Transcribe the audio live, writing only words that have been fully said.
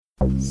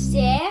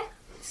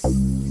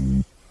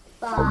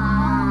5,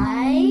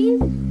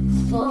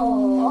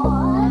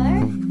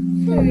 4,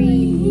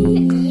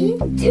 3,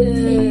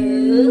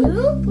 2,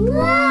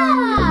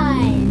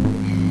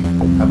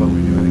 1. How about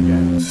we do it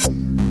again? 6,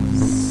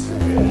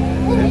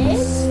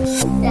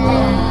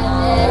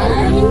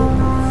 7,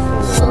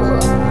 4,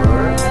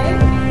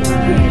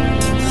 3,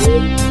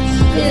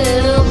 2,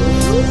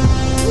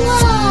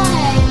 1. I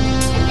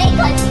think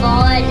I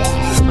farted.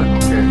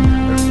 Okay,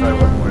 let's try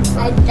one more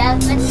I time.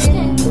 definitely.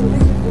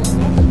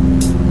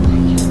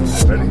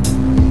 Ready?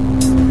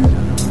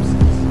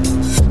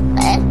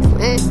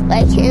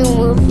 I can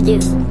review.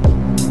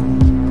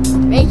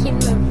 Making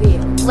review.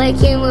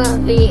 Making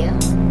review.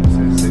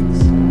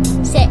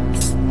 Say 6,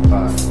 6,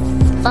 5.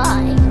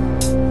 5,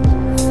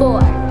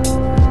 4,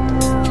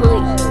 3,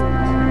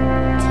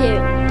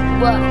 2,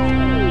 1.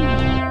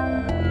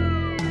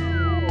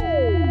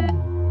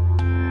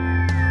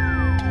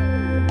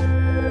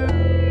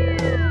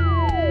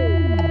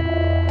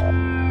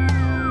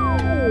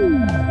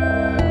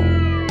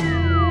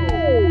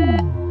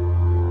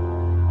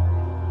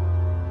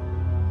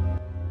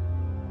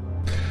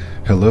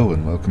 Hello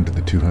and welcome to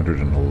the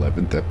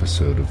 211th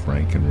episode of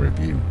Rank and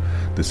Review.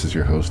 This is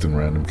your host and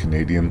random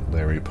Canadian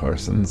Larry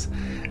Parsons,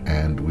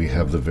 and we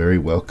have the very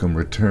welcome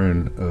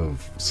return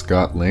of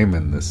Scott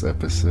Lehman this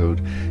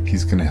episode.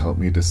 He's going to help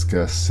me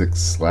discuss 6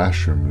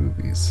 slasher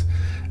movies,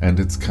 and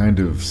it's kind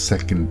of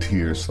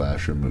second-tier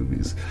slasher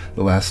movies.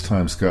 The last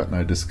time Scott and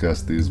I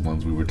discussed these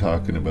ones, we were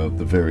talking about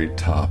the very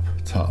top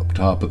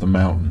of the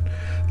mountain.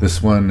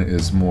 This one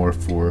is more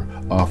for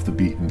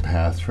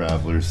off-the-beaten-path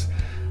travelers,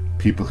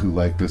 people who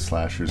like the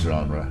slasher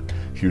genre.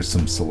 Here's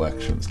some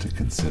selections to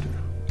consider.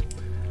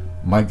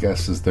 My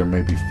guess is there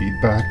may be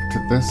feedback to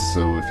this,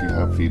 so if you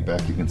have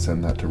feedback, you can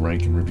send that to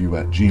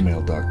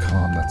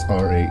ranknreview@gmail.com. That's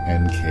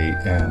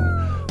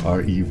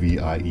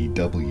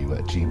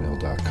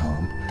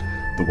ranknreview@gmail.com.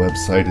 The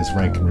website is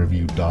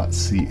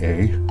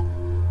ranknreview.ca,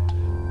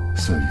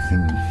 so you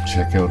can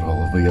check out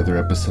all of the other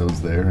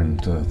episodes there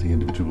and the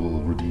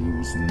individual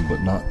reviews and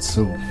whatnot.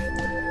 So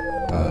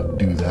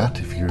do that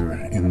if you're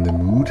in the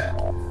mood.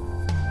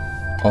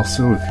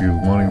 Also, if you're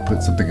wanting to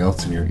put something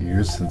else in your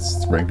ears,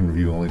 since Rank and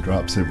Review only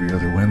drops every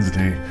other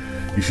Wednesday,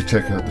 you should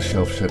check out the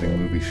Shelf Shedding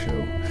Movie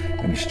Show,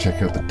 and you should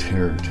check out the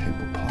Terror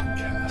Table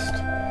podcast.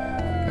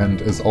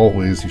 And as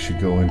always, you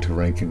should go into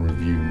Rank and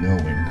Review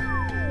knowing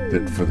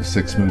that for the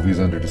 6 movies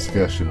under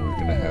discussion, we're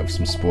going to have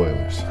some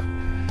spoilers,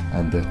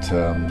 and that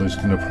there's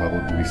going to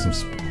probably be some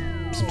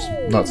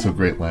not so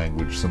great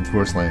language, some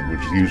coarse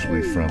language,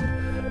 usually from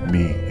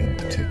me in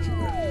particular.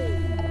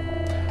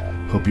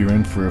 Hope you're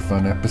in for a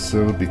fun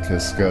episode,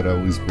 because Scott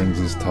always brings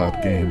his top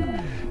game,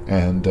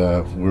 and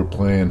we're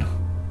playing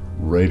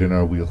right in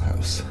our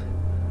wheelhouse.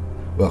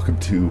 Welcome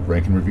to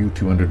Rank and Review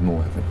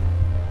 211.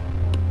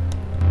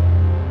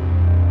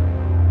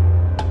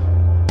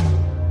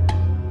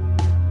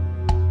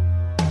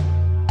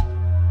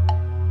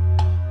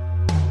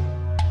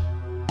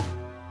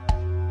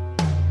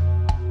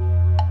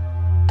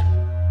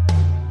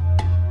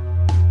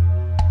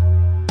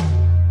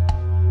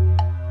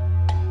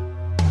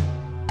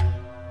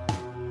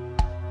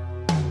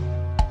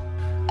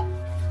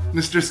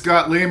 Mr.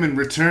 Scott Lehman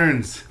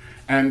returns,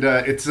 and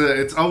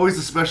it's always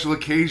a special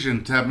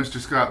occasion to have Mr.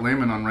 Scott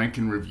Lehman on Rank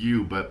and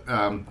Review, but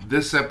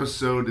this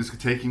episode is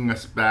taking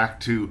us back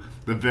to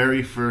the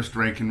very first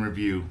Rank and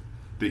Review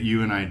that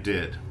you and I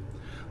did,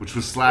 which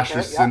was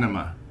Slasher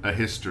Cinema, A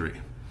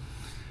History.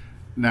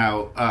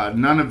 Now,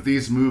 none of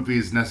these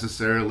movies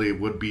necessarily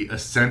would be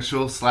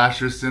essential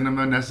slasher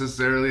cinema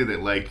necessarily,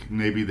 that like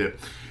maybe that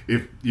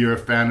if you're a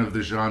fan of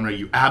the genre,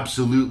 you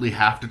absolutely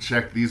have to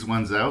check these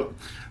ones out.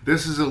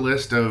 This is a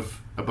list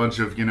of a bunch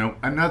of,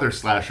 another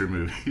slasher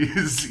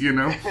movies,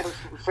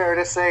 Fair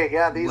to say,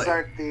 yeah, these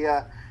aren't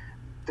the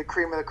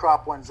cream of the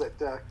crop ones that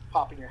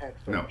pop in your head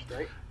first,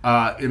 right?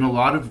 In a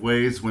lot of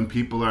ways, when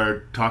people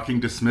are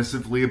talking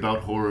dismissively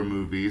about horror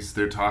movies,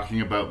 they're talking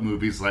about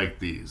movies like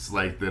these,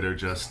 like that are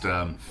just,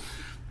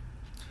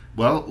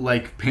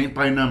 like paint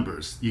by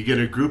numbers. You get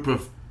a group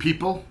of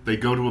people, they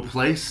go to a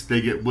place, they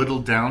get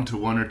whittled down to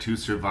 1 or 2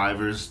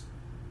 survivors.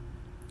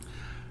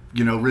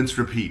 Rinse,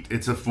 repeat.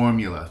 It's a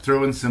formula.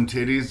 Throw in some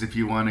titties if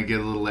you want to get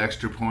a little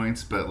extra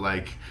points, but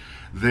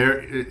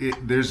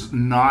there's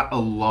not a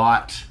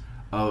lot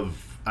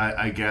of,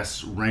 I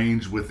guess,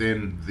 range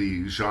within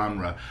the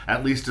genre,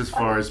 at least as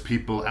far as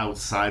people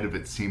outside of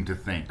it seem to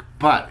think.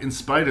 But in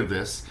spite of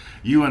this,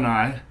 you and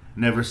I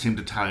never seem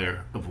to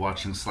tire of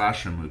watching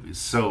slasher movies.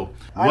 So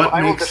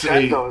I will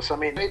defend those. I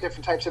mean, many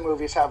different types of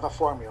movies have a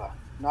formula,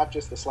 not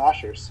just the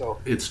slashers. So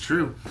it's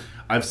true.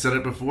 I've said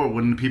it before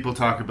when people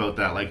talk about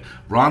that, like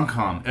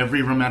rom-com,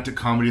 every romantic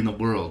comedy in the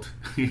world.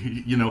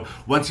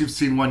 Once you've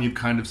seen one, you've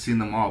kind of seen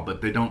them all,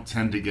 but they don't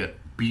tend to get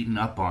beaten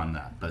up on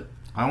that. But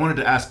I wanted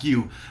to ask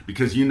you,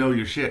 because you know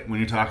your shit when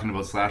you're talking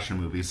about slasher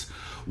movies,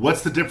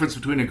 what's the difference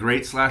between a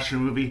great slasher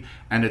movie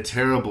and a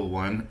terrible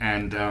one?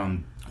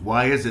 And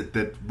why is it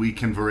that we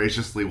can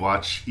voraciously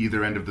watch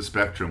either end of the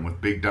spectrum with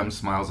big dumb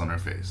smiles on our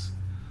face?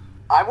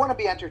 I want to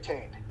be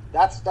entertained.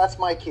 That's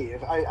my key.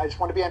 I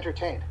just want to be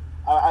entertained.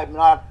 I'm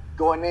not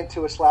going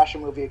into a slasher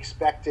movie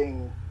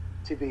expecting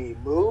to be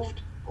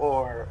moved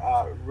or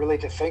really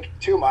to think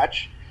too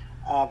much.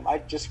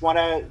 I just want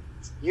to.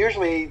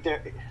 Usually,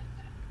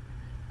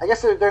 I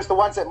guess there's the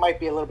ones that might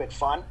be a little bit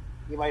fun.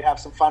 You might have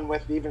some fun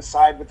with, even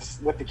side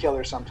with the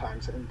killer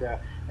sometimes, and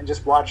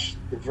just watch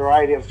the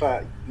variety of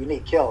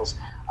unique kills.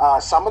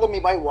 Some of them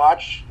you might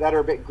watch that are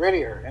a bit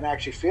grittier and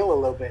actually feel a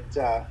little bit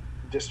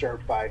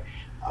disturbed by.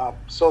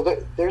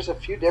 So there's a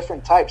few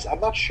different types. I'm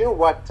not sure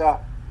what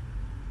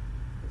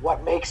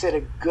makes it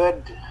a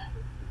good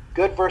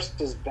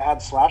versus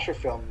bad slasher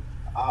film.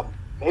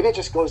 Maybe it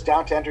just goes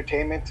down to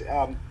entertainment.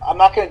 I'm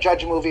not going to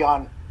judge a movie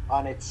on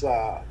its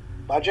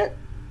budget.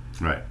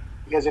 Right.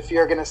 Because if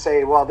you're going to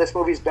say, well, this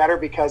movie's better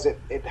because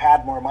it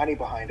had more money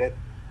behind it,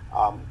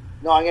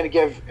 no, I'm going to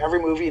give every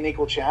movie an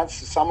equal chance.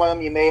 Some of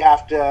them you may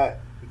have to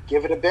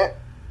give it a bit.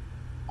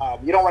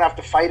 You don't want to have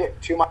to fight it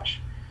too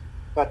much.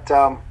 But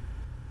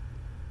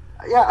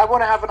yeah, I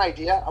want to have an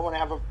idea. I want to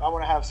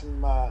have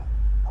some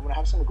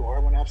gore. I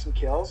want to have some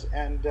kills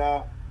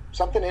and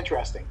something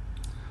interesting.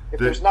 If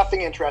there's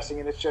nothing interesting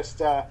and it's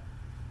just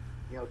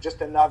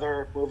just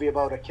another movie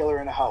about a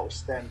killer in a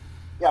house, then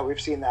yeah,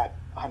 we've seen that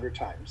 100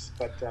 times.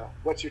 But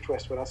what's your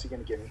twist? What else are you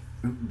going to give me?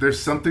 There's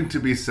something to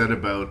be said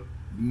about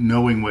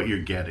knowing what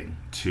you're getting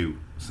too.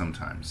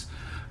 Sometimes,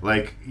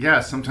 like, yeah,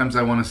 sometimes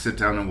I want to sit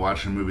down and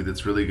watch a movie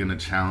that's really going to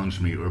challenge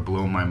me or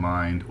blow my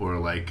mind or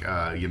like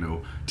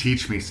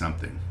teach me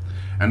something,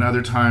 and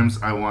other times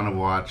I want to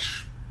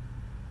watch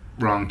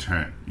Wrong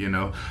Turn.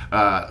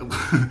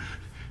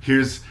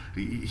 Here's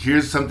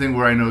something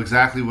where I know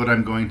exactly what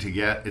I'm going to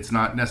get. It's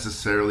not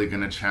necessarily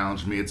going to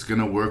challenge me. It's going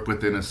to work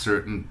within a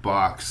certain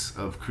box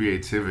of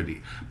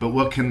creativity. But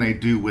what can they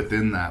do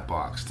within that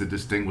box to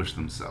distinguish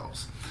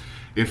themselves?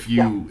 If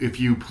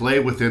you play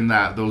within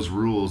those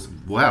rules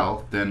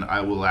well, then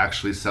I will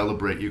actually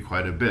celebrate you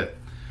quite a bit.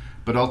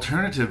 But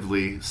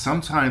alternatively,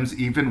 sometimes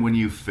even when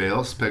you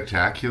fail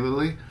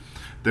spectacularly,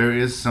 there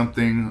is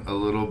something a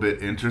little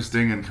bit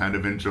interesting and kind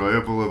of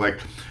enjoyable. Like,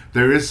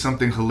 there is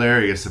something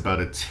hilarious about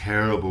a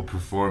terrible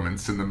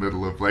performance in the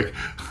middle of like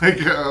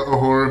a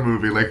horror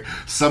movie, like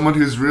someone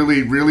who's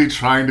really, really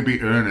trying to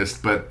be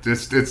earnest, but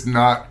just it's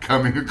not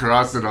coming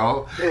across at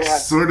all. Yeah.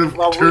 Sort of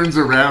turns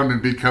around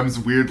and becomes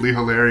weirdly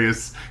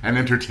hilarious and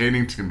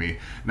entertaining to me.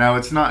 Now,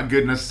 it's not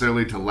good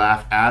necessarily to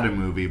laugh at a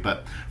movie,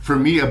 but for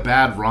me, a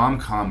bad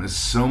rom-com is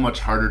so much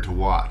harder to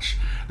watch.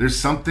 There's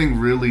something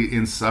really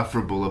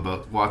insufferable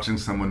about watching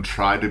someone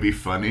try to be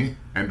funny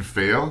and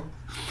fail.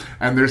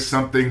 And there's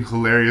something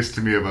hilarious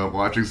to me about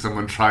watching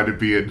someone try to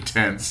be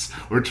intense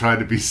or try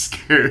to be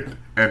scared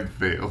and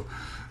fail.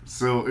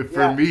 So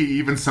for me,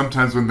 even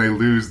sometimes when they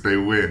lose, they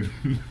win.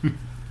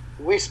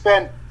 We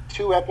spent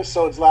 2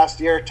 episodes last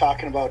year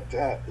talking about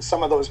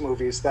some of those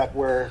movies that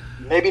were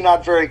maybe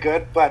not very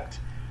good, but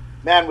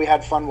man, we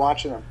had fun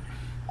watching them.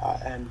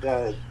 And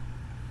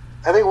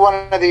I think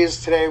one of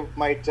these today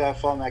might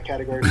fall in that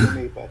category for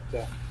me. But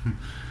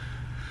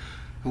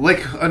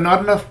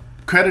not enough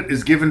credit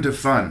is given to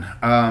fun.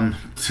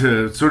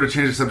 To sort of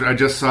change the subject, I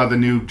just saw the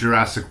new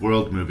Jurassic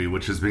World movie,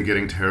 which has been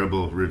getting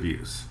terrible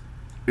reviews.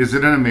 Is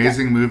it an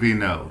amazing movie?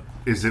 No.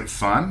 Is it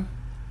fun?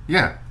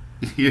 Yeah.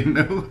 I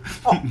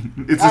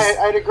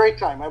had a great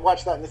time. I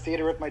watched that in the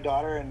theater with my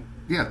daughter, and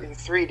in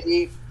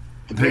 3D,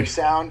 the big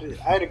sound.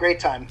 I had a great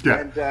time.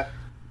 Yeah.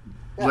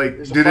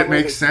 And, did it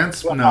make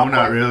sense? No,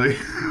 not really.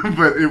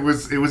 But it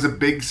was a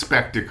big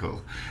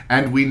spectacle.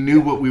 And we knew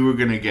what we were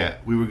going to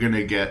get. We were going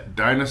to get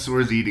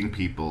dinosaurs eating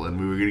people, and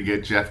we were going to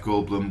get Jeff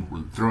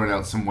Goldblum throwing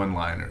out some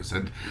one-liners.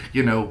 And,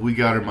 we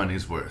got our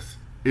money's worth.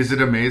 Is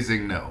it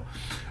amazing? No.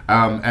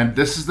 And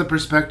this is the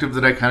perspective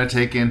that I kind of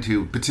take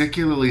into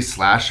particularly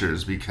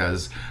slashers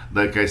because,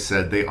 like I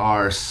said, they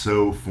are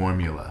so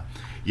formula.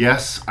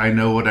 Yes, I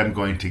know what I'm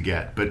going to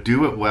get, but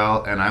do it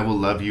well and I will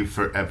love you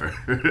forever.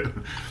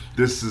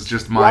 This is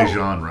just my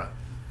genre.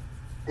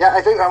 Yeah,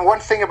 I think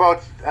one thing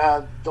about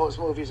those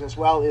movies as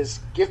well is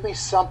give me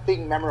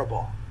something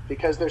memorable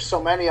because there's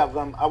so many of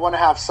them. I want to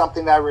have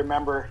something that I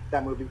remember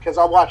that movie because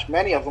I'll watch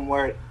many of them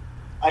where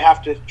I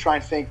have to try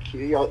and think.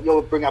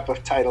 You'll bring up a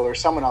title or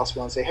someone else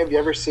will and say, have you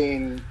ever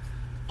seen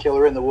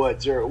Killer in the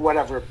Woods or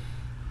whatever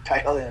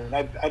title? And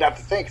I'd have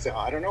to think. So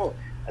I don't know.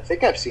 I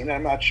think I've seen it.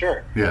 I'm not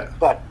sure. Yeah.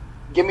 But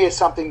give me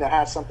something that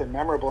has something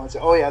memorable and say,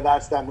 oh yeah,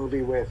 that's that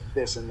movie with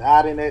this and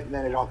that in it, and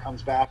then it all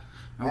comes back.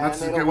 Oh,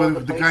 that's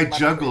the guy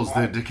juggles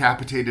the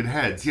decapitated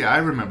heads. Yeah, I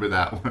remember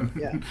that one.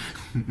 Yeah.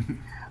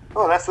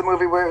 Oh, that's the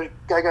movie where the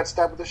guy got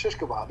stabbed with a shish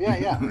kebab.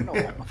 Yeah, I know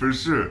that one. For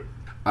sure.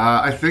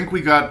 I think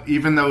we got,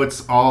 even though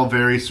it's all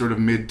very sort of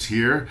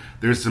mid-tier,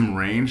 there's some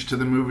range to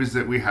the movies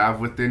that we have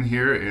within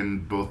here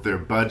in both their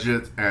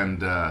budget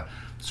and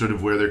sort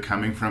of where they're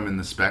coming from in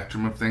the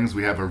spectrum of things.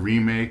 We have a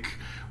remake.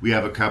 We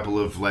have a couple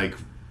of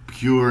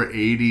pure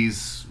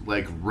 80s,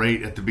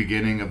 right at the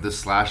beginning of the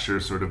slasher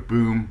sort of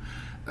boom.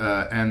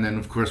 And then,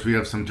 of course, we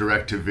have some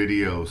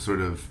direct-to-video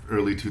sort of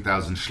early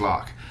 2000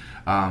 schlock,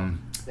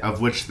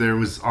 of which there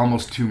was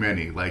almost too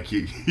many.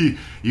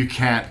 You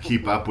can't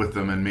keep up with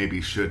them and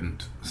maybe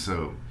shouldn't.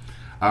 So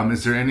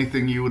Is there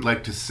anything you would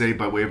like to say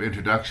by way of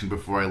introduction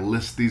before I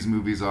list these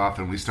movies off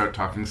and we start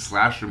talking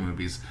slasher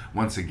movies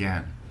once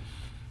again?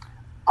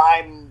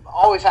 I'm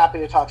always happy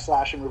to talk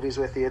slasher movies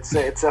with you.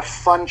 It's a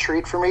fun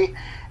treat for me.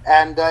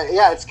 And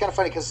it's kind of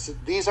funny because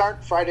these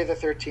aren't Friday the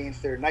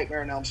 13th. They're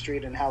Nightmare on Elm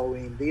Street and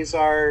Halloween. These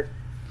are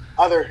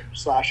other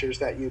slashers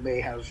that you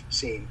may have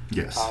seen.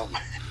 Yes.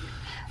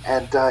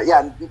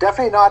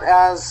 Definitely not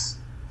as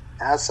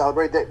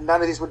celebrated.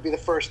 None of these would be the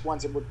first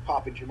ones that would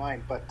pop into your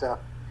mind.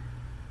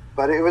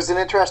 But it was an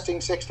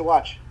interesting 6 to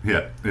watch.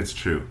 Yeah, it's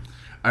true.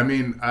 I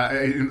mean,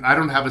 I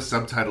don't have a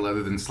subtitle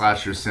other than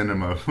slasher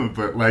cinema,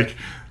 but like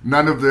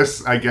none of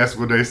this, I guess,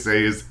 what I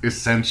say is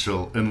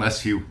essential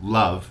unless you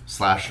love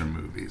slasher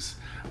movies.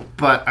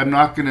 But I'm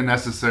not going to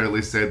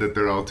necessarily say that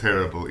they're all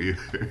terrible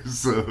either.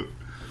 So,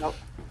 nope.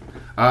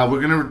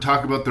 We're going to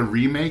talk about the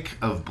remake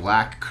of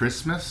Black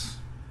Christmas.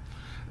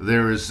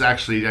 There is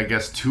actually, I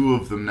guess, 2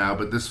 of them now,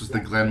 but this was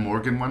the Glenn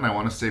Morgan one. I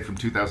want to say from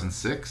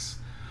 2006.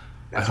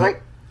 That's right.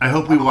 I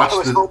hope we watched. I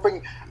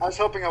was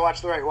hoping I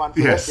watched the right one.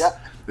 For yes. This.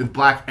 Yeah.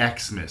 Black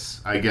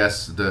Xmas, I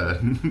guess.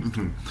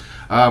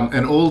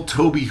 An old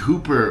Tobe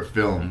Hooper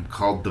film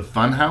called The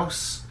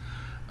Funhouse,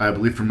 I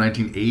believe from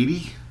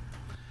 1980.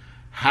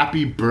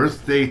 Happy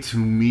Birthday to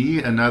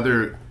Me,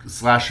 another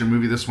slasher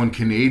movie. This one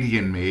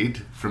Canadian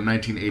made from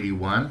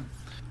 1981.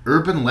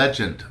 Urban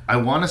Legend. I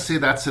want to say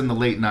that's in the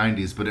late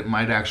 90s, but it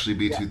might actually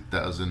be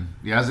 2000.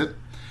 Yeah, is it?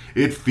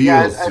 It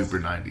feels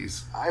super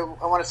 90s. I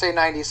want to say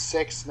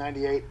 96,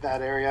 98,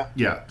 that area.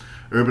 Yeah.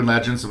 Urban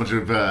Legends, a bunch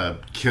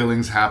of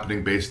killings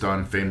happening based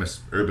on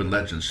famous urban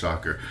legends,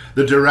 shocker.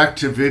 The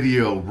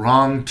direct-to-video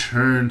Wrong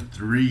Turn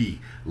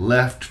 3,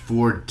 Left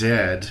 4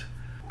 Dead,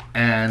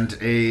 and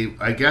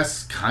I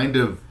guess, kind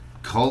of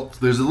cult.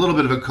 There's a little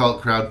bit of a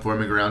cult crowd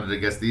forming around it, I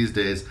guess, these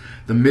days.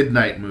 The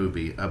Midnight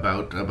Movie,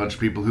 about a bunch of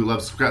people who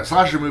love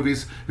slasher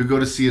movies who go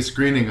to see a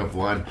screening of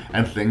one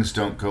and things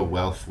don't go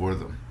well for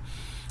them.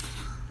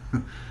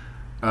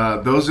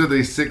 Those are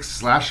the 6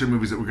 slasher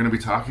movies that we're going to be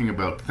talking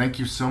about. Thank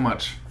you so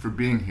much for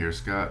being here,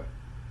 Scott.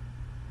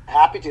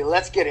 Happy to.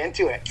 Let's get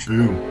into it.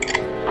 Boom.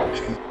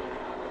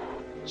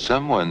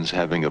 Someone's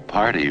having a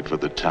party for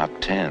the top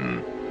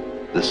 10,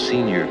 the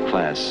senior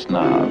class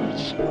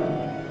snobs.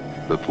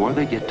 Before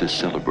they get to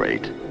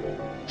celebrate,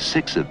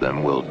 6 of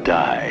them will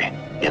die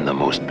in the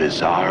most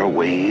bizarre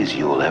ways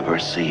you'll ever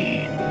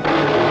see.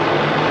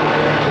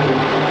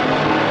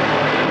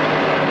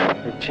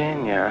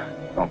 Virginia,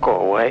 don't go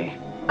away.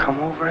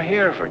 Come over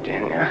here,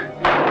 Virginia.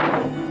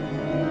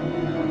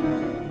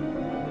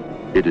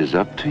 It is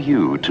up to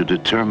you to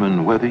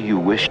determine whether you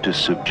wish to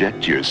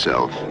subject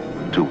yourself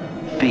to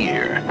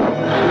fear,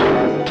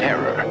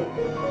 terror,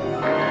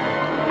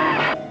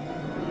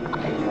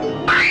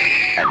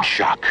 and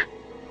shock.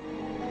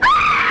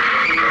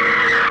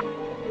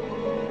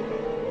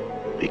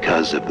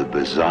 Because of the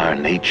bizarre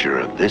nature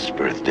of this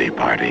birthday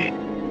party,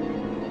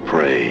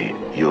 pray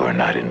you're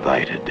not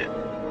invited.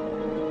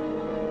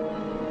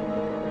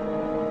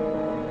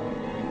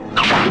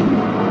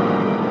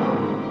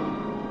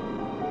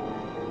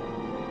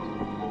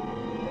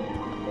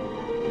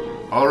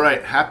 All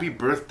right, Happy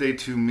Birthday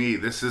to Me.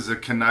 This is a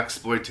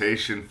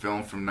Canucksploitation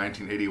film from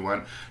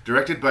 1981,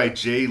 directed by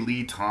J.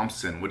 Lee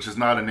Thompson, which is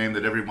not a name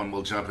that everyone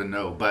will jump and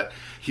know, but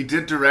he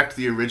did direct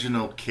the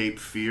original Cape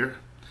Fear.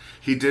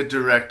 He did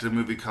direct a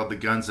movie called The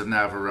Guns of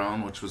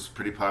Navarone, which was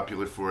pretty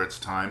popular for its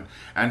time,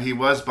 and he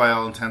was, by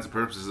all intents and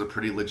purposes, a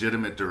pretty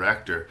legitimate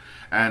director.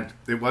 And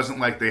it wasn't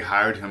like they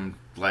hired him,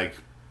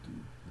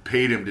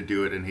 paid him to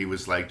do it, and he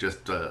was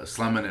just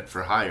slumming it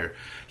for hire.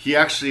 He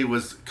actually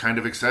was kind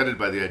of excited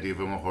by the idea of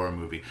a horror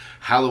movie.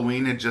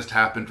 Halloween had just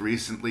happened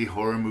recently.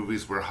 Horror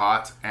movies were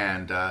hot,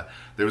 and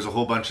there was a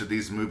whole bunch of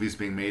these movies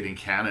being made in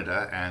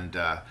Canada, and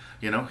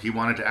he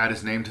wanted to add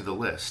his name to the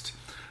list.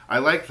 I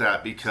like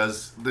that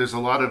because there's a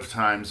lot of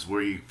times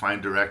where you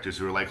find directors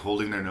who are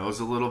holding their nose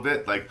a little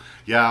bit,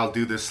 I'll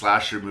do this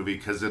slasher movie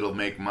because it'll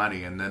make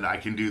money, and then I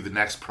can do the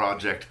next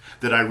project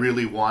that I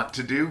really want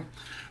to do.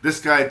 This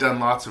guy had done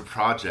lots of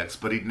projects,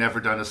 but he'd never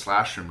done a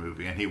slasher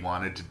movie, and he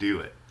wanted to do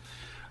it.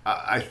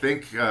 I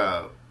think,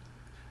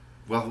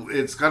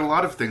 it's got a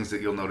lot of things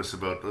that you'll notice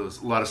about a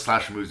lot of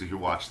slasher movies if you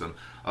watch them.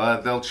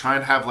 They'll try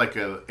and have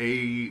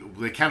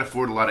they can't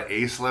afford a lot of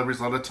A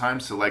celebrities a lot of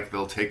times, so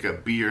they'll take a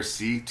B or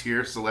C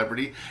tier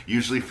celebrity,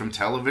 usually from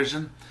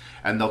television,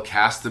 and they'll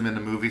cast them in a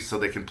movie so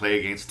they can play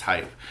against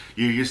type.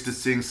 You're used to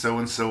seeing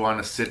so-and-so on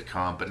a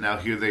sitcom, but now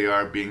here they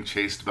are being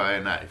chased by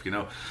a knife.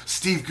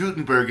 Steve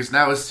Guttenberg is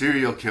now a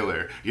serial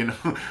killer.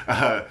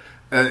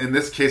 In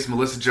this case,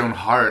 Melissa Joan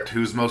Hart,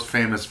 who's most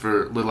famous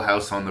for Little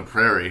House on the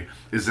Prairie,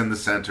 is in the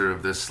center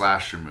of this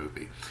slasher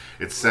movie.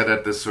 It's set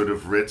at this sort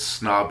of rich,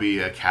 snobby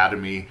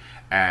academy,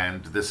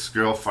 and this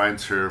girl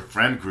finds her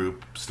friend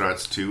group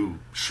starts to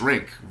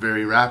shrink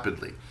very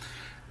rapidly.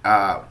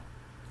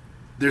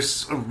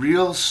 There's a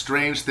real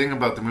strange thing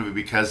about the movie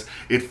because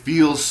it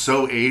feels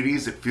so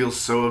 80s, it feels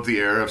so of the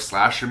era of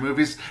slasher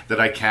movies that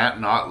I can't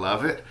not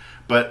love it.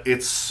 but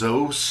it's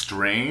so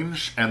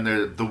strange, and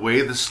the way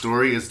the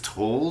story is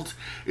told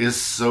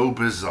is so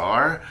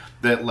bizarre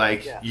that,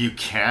 like, you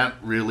can't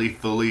really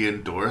fully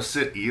endorse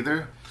it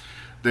either.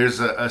 There's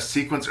a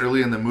sequence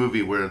early in the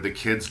movie where the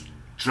kids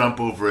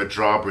jump over a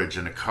drawbridge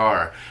in a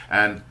car,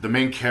 and the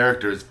main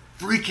character is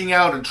freaking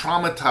out and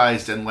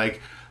traumatized and, like,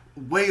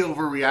 way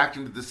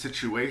overreacting to the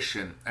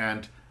situation.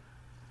 And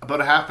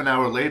about a half an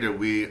hour later,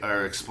 we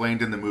are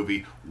explained in the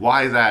movie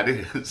why that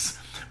is.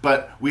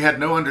 But we had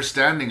no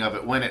understanding of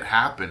it when it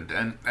happened.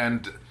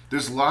 And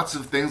there's lots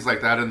of things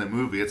like that in the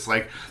movie. It's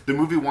like the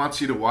movie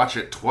wants you to watch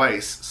it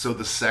twice, so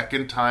the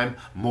second time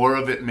more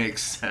of it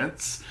makes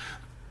sense.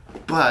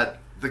 But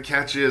the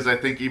catch is, I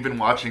think even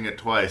watching it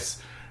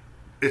twice,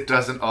 it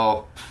doesn't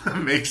all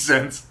make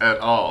sense at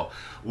all.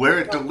 Where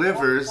it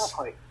delivers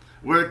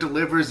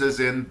is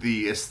in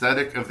the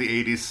aesthetic of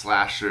the 80s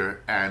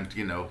slasher, and,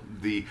 you know,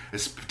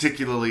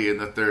 particularly in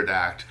the third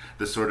act,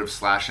 the sort of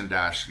slash and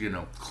dash, you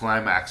know,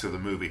 climax of the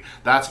movie.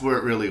 That's where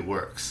it really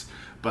works.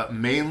 But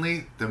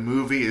mainly, the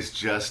movie is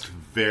just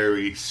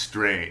very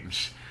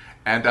strange.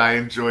 And I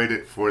enjoyed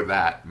it for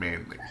that,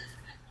 mainly.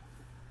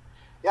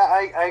 Yeah,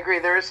 I agree.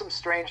 There is some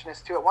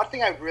strangeness to it. One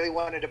thing I really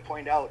wanted to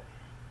point out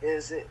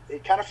is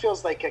it kind of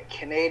feels like a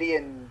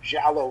Canadian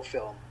giallo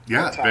film.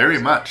 Yeah, very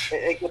much.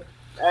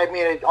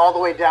 All the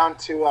way down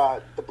to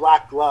the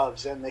black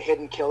gloves and the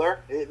hidden killer.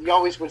 You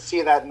always would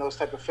see that in those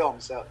type of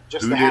films.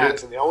 Just the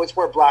hands, and they always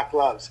wear black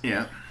gloves.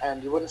 Yeah.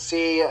 And you wouldn't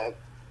see, and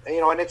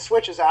it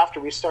switches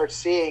after we start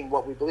seeing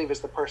what we believe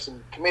is the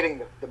person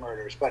committing the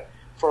murders. But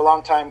for a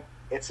long time,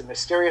 it's a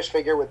mysterious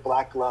figure with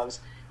black gloves.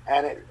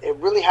 And it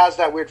really has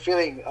that weird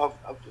feeling of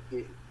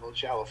the old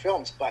giallo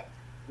films, but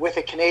with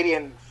a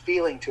Canadian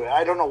feeling to it.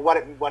 I don't know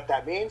what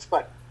that means,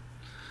 but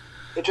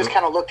it just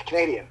kind of looked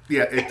Canadian.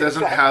 Yeah, it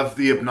doesn't have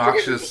the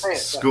obnoxious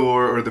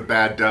score or the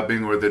bad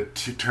dubbing or the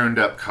turned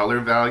up color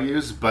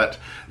values, but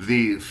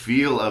the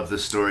feel of the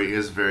story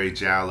is very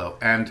giallo.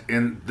 And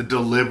in the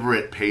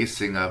deliberate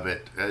pacing of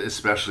it,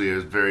 especially,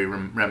 is very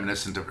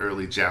reminiscent of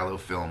early giallo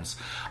films.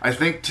 I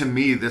think, to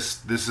me,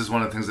 this is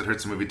one of the things that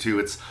hurts the movie too.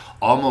 It's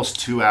almost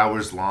 2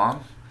 hours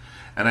long.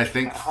 And I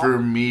think for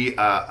me,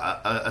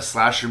 a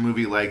slasher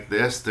movie like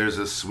this, there's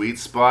a sweet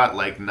spot,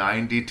 like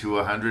 90 to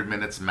 100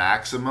 minutes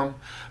maximum.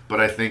 But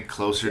I think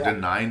closer to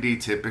 90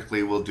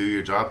 typically will do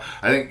your job.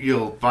 I think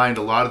you'll find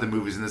a lot of the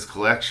movies in this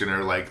collection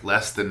are like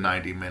less than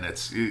 90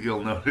 minutes.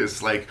 You'll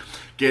notice, like,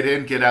 get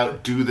in, get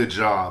out, do the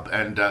job.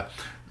 And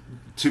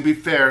to be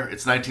fair,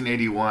 it's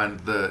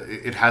 1981.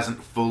 It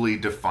hasn't fully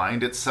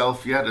defined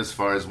itself yet as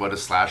far as what a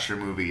slasher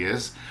movie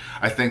is.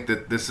 I think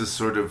that this is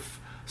sort of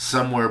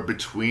somewhere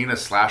between a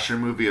slasher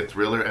movie, a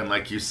thriller, and,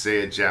 like you say,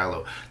 a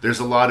giallo. There's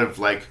a lot of,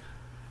 like,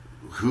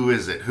 who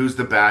is it? Who's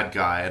the bad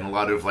guy? And a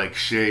lot of, like,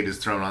 shade is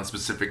thrown on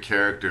specific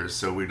characters,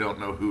 so we don't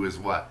know who is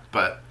what.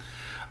 But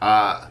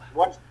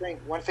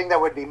one thing that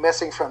would be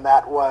missing from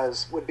that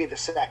would be the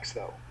sex,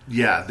 though.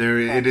 Yeah,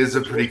 it is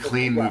a pretty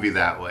clean movie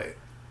that way.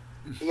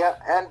 Yeah,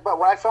 but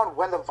what I found,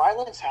 when the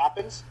violence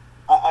happens,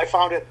 I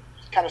found it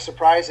kind of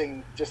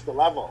surprising, just the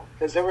level,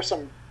 because there were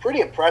some pretty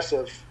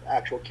impressive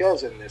actual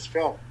kills in this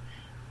film,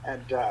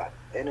 and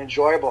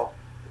enjoyable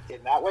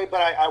in that way.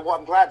 But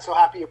I'm glad, so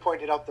happy you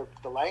pointed out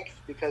the length,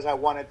 because I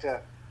wanted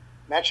to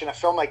mention a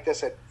film like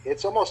this.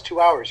 It's almost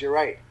 2 hours. You're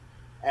right,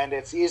 and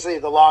it's easily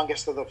the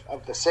longest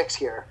of the six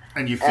here.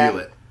 And you feel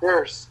it.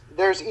 There's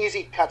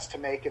easy cuts to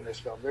make in this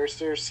film.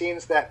 There's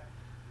scenes that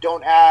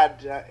don't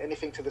add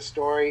anything to the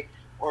story,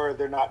 or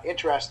they're not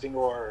interesting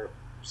or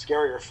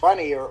scary or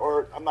funny,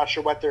 or I'm not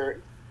sure what their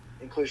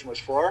inclusion was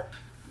for.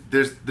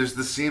 There's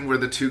the scene where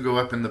the two go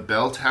up in the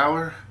bell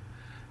tower,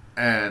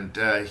 and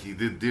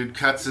the dude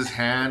cuts his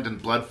hand and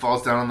blood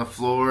falls down on the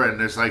floor, and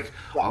there's like,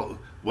 oh,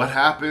 what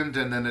happened?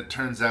 And then it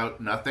turns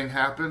out nothing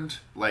happened.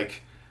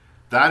 Like,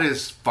 that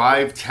is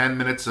 5-10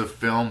 minutes of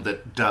film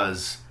that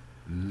does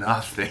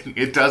nothing.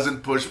 It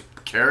doesn't push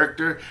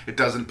character, it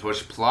doesn't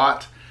push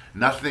plot.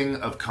 Nothing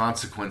of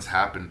consequence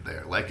happened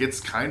there. Like, it's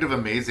kind of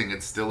amazing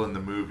it's still in the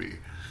movie.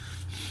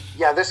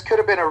 Yeah, this could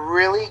have been a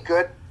really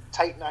good,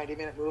 tight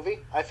 90-minute movie.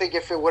 I think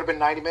if it would have been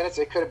 90 minutes,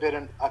 it could have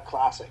been a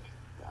classic.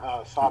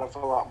 Thought of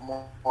a lot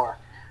more.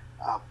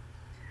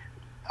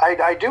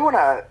 I do want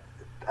to,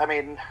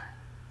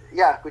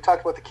 we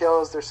talked about the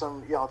kills. There's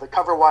some, the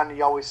cover one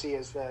you always see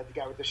is the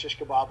guy with the shish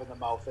kebab in the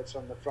mouth. That's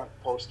on the front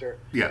poster.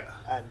 Yeah.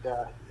 And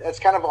that's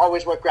kind of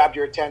always what grabbed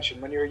your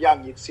attention. When you were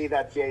young, you'd see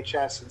that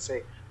VHS and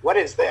say, what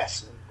is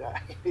this? And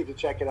you need to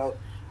check it out.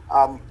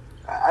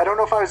 I don't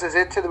know if I was as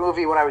into the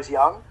movie when I was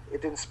young.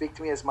 It didn't speak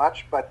to me as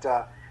much, but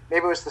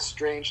maybe it was the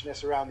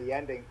strangeness around the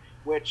ending,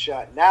 which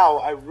now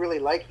I really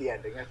like the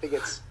ending. I think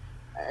it's,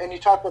 and you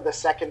talk about the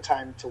second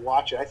time to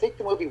watch it, I think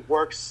the movie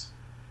works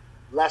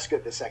less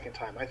good the second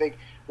time. I think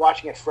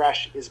watching it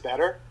fresh is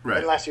better,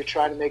 unless you're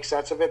trying to make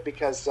sense of it,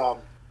 because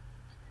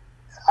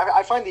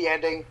I find the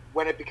ending,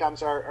 when it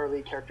becomes our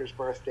lead character's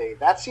birthday,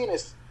 that scene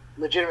is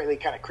legitimately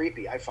kind of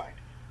creepy, I find.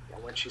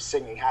 When she's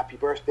singing happy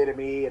birthday to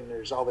me, and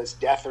there's all this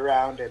death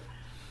around, and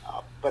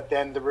but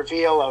then the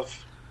reveal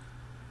of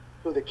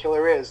who the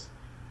killer is,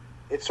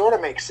 it sort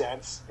of makes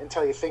sense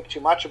until you think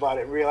too much about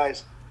it and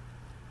realize,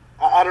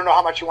 I don't know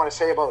how much you want to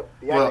say about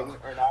the ending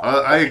or not.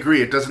 I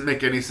agree. It doesn't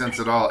make any sense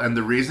at all. And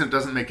the reason it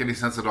doesn't make any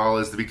sense at all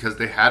is because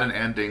they had an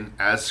ending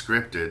as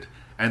scripted,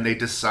 and they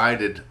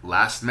decided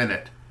last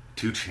minute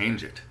to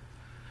change it.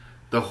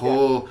 The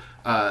whole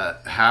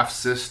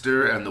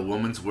half-sister and the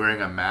woman's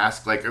wearing a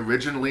mask. Like,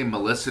 originally,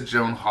 Melissa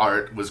Joan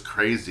Hart was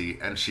crazy,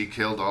 and she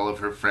killed all of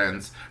her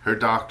friends, her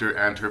doctor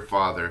and her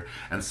father,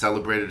 and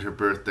celebrated her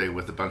birthday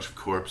with a bunch of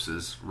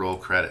corpses. Roll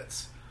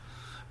credits.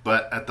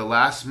 But at the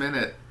last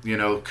minute,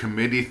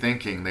 committee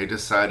thinking, they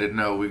decided,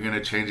 no, we're going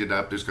to change it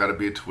up. There's got to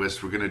be a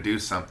twist. We're going to do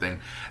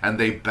something. And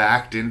they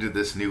backed into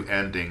this new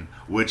ending,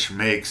 which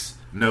makes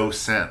no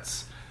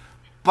sense.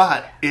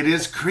 But it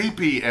is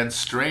creepy and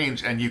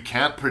strange, and you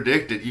can't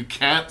predict it. You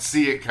can't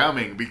see it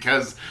coming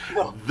because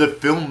the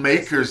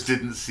filmmakers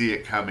didn't see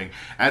it coming.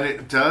 And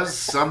it does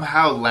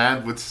somehow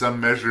land with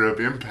some measure of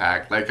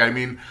impact. Like,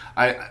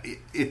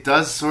 it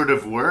does sort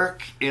of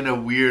work in a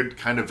weird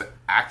kind of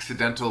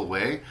accidental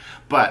way.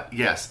 But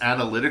yes,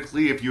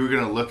 analytically, if you were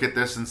going to look at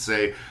this and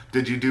say,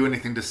 did you do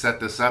anything to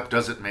set this up?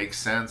 Does it make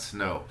sense?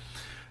 No.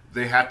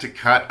 They had to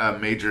cut a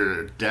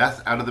major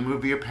death out of the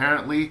movie,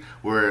 apparently,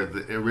 where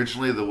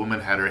originally the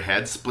woman had her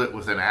head split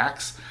with an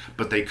axe,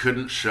 but they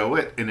couldn't show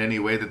it in any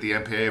way that the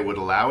MPAA would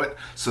allow it.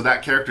 So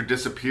that character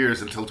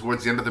disappears until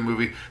towards the end of the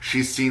movie,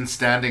 she's seen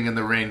standing in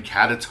the rain,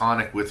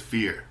 catatonic with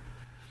fear.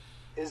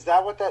 Is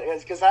that what that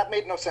is? Because that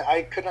made no sense.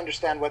 I couldn't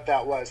understand what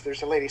that was.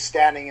 There's a lady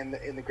standing in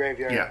the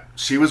graveyard. Yeah,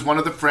 she was one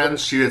of the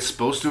friends. She was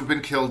supposed to have been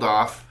killed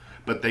off,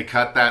 but they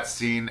cut that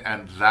scene,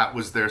 and that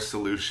was their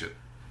solution.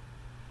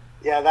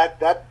 Yeah,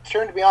 that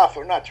turned me off,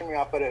 or not turned me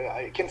off, but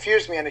it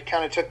confused me, and it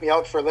kind of took me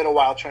out for a little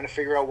while trying to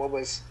figure out what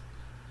was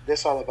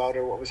this all about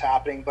or what was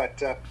happening.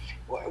 But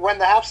when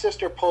the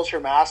half-sister pulls her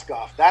mask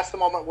off, that's the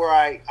moment where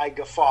I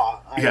guffaw.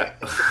 I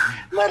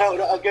let out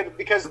a good,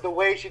 because the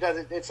way she does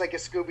it, it's like a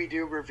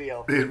Scooby-Doo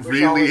reveal. It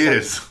really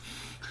is.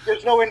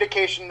 There's no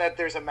indication that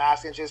there's a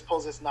mask, and she just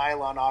pulls this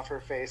nylon off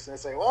her face, and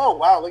it's like, oh,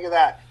 wow, look at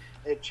that.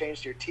 It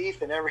changed your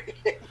teeth and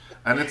everything.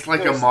 And it's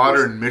like a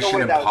modern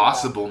Mission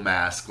Impossible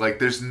mask. Like,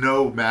 there's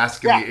no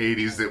mask in the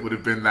 80s that would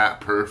have been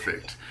that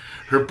perfect.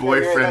 Her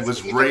boyfriend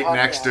was right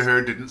next to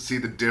her, didn't see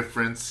the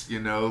difference,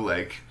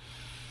 like...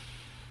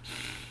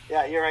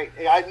 Yeah, you're right.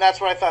 And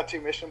that's what I thought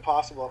too, Mission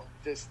Impossible.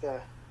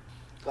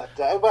 But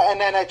and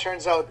then it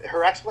turns out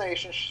her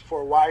explanation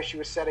for why she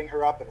was setting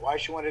her up and why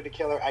she wanted to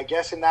kill her, I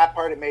guess in that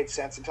part it made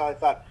sense until I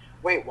thought,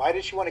 wait, why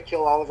did she want to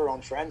kill all of her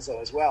own friends,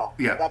 though, as well?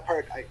 Yeah. That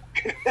part I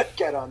couldn't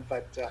get on,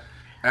 but...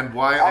 and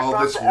why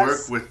all this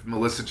work with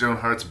Melissa Joan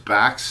Hart's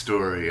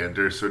backstory and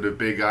her sort of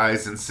big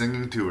eyes and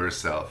singing to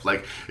herself?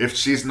 Like, if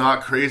she's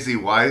not crazy,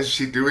 why is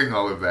she doing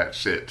all of that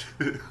shit?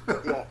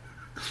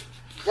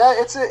 Yeah,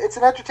 it's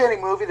an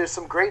entertaining movie. There's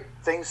some great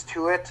things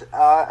to it.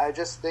 I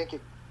just think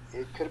it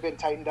could have been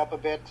tightened up a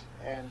bit,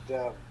 and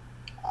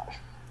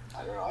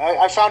I don't know.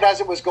 I found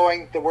as it was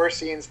going, there were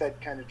scenes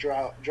that kind of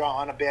draw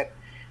on a bit,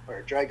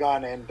 or drag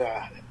on, and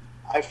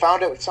I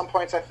found it at some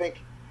points, I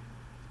think,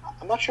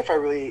 I'm not sure if I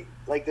really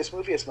like this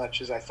movie as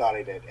much as I thought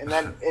I did. And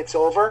then it's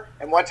over,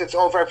 and once it's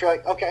over, I feel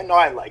like, okay, no,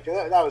 I liked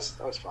it. That was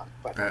fun.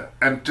 But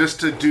and just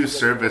to do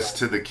service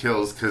to the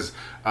kills, because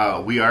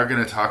we are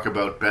going to talk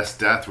about Best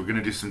Death. We're going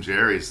to do some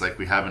Jerry's like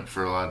we haven't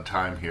for a lot of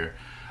time here.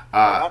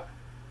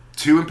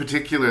 Two in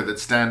particular that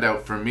stand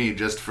out for me,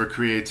 just for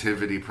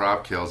creativity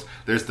prop kills.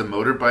 There's the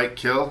motorbike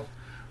kill,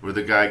 where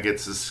the guy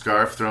gets his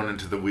scarf thrown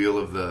into the wheel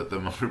of the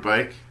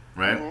motorbike,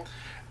 right? Mm-hmm.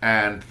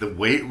 And the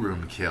weight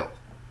room kill.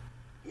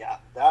 Yeah,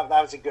 that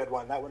was a good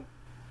one. That one,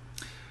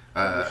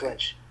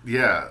 flinch.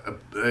 Yeah,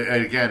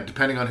 again,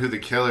 depending on who the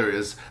killer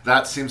is,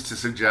 that seems to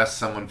suggest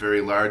someone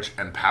very large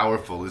and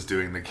powerful is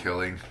doing the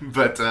killing.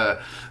 But,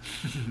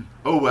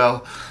 oh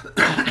well.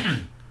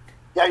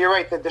 Yeah, you're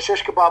right. The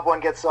shish kebab one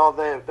gets all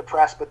the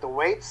press, but the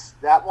weights,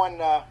 that one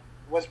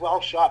was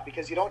well shot,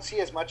 because you don't see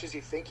as much as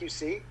you think you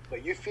see,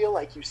 but you feel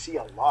like you see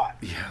a lot.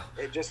 Yeah.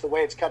 Just the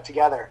way it's cut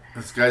together.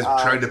 This guy's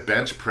trying to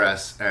bench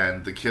press,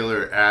 and the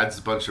killer adds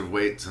a bunch of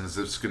weights and is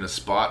just going to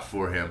spot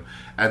for him,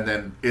 and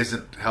then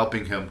isn't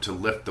helping him to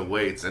lift the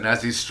weights. And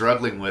as he's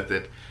struggling with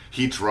it,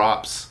 he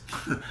drops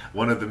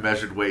one of the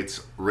measured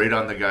weights right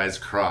on the guy's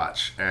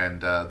crotch, and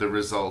the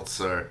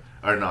results are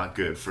not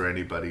good for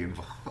anybody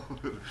involved.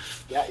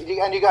 Yeah,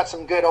 and you got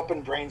some good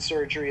open brain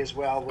surgery as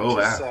well, which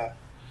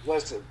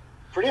was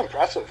pretty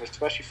impressive,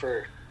 especially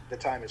for the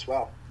time as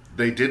well.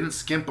 They didn't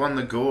skimp on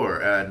the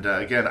gore, and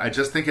again, I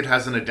just think it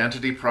has an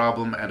identity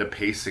problem and a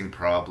pacing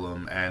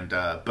problem. And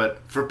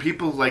but for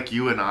people like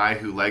you and I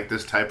who like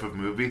this type of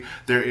movie,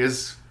 there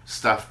is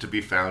stuff to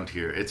be found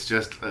here. It's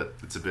just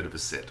it's a bit of a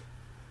sit.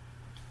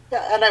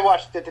 Yeah, and I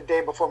watched it the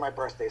day before my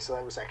birthday, so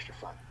that was extra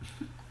fun.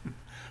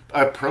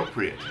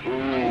 Appropriate. Who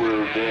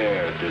will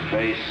dare to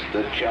face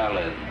the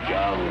challenge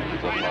of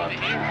the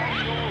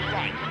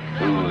FUNHOUSE?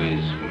 Who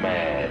is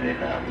mad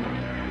enough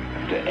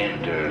to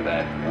enter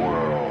that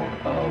world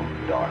of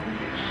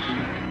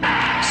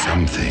darkness?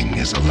 Something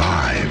is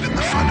alive in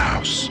the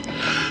FUNHOUSE.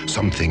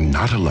 Something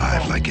not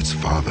alive like its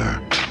father.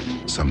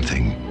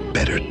 Something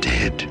better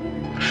dead.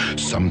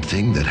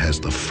 Something that has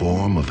the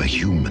form of a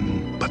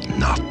human, but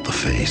not the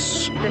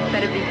face. This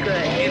better be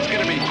good. It's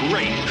gonna be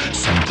great.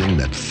 Something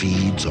that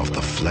feeds off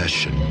the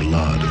flesh and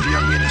blood of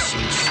young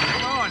innocents.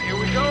 Come on, here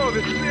we go.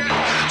 This is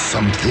it.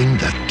 Something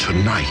that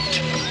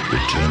tonight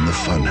will turn the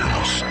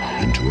Funhouse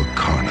into a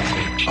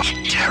carnival of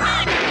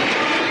terror.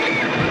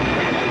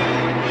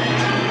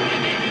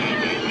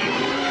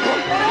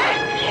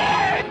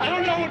 I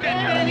don't know what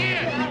that thing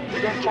is.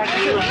 We're gonna try to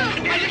do it.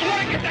 I just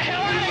want to get the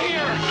hell out of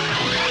here.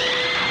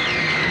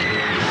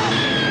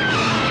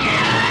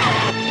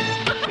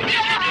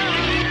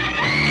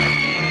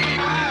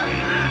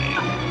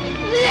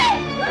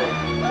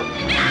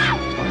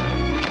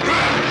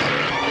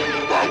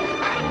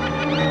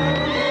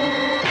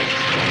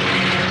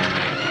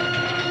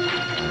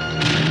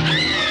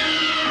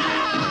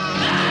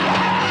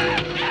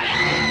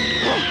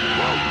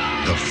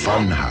 The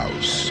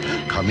Funhouse,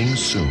 coming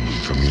soon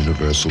from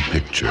Universal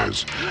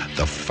Pictures.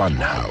 The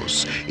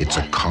Funhouse. It's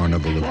a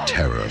carnival of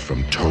terror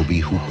from Tobe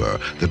Hooper,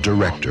 the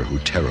director who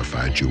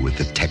terrified you with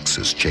the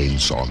Texas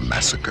Chainsaw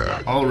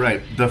Massacre. All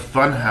right, The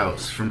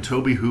Funhouse from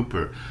Tobe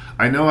Hooper.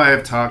 I know I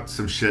have talked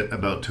some shit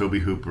about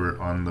Tobe Hooper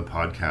on the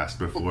podcast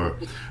before,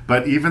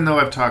 but even though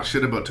I've talked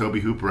shit about Tobe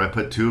Hooper, I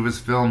put 2 of his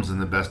films in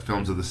the best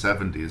films of the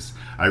 70s.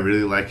 I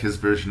really like his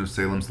version of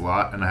Salem's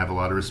Lot, and I have a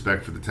lot of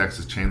respect for the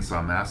Texas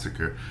Chainsaw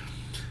Massacre.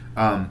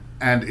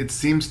 And it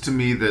seems to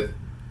me that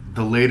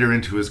the later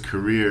into his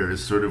career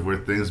is sort of where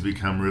things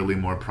become really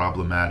more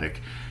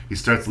problematic. He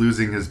starts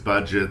losing his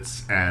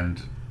budgets,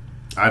 and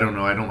I don't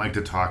know, I don't like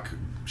to talk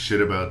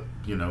shit about,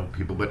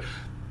 people, but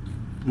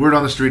word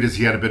on the street is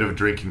he had a bit of a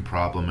drinking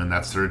problem, and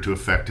that started to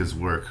affect his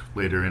work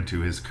later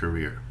into his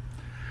career.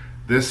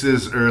 This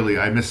is early.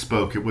 I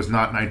misspoke. It was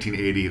not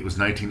 1980. It was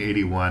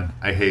 1981.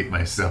 I hate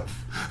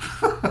myself.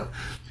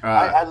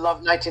 I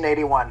love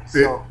 1981.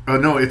 So.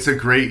 It's a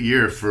great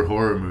year for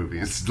horror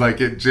movies. Like,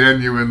 it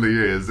genuinely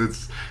is.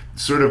 It's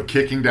sort of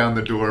kicking down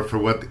the door for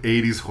what the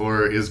 80s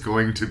horror is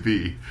going to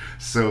be.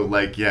 So,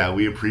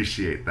 we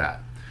appreciate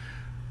that.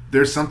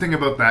 There's something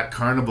about that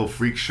carnival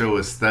freak show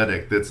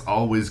aesthetic that's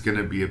always going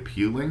to be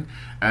appealing,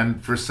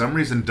 and for some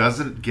reason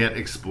doesn't get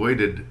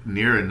exploited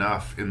near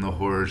enough in the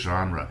horror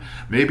genre.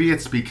 Maybe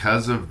it's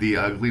because of the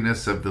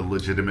ugliness of the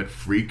legitimate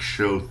freak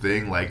show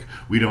thing. Like,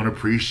 we don't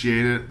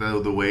appreciate it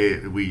the way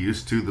we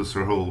used to, the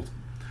sort of whole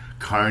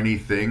carny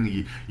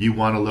thing. You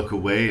want to look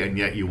away, and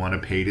yet you want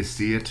to pay to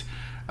see it.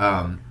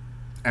 And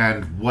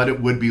what it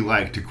would be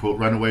like to, quote,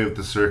 run away with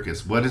the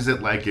circus. What is it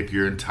like if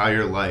your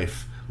entire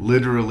life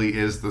literally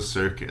is the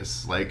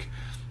circus? Like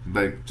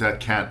that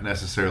can't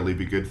necessarily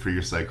be good for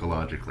you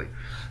psychologically.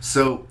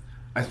 So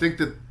I think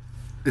that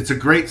it's a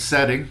great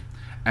setting,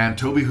 and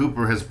Tobe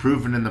Hooper has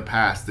proven in the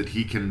past that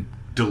he can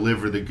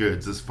deliver the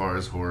goods as far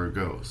as horror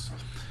goes.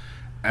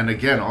 And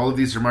again, all of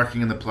these are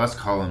marking in the plus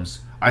columns.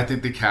 I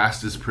think the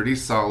cast is pretty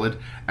solid,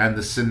 and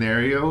the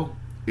scenario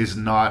is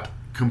not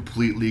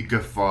completely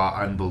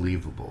guffaw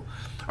unbelievable.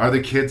 Are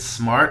the kids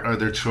smart? Are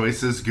their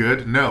choices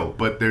good? No,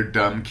 but they're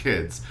dumb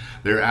kids.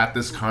 They're at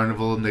this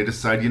carnival and they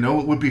decide,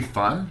 what would be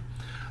fun?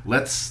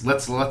 Let's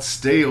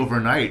stay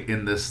overnight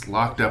in this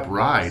locked up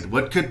ride.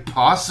 What could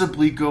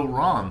possibly go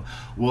wrong?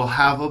 We'll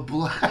have a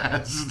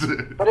blast.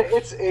 But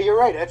you're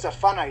right. It's a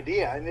fun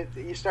idea, and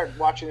you start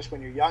watching this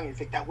when you're young. You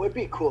think that would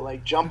be cool.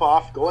 Like, jump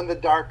off, go in the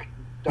dark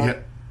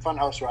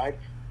funhouse ride,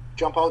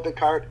 jump out the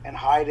cart and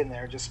hide in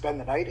there, just spend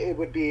the night. It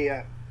would be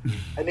a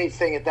neat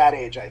thing at that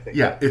age, I think.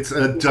 Yeah, it's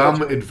a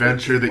dumb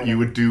adventure that you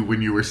would do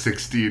when you were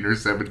 16 or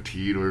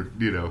 17 or,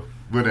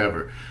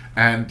 whatever.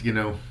 And,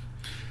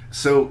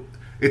 so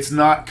it's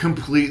not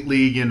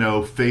completely,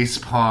 face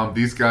palm.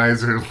 These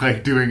guys are,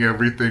 doing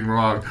everything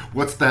wrong.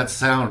 What's that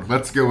sound?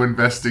 Let's go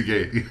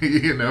investigate,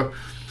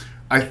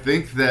 I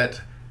think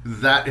that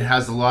it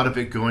has a lot of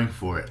it going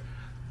for it.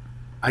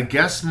 I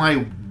guess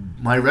my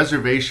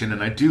reservation,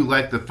 and I do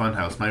like the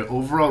Funhouse, my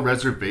overall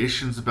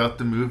reservations about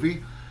the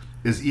movie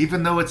is,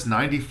 even though it's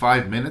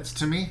 95 minutes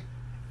to me,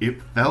 it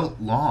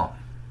felt long.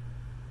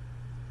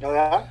 Oh,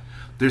 yeah?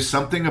 There's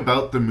something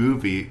about the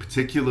movie,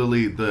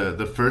 particularly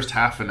the first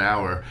half an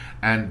hour,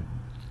 and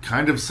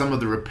kind of some of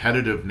the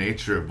repetitive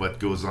nature of what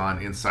goes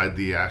on inside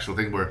the actual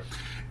thing, where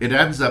it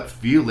ends up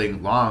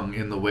feeling long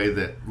in the way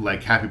that,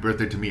 Happy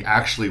Birthday to Me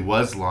actually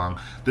was long.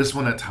 This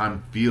one at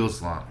times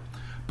feels long.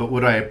 But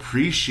what I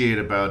appreciate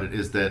about it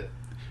is that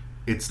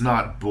it's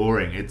not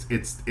boring.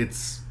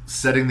 It's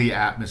setting the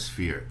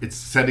atmosphere. It's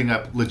setting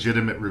up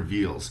legitimate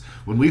reveals.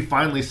 When we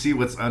finally see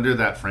what's under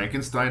that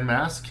Frankenstein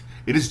mask,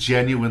 it is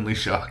genuinely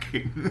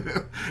shocking.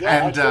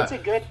 Yeah, and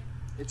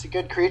it's a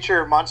good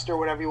creature, monster,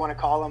 whatever you want to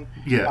call him.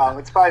 Yeah,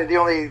 it's probably the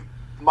only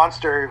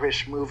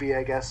monster-ish movie,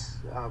 I guess,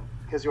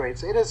 because you're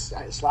right. It is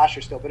a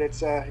slasher still, but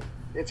it's a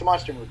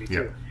monster movie too.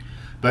 Yeah.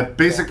 But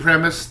basic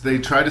premise: they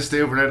try to stay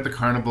overnight at the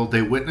carnival.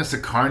 They witness a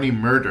carny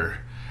murder,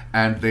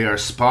 and they are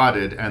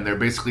spotted, and they're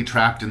basically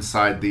trapped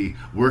inside the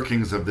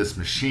workings of this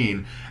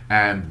machine,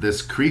 and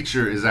this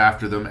creature is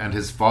after them, and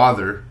his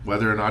father,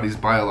 whether or not he's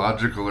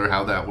biological or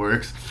how that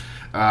works,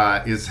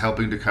 is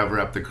helping to cover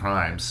up the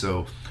crime.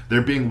 So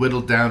they're being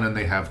whittled down, and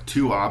they have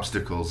 2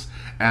 obstacles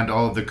and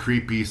all of the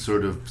creepy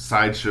sort of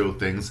sideshow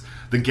things.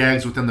 The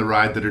gags within the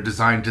ride that are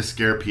designed to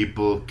scare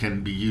people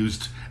can be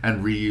used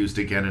and reused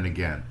again and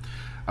again.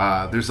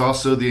 There's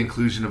also the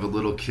inclusion of a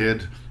little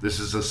kid. This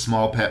is a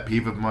small pet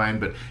peeve of mine,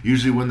 but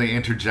usually when they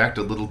interject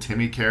a little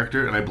Timmy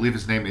character, and I believe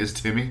his name is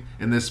Timmy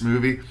in this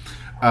movie,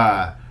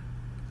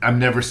 I'm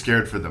never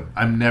scared for them.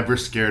 I'm never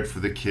scared for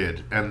the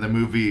kid. And the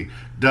movie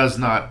does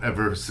not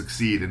ever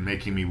succeed in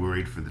making me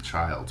worried for the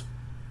child.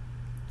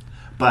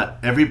 But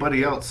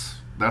everybody else,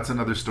 that's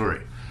another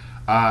story.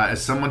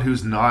 As someone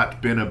who's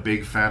not been a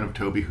big fan of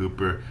Tobe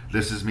Hooper,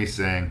 this is me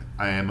saying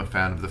I am a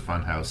fan of the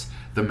Funhouse.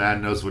 The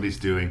man knows what he's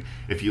doing.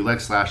 If you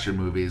like slasher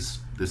movies,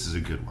 this is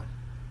a good one.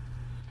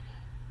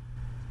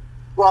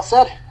 Well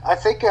said. I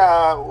think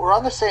we're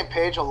on the same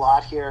page a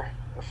lot here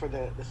for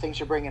the things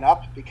you're bringing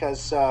up,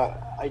 because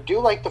I do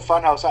like the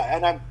Funhouse,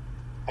 and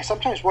I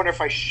sometimes wonder if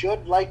I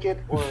should like it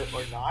or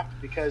not,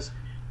 because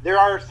there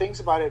are things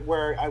about it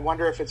where I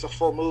wonder if it's a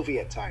full movie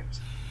at times.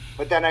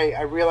 But then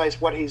I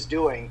realize what he's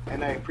doing,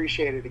 and I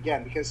appreciate it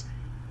again, because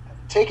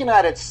taken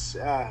at its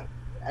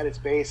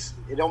base,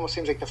 it almost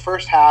seems like the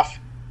first half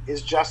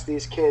is just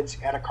these kids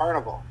at a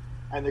carnival,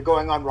 and they're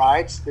going on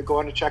rides. They're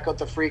going to check out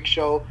the freak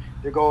show.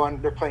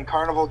 They're playing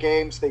carnival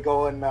games. They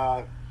go on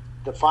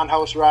the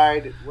Funhouse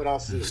ride. What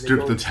else?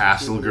 Strip the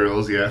tassel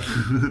girls, yeah.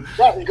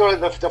 Yeah, they go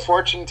to the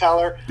fortune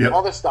teller. Yep.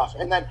 All this stuff,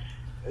 and then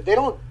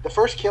the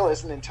first kill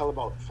isn't until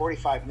about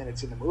 45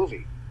 minutes in the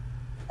movie.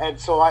 And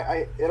so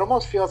it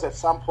almost feels at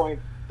some point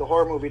the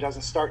horror movie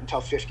doesn't start until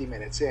 50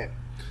 minutes in,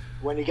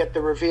 when you get the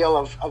reveal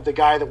of the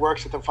guy that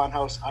works at the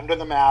Funhouse under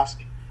the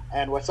mask,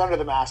 and what's under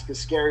the mask is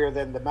scarier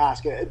than the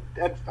mask.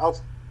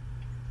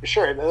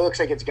 Sure, it looks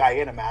like it's a guy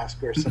in a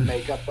mask or some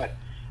makeup, but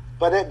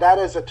that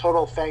is a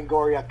total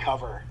Fangoria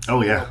cover.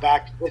 Oh yeah.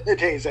 Back in the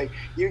days, like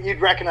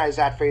you'd recognize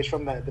that face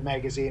from the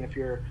magazine if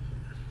you're,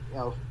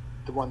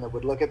 the one that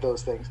would look at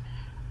those things.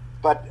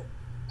 But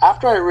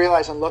after I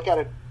realize and look at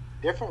it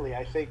differently,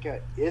 I think,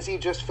 is he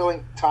just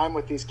filling time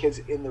with these kids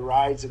in the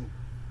rides and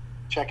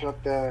checking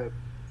out the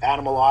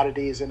animal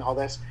oddities and all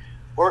this,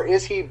 or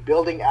is he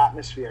building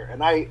atmosphere?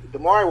 And the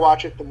more I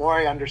watch it, the more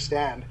I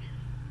understand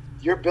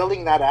you're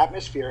building that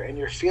atmosphere, and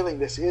you're feeling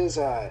this is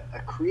a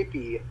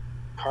creepy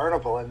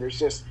carnival, and there's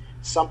just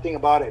something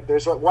about it.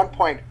 There's at one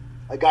point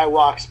a guy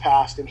walks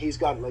past and he's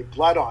got like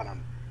blood on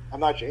him. I'm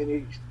not sure, and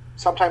you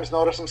sometimes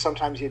notice him,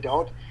 sometimes you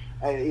don't.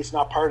 He's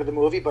not part of the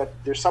movie, but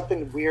there's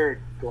something weird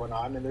going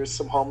on, and there's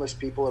some homeless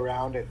people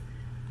around, and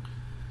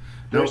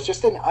there's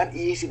just an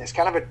uneasiness,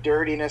 kind of a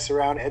dirtiness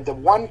around. And the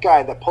one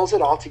guy that pulls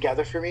it all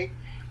together for me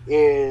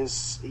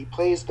he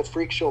plays the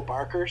freak show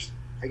barkers,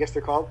 I guess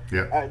they're called.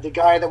 Yeah. The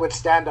guy that would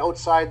stand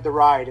outside the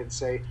ride and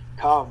say,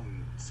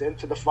 "Come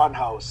into the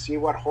Funhouse, see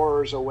what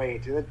horrors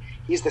await." And then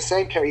he's the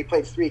same character. He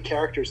played 3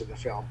 characters in the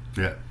film.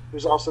 Yeah.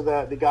 There's also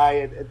the guy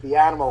at the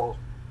animal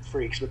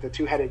freaks with the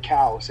 2-headed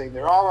cow saying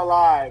they're all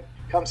alive.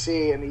 Come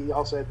see, and he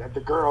also had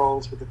the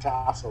girls with the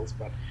tassels.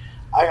 But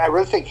I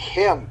really think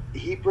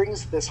he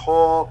brings this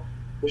whole.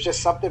 There's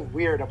just something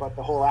weird about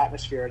the whole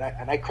atmosphere,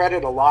 and I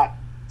credit a lot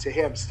to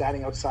him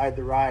standing outside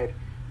the ride,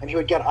 and he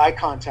would get eye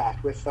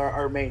contact with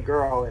our main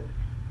girl, and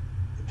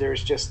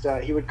there's just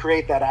he would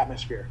create that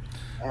atmosphere.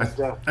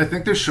 And, I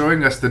think they're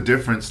showing us the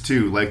difference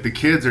too. Like, the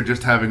kids are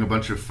just having a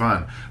bunch of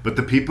fun, but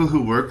the people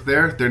who work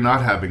there, they're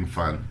not having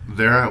fun.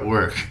 They're at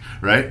work,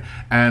 right?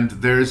 And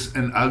there's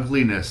an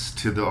ugliness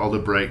to all the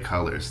bright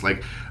colors.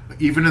 Like,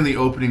 even in the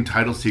opening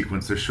title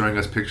sequence, they're showing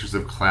us pictures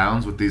of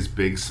clowns with these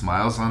big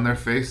smiles on their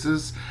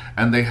faces,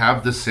 and they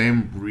have the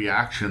same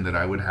reaction that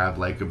I would have,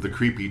 like, of the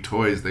creepy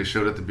toys they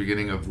showed at the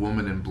beginning of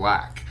Woman in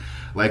Black.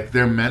 Like,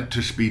 they're meant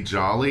to be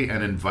jolly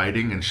and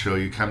inviting and show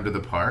you come to the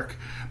park,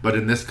 but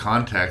in this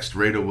context,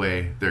 right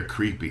away, they're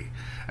creepy.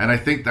 And I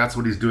think that's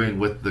what he's doing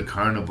with the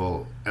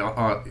carnival,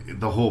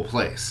 the whole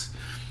place.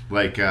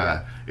 Like,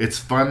 it's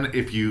fun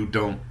if you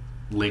don't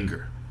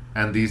linger,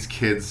 and these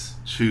kids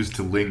choose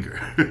to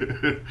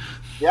linger.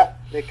 Yeah,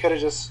 they could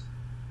have just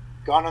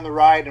gone on the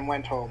ride and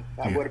went home.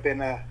 That would have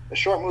been a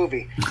short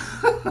movie.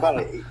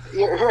 But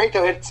you're right,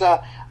 though. It's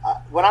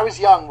when I was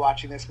young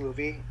watching this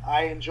movie,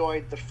 I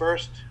enjoyed the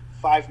first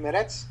 5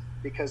 minutes,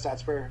 because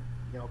that's where,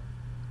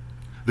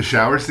 The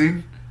shower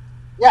scene?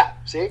 Yeah,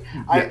 see?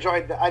 I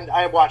enjoyed that.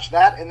 I watched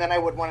that, and then I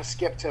would want to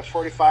skip to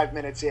 45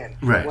 minutes in,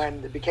 right,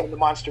 when it became the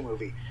monster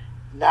movie.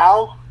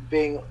 Now,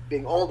 being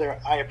older,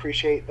 I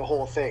appreciate the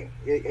whole thing.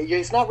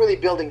 He's not really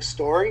building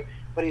story,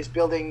 but he's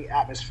building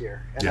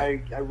atmosphere. And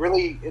I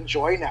really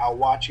enjoy now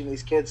watching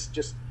these kids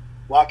just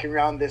walking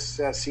around this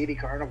seedy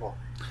carnival.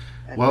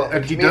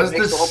 And he does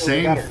the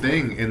same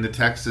thing in the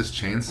Texas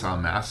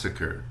Chainsaw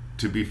Massacre,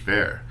 to be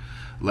fair.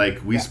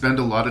 Like, we spend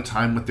a lot of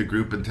time with the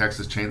group in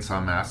Texas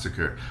Chainsaw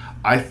Massacre.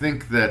 I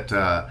think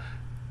that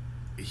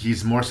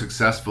he's more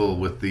successful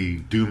with the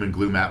doom and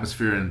gloom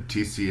atmosphere in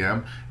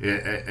TCM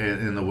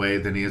in the way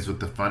than he is with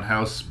the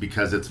Funhouse,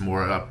 because it's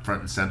more up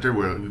front and center,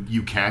 where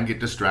you can get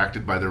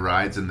distracted by the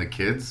rides and the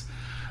kids.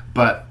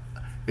 But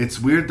It's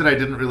weird that I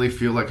didn't really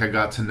feel like I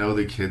got to know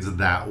the kids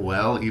that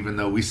well, even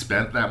though we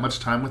spent that much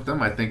time with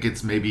them. I think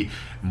it's maybe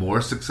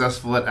more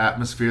successful at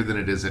atmosphere than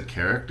it is at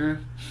character.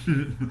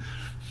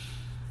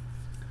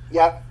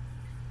 Yeah,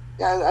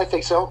 I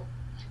think so.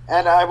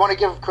 And I want to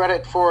give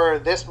credit for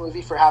this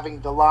movie for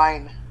having the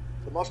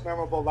most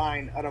memorable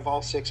line out of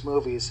all 6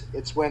 movies.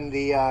 It's when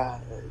the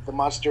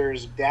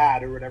monster's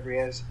dad, or whatever he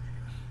is,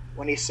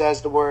 when he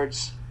says the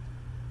words,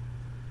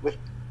 with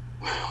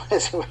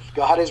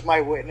God is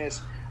my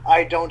witness,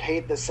 I don't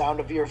hate the sound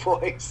of your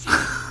voice.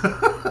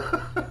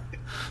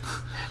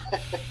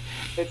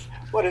 It's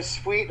what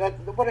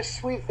a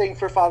sweet thing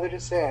for father to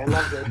say. I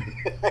loved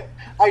it.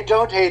 I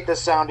don't hate the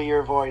sound of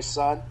your voice,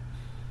 son.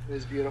 It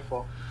was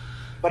beautiful.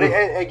 But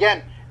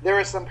again, there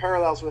are some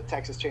parallels with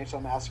Texas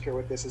Chainsaw Massacre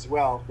with this as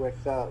well,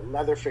 with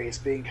Leatherface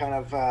being kind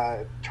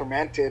of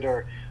tormented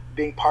or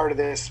being part of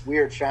this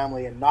weird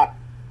family and not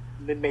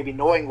maybe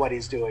knowing what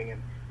he's doing.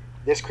 And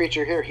this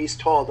creature here, he's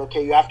told,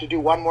 okay, you have to do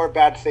one more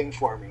bad thing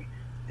for me,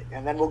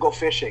 and then we'll go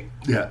fishing.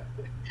 Yeah.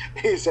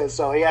 He says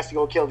so. He has to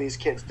go kill these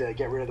kids to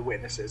get rid of the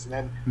witnesses, and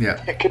then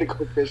they're gonna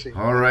go fishing.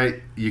 All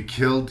right,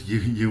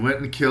 you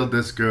went and killed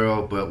this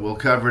girl, but we'll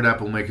cover it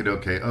up. We'll make it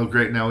okay. Oh,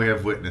 great! Now we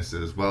have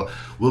witnesses. Well,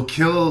 we'll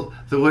kill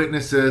the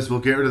witnesses. We'll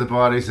get rid of the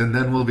bodies, and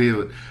then we'll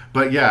be.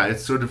 But yeah,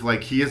 it's sort of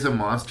like he is a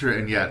monster,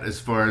 and yet, as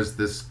far as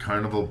this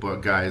carnival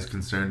guy is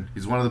concerned,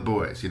 he's one of the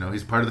boys. You know,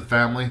 he's part of the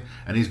family,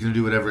 and he's going to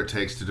do whatever it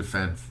takes to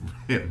defend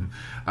him.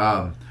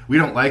 We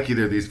don't like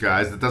either of these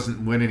guys. That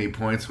doesn't win any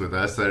points with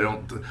us.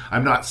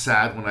 I'm not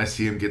sad when I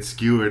see him get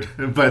skewered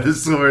by the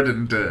sword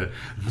and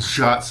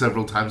shot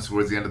several times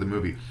towards the end of the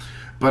movie.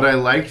 But I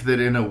liked that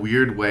in a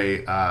weird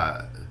way.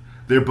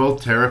 They're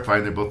both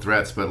terrifying. They're both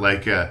threats. But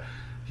like well,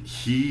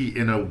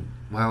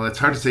 it's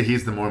hard to say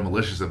he's the more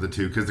malicious of the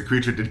two, because the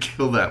creature did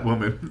kill that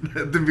woman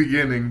at the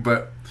beginning.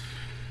 But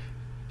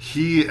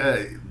he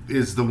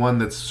is the one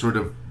that's sort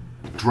of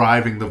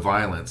driving the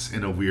violence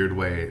in a weird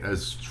way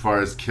as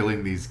far as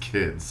killing these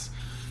kids.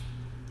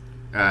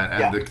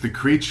 And the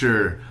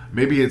creature,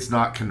 maybe it's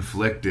not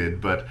conflicted,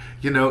 but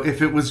you know,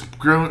 if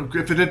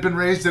it had been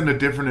raised in a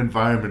different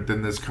environment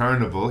than this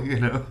carnival, you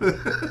know,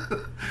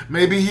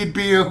 maybe he'd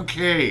be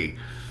okay.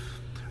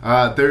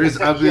 There is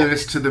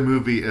ugliness to the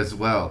movie as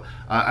well.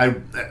 I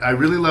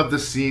really love the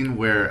scene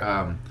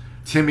where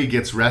Timmy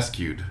gets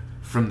rescued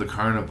from the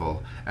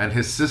carnival, and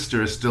his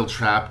sister is still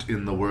trapped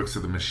in the works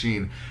of the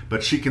machine,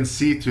 but she can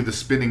see through the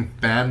spinning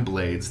fan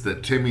blades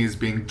that Timmy is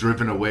being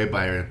driven away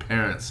by her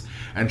parents,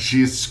 and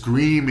she is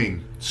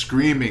screaming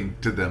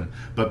to them,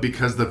 but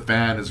because the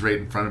fan is right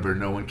in front of her,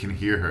 no one can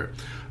hear her.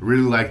 I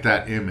really like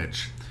that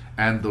image.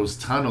 And those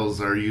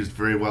tunnels are used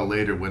very well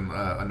later when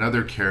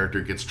another character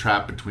gets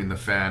trapped between the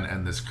fan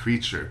and this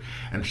creature,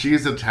 and she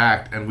is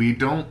attacked, and we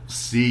don't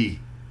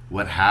see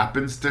what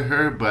happens to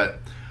her, but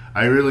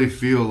I really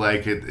feel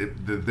like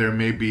there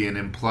may be an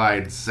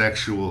implied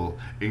sexual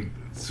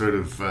sort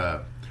of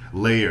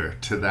layer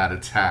to that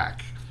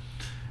attack.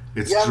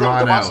 It's drawn out.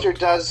 The monster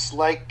does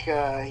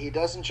he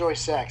does enjoy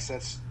sex.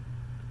 That's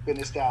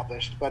been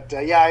established. But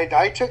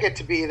I took it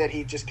to be that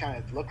he just kind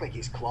of looked like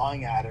he's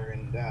clawing at her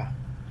and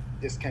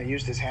just kind of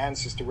used his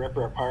hands just to rip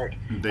her apart.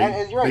 And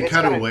you're right, they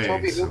cut away.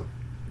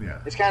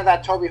 Yeah. It's kind of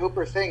that Tobe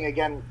Hooper thing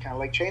again, kind of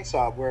like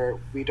Chainsaw, where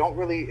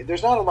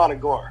there's not a lot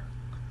of gore.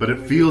 But it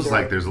feels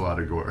like there's a lot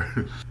of gore.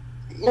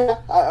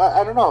 Yeah,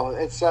 I don't know.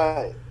 It's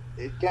they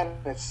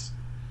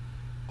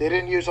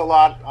didn't use a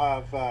lot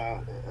of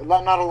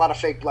not a lot of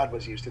fake blood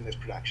was used in this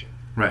production.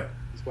 Right.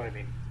 Is what I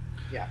mean.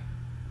 Yeah.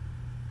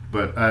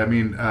 But I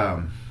mean,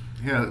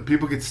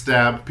 people get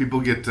stabbed,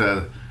 people get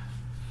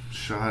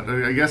shot.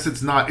 I guess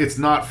it's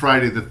not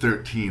Friday the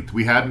 13th.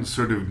 We hadn't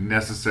sort of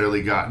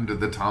necessarily gotten to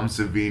the Tom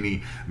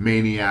Savini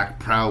maniac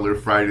prowler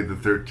Friday the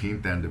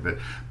 13th end of it.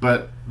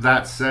 But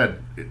that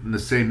said, in the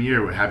same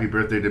year, Happy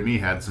Birthday to Me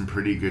had some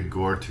pretty good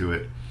gore to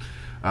it.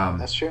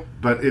 That's true.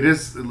 But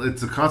it's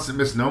a constant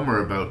misnomer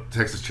about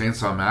Texas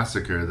Chainsaw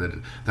Massacre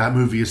that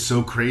movie is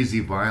so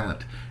crazy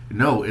violent.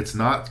 No, it's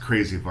not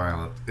crazy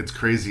violent. It's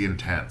crazy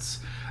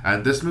intense.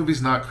 And this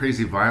movie's not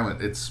crazy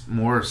violent. It's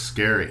more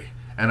scary.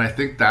 And I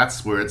think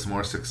that's where it's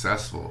more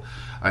successful.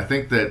 I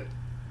think that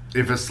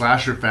if a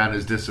slasher fan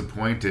is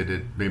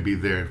disappointed, maybe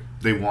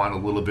they want a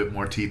little bit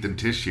more teeth and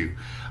tissue.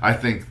 I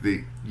think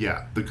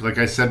like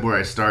I said where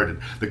I started,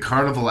 the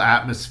carnival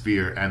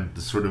atmosphere and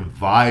the sort of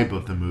vibe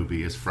of the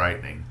movie is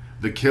frightening.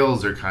 The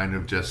kills are kind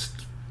of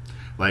just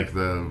like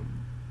the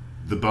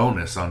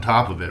bonus on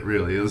top of it,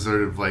 really. It was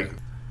sort of like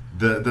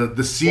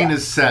the scene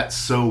is set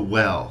so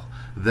well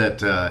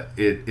that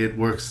it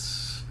works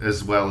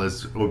as well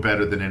as or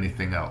better than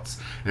anything else.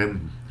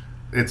 And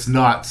it's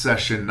not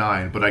Session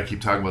 9, but I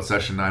keep talking about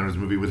Session 9 as a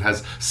movie which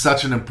has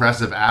such an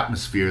impressive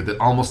atmosphere that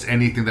almost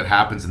anything that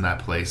happens in that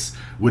place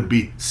would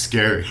be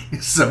scary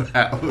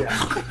somehow.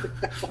 Yeah.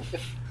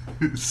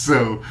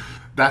 So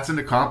that's an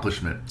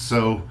accomplishment.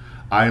 So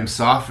I am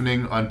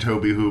softening on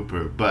Tobe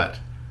Hooper, but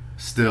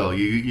still,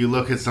 you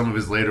look at some of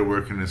his later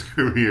work in his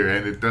career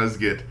and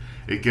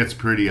it gets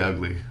pretty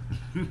ugly.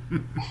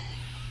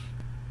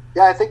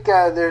 Yeah, I think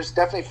there's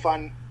definitely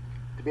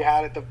to be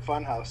had at the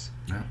Funhouse.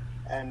 Yeah.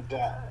 And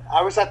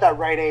I was at that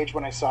right age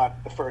when I saw it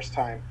the first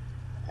time,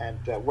 and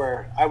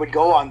where I would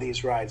go on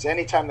these rides.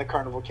 Anytime the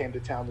carnival came to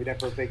town, we'd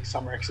have a big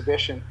summer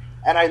exhibition.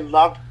 And I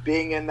loved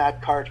being in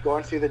that cart,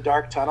 going through the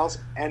dark tunnels.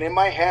 And in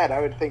my head,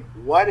 I would think,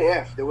 what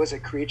if there was a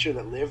creature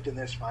that lived in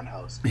this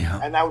funhouse?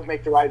 Yeah. And that would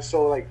make the ride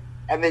so like,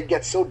 and they'd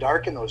get so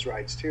dark in those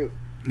rides too.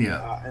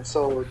 Yeah. And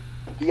so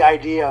the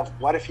idea of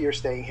what if you're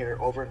staying here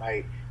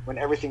overnight when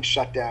everything's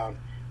shut down?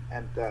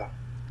 And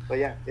but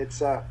yeah, it's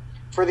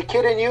for the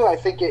kid in you. I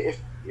think if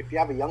you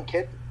have a young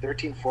kid,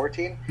 13,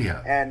 14,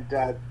 Yeah. and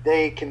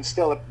they can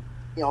still,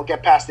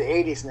 get past the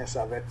 80s-ness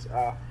of it.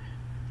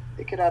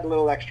 It could add a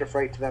little extra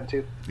fright to them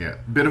too. Yeah,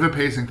 bit of a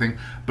pacing thing,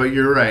 but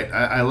you're right.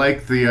 I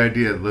like the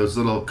idea of those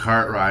little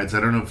cart rides. I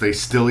don't know if they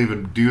still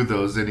even do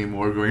those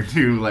anymore. Going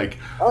to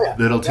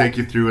that'll take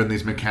you through, and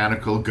these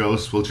mechanical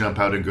ghosts will jump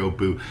out and go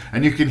boo,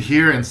 and you can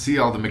hear and see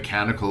all the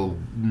mechanical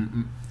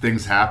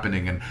things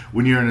happening. And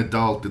when you're an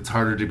adult, it's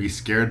harder to be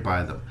scared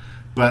by them.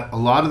 But a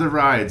lot of the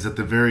rides at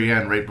the very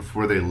end, right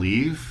before they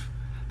leave,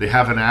 they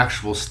have an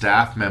actual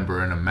staff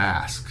member in a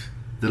mask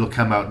that'll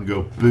come out and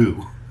go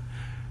boo.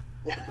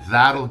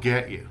 That'll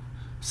get you.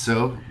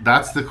 So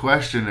that's the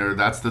question, or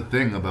that's the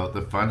thing about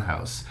the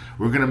Funhouse.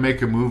 We're going to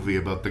make a movie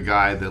about the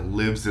guy that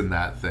lives in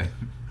that thing,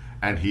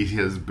 and he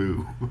has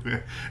boo.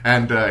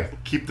 And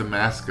keep the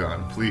mask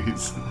on,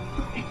 please.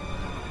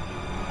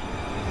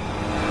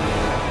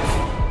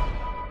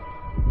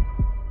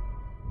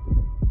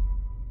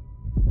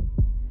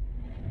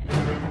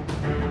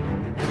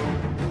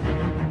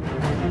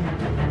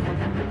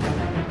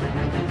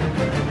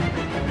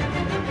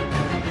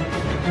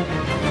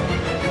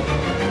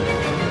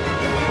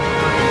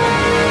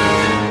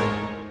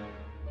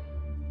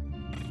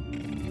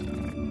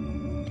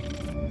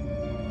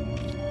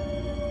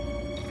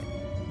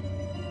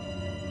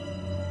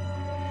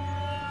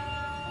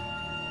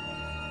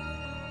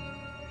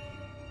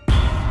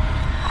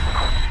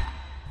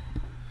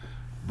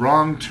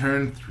 Wrong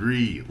Turn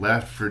 3,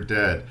 Left for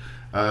Dead.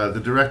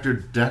 The director,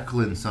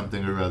 Declan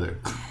something or other.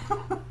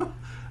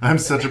 I'm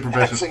such a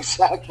professional. That's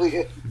exactly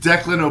it.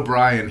 Declan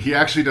O'Brien. He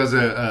actually does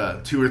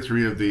a 2 or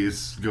 3 of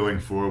these going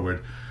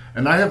forward.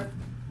 And I have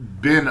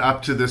been,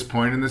 up to this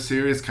point in the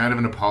series, kind of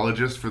an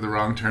apologist for the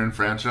Wrong Turn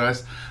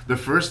franchise. The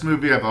first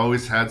movie I've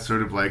always had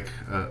sort of like,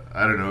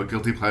 a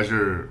guilty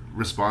pleasure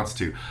response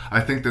to. I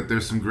think that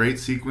there's some great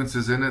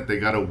sequences in it. They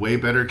got a way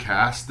better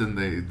cast than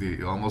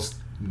they almost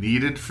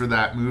needed for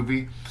that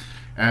movie.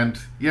 And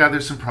yeah,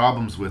 there's some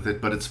problems with it,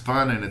 but it's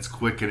fun and it's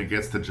quick and it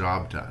gets the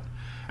job done.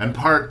 And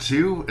part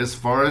 2, as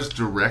far as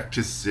direct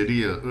to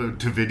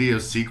video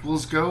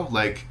sequels go,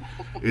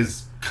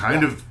 is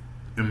kind of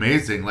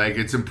amazing.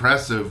 It's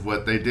impressive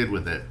what they did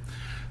with it.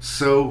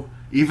 So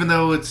even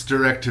though it's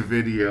direct to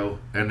video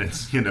and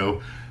it's,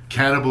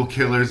 Cannibal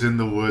Killers in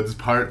the Woods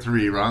Part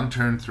 3, Wrong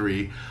Turn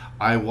 3,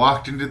 I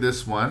walked into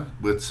this one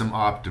with some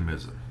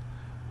optimism,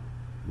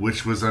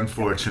 which was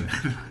unfortunate.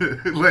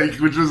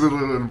 Which was a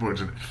little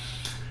unfortunate.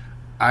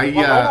 Right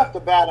off the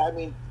bat,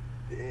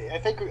 I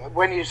think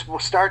when you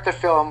start the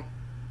film,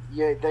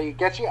 they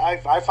get you.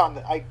 I found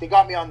that they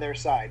got me on their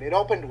side. It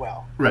opened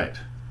well, right?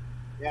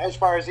 Yeah, as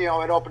far as it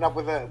opened up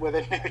with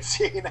a nude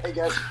scene, I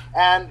guess,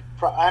 and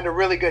a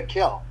really good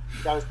kill.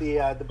 That was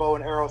the bow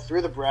and arrow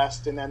through the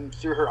breast and then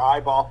through her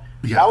eyeball.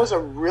 Yeah. That was a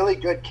really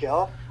good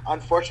kill.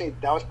 Unfortunately,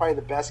 that was probably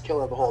the best kill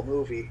of the whole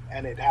movie,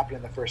 and it happened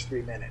in the first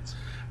 3 minutes.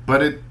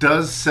 But it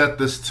does set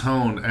this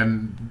tone,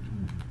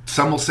 and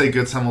some will say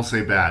good, some will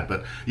say bad.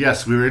 But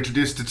yes, we were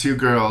introduced to 2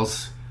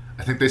 girls.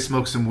 I think they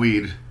smoke some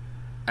weed,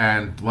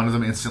 and one of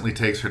them instantly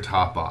takes her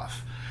top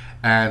off.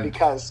 And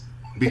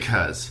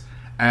because.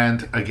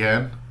 And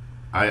again,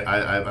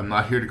 I'm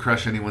not here to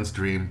crush anyone's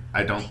dream.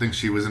 I don't think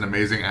she was an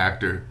amazing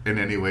actor in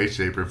any way,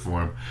 shape, or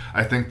form.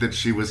 I think that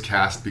she was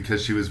cast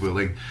because she was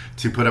willing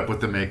to put up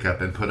with the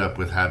makeup and put up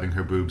with having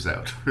her boobs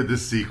out for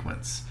this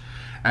sequence.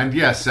 And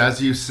yes,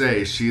 as you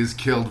say, she is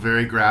killed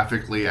very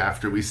graphically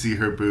after we see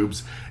her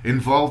boobs,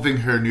 involving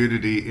her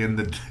nudity in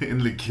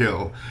the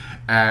kill,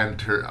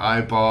 and her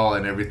eyeball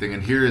and everything.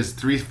 And here is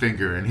Three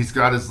Finger, and he's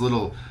got his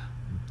little,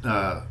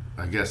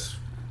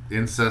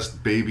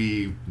 incest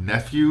baby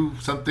nephew,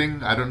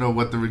 something. I don't know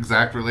what the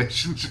exact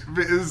relationship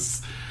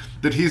is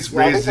that he's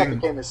raising. I think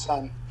that became his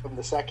son from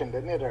the second,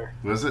 didn't it? Or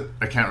was it?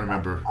 I can't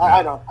remember.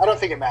 I don't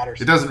think it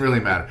matters. It doesn't really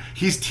matter.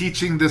 He's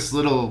teaching this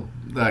little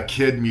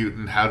kid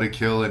mutant how to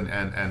kill and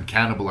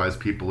cannibalize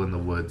people in the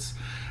woods.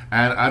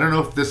 And I don't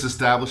know if this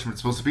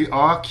establishment's supposed to be,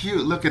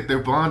 cute, look at their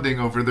bonding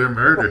over their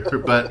murder.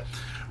 But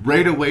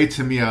right away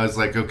to me, I was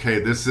like,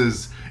 okay, this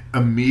is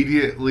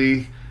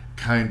immediately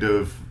kind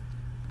of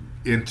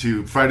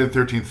into Friday the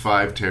 13th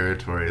 5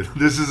 territory.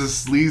 This is a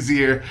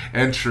sleazier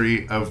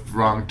entry of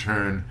Wrong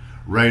Turn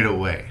right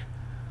away.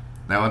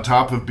 Now, on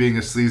top of being a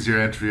sleazier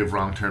entry of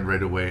Wrong Turn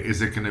right away,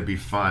 is it going to be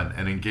fun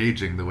and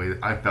engaging the way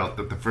that I felt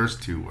that the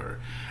first 2 were?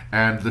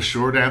 And the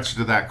short answer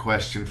to that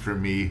question for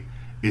me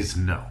is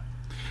no.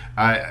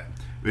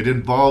 It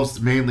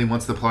involves mainly,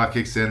 once the plot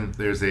kicks in,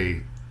 there's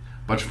a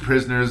bunch of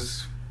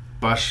prisoners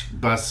bus,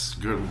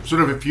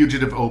 sort of a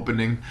fugitive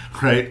opening,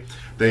 right?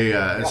 They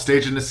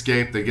stage an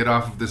escape. They get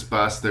off of this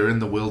bus. They're in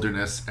the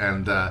wilderness,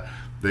 and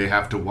they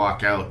have to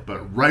walk out.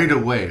 But right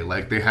away,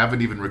 like they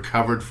haven't even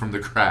recovered from the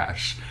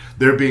crash,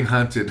 they're being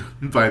hunted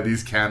by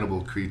these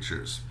cannibal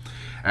creatures.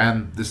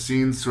 And the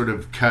scenes sort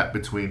of cut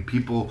between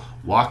people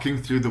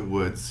walking through the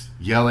woods,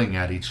 yelling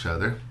at each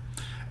other,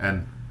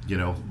 and, you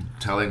know,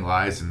 telling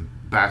lies and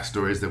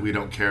backstories that we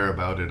don't care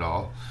about at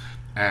all.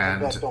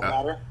 And that don't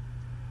matter.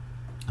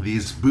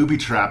 These booby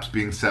traps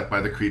being set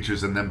by the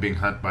creatures and then being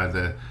hunted by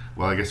the,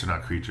 well, I guess they're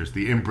not creatures,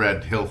 the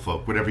inbred hill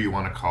folk, whatever you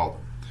want to call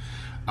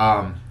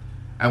them.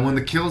 And when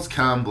the kills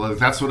come, well,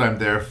 that's what I'm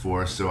there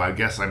for, so I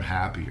guess I'm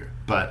happier.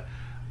 But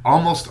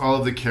almost all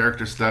of the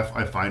character stuff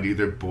I find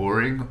either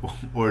boring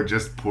or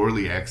just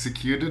poorly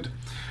executed,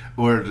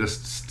 or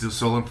just still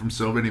stolen from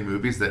so many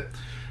movies that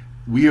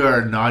we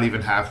are not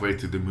even halfway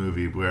through the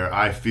movie where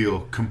I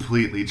feel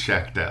completely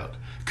checked out.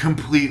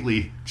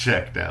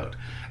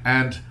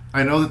 And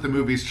I know that the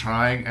movie's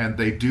trying, and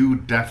they do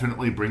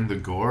definitely bring the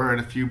gore at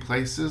a few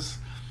places.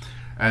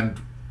 And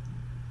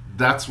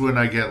that's when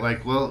I get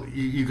like, well,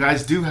 you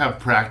guys do have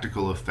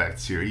practical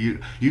effects here. You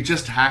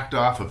just hacked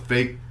off a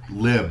fake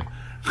limb.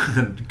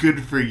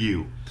 Good for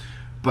you.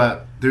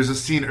 But there's a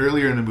scene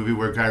earlier in the movie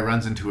where a guy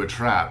runs into a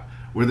trap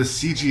where the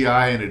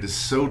CGI in it is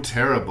so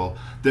terrible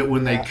that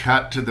when they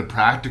cut to the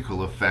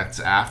practical effects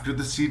after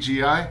the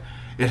CGI,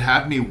 it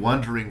had me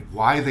wondering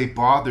why they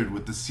bothered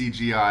with the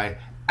CGI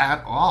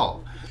at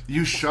all.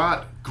 You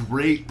shot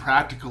great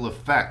practical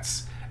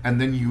effects and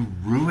then you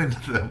ruined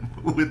them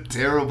with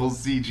terrible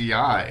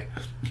CGI.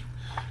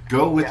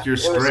 Go with your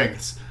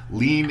strengths.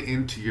 Lean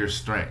into your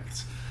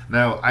strengths.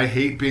 Now, I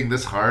hate being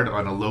this hard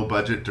on a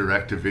low-budget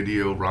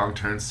direct-to-video wrong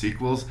turn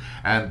sequels,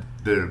 and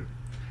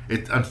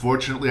it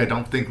unfortunately I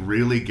don't think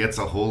really gets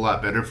a whole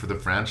lot better for the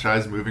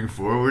franchise moving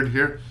forward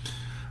here.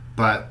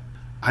 But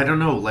I don't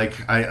know,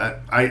 like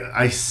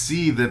I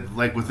see that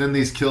like within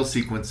these kill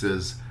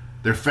sequences,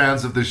 they're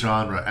fans of the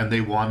genre and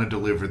they want to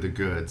deliver the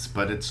goods,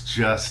 but it's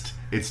just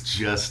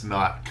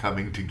not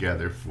coming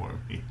together for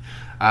me.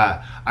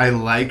 I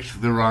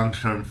liked the Wrong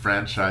Turn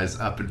franchise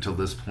up until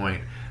this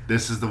point.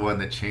 This is the one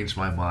that changed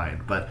my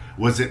mind. But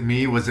was it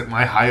me? Was it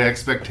my high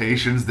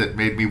expectations that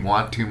made me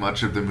want too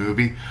much of the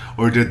movie?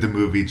 Or did the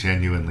movie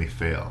genuinely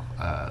fail?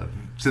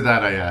 To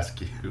that I ask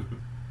you.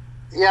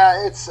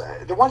 Yeah, it's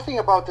the one thing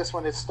about this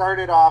one, it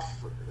started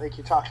off, like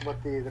you talked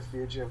about the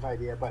fugitive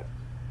idea, but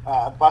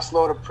a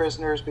busload of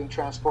prisoners being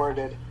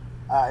transported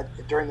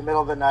during the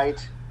middle of the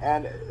night.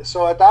 And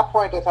so at that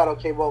point I thought,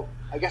 okay, well,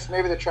 I guess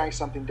maybe they're trying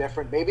something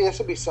different. Maybe this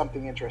will be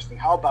something interesting.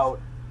 How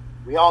about,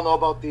 we all know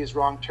about these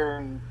wrong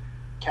turn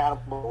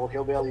cannibal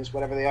hillbillies,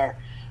 whatever they are.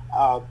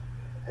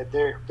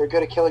 They're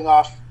good at killing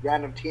off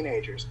random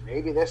teenagers.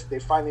 Maybe they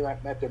finally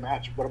met their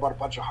match. What about a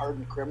bunch of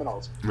hardened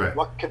criminals? Right.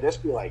 What could this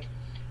be like?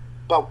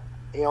 But,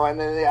 you know, and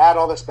then they add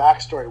all this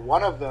backstory.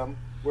 One of them,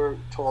 we're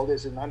told,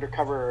 is an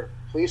undercover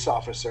police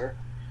officer,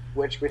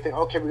 which we think,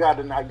 okay, we got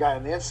a guy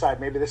on the inside.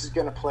 Maybe this is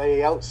going to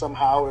play out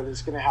somehow, or this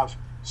is going to have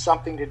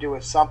something to do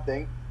with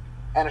something.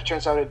 And it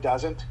turns out it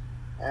doesn't.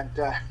 And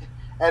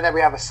then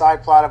we have a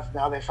side plot of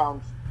now they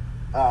found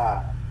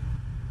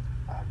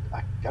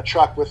a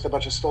truck with a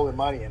bunch of stolen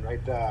money in, right?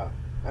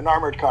 An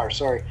armored car,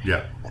 sorry.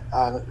 Yeah.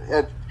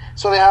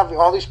 So they have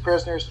all these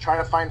prisoners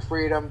trying to find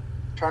freedom,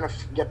 trying to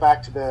get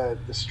back to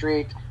the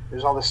street.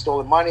 There's all this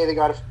stolen money they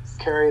got to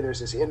carry. There's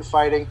this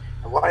infighting.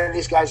 And one of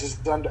these guys is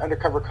an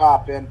undercover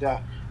cop. And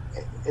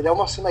it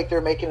almost seemed like they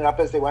were making it up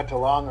as they went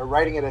along or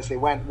writing it as they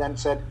went, and then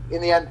said,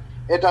 in the end,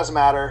 it doesn't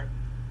matter.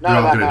 None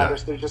of that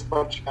matters. They're just a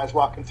bunch of guys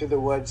walking through the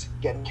woods,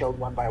 getting killed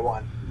one by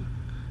one.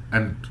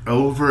 And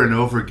over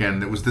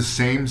again, it was the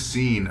same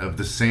scene of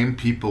the same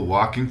people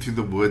walking through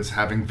the woods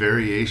having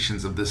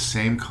variations of the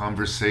same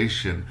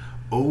conversation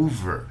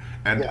over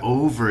and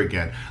over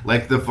again.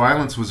 Like the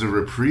violence was a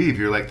reprieve.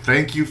 You're like,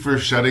 thank you for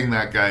shutting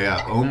that guy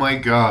up. Oh my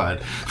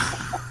God.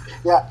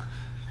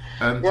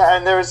 And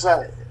there was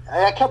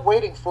I kept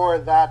waiting for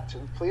that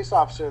police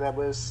officer that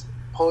was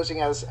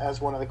posing as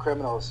one of the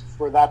criminals,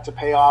 for that to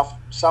pay off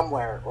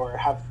somewhere or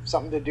have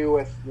something to do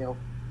with, you know,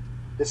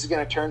 this is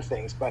going to turn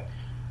things. But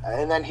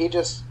and then he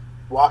just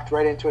walked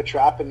right into a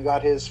trap and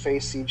got his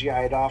face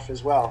CGI'd off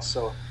as well.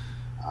 So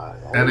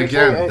and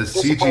again, the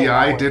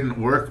CGI didn't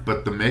work,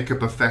 but the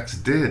makeup effects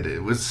did.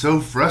 It was so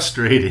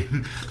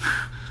frustrating.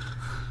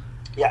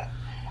 Yeah,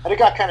 and it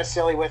got kind of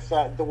silly with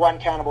the one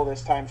cannibal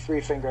this time,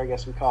 Three Finger, I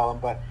guess we call him,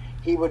 but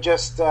he would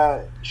just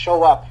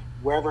show up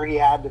wherever he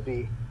had to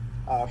be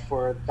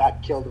for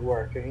that kill to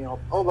work. And, you know,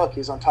 oh, look,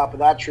 he's on top of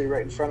that tree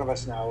right in front of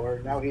us now, or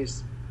now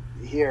he's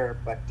here.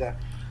 But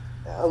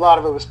a lot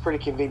of it was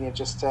pretty convenient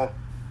just to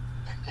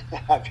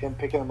have him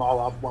picking them all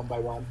off one by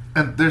one.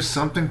 And there's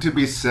something to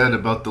be said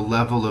about the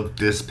level of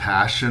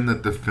dispassion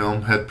that the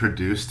film had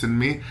produced in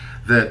me,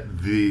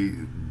 that the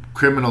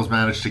criminals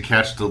managed to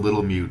catch the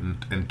little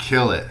mutant and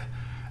kill it,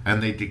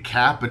 and they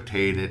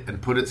decapitate it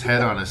and put its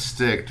head on a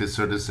stick to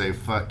sort of say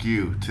fuck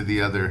you to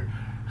the other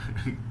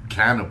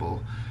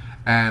cannibal.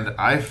 And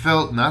I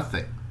felt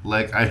nothing.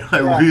 Like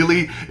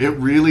it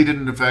really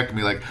didn't affect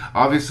me. Like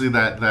obviously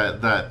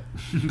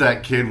that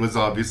kid was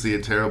obviously a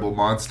terrible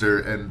monster,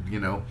 and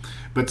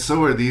but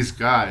so are these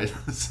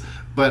guys.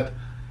 But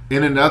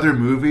in another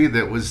movie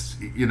that was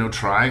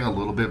trying a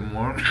little bit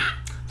more,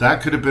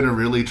 that could have been a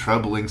really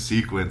troubling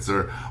sequence.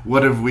 Or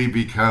what have we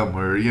become?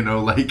 Or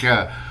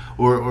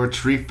or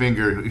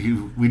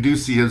Treefinger. We do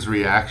see his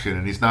reaction,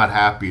 and he's not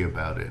happy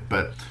about it,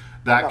 but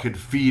that could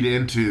feed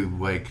into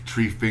like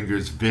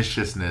Treefinger's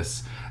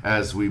viciousness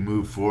as we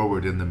move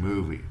forward in the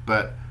movie.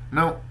 But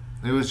no,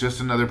 it was just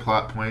another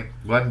plot point.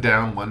 One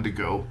down, one to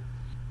go.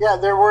 Yeah,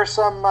 there were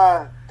some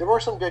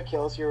good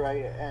kills. You're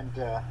right, and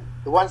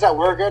the ones that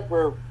were good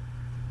were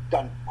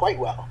done quite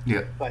well.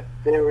 Yeah. But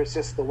there was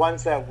just the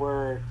ones that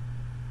were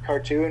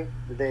cartoon.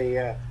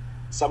 They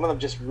some of them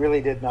just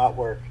really did not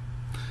work,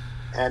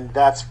 and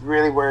that's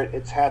really where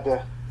it's had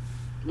to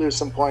lose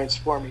some points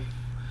for me.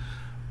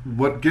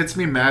 What gets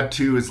me mad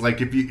too is like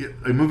if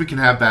a movie can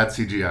have bad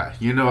CGI.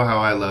 You know how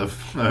I love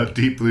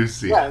Deep Blue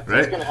Sea, yeah,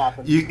 right? It's gonna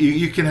happen.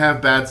 You can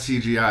have bad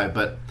CGI,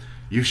 but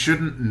you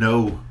shouldn't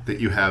know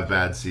that you have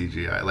bad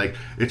CGI. Like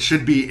it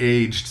should be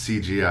aged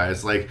CGI.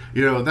 It's like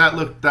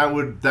that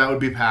would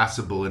be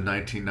passable in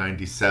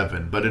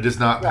 1997, but it is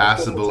not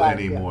passable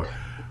anymore. Yeah.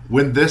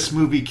 When this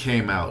movie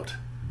came out,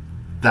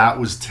 that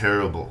was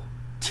terrible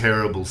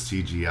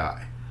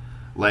CGI.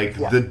 Like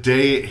the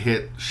day it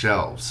hit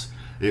shelves.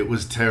 It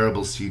was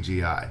terrible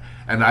CGI.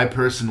 And I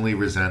personally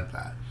resent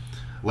that.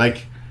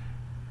 Like,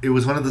 it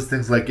was one of those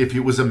things, like, if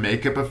it was a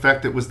makeup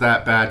effect that was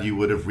that bad, you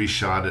would have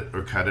reshot it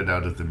or cut it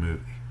out of the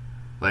movie.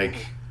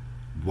 Like,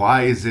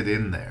 why is it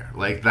in there?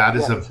 Like, that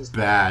is a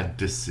bad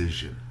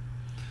decision.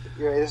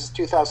 Yeah, this is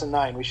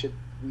 2009.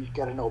 We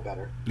gotta know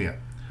better. Yeah.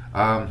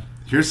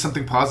 Here's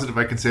something positive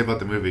I can say about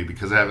the movie,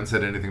 because I haven't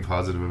said anything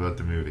positive about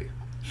the movie.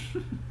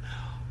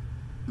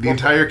 The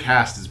entire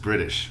cast is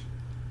British,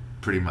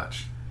 pretty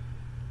much.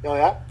 Oh,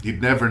 yeah?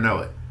 You'd never know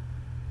it.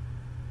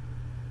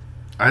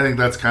 I think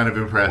that's kind of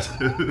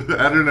impressive.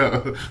 I don't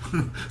know.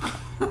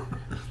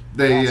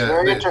 That's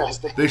very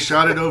interesting. They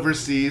shot it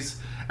overseas,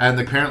 and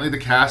apparently the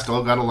cast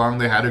all got along.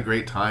 They had a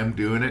great time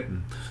doing it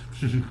and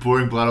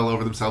pouring blood all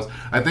over themselves.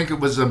 I think it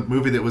was a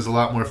movie that was a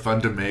lot more fun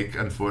to make,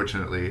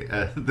 unfortunately,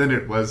 than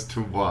it was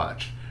to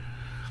watch.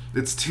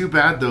 It's too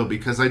bad, though,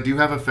 because I do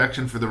have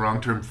affection for the Wrong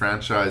Turn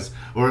franchise,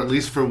 or at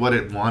least for what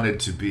it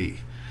wanted to be,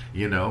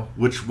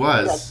 which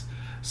was...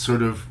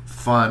 sort of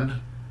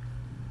fun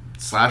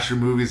slasher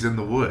movies in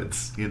the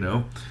woods, I don't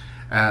know.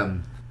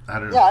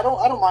 Yeah, I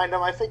don't mind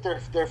them. I think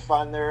they're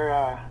fun.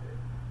 They're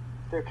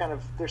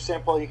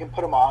simple. You can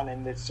put them on,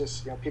 and it's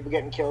just people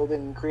getting killed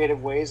in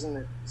creative ways,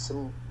 and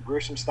some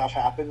gruesome stuff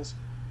happens.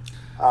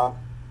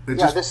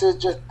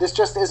 This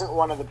just isn't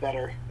one of the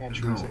better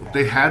entries. No,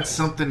 they had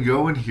something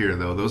going here,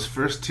 though. Those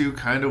first two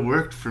kind of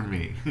worked for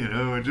me.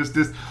 It just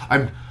is.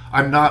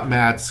 I'm not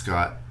mad,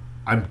 Scott.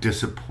 I'm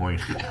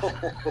disappointed.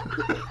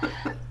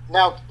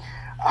 Now,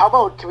 how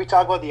about, can we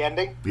talk about the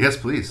ending? Yes,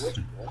 please.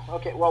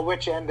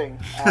 Which ending?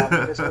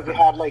 This movie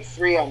had like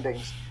 3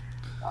 endings.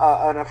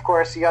 And of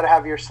course, you got to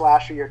have your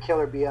slasher, your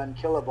killer be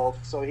unkillable.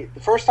 So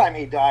the first time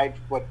he died,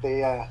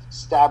 they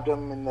stabbed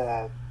him in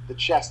the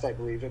chest, I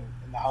believe, in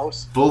the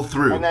house. Full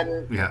through. And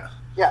then,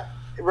 yeah,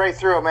 right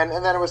through him.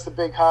 And then it was the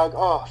big hug.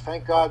 Oh,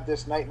 thank God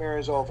this nightmare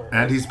is over.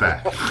 And he's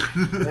back.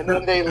 And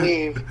then they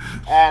leave,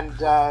 and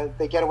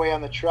they get away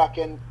on the truck,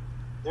 and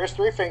there's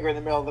Treefinger in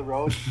the middle of the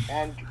road,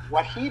 and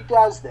what he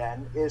does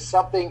then is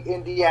something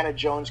Indiana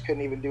Jones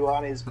couldn't even do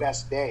on his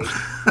best day.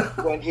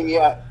 When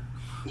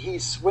he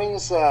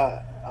swings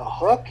a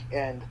hook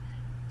and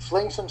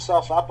flings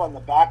himself up on the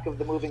back of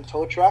the moving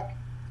tow truck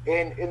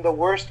in the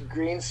worst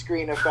green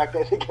screen effect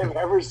I think I've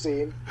ever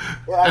seen.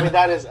 I mean,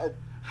 that is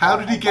how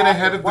did he get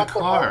ahead of the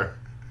car?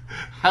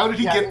 How did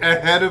he get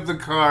ahead of the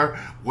car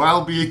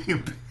while being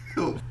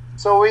impaled?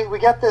 So we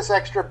get this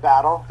extra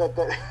battle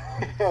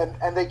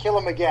and they kill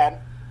him again.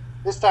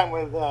 This time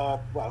with a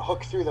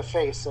hook through the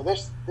face. So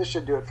this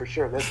should do it for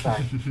sure this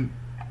time.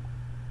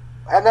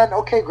 And then,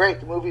 okay, great,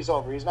 the movie's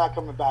over. He's not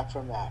coming back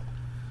from that.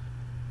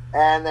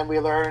 And then we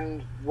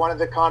learn one of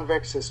the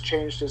convicts has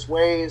changed his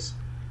ways.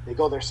 They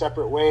go their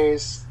separate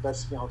ways.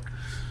 Let's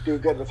do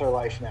good with our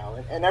life now.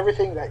 And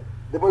everything, that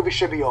the movie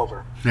should be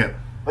over. Yeah.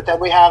 But then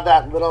we have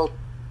that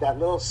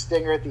little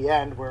stinger at the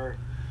end where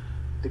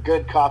the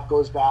good cop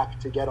goes back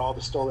to get all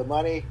the stolen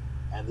money,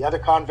 and the other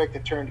convict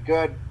that turned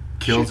good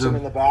shoots him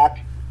in the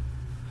back.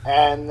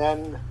 And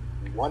then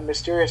one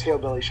mysterious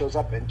hillbilly shows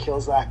up and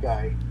kills that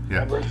guy.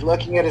 Yeah. And we're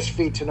looking at his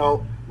feet to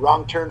know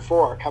Wrong Turn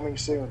 4 coming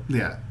soon.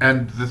 Yeah,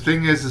 and the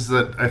thing is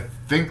that I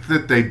think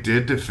that they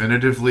did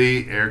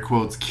definitively, air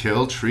quotes,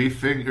 kill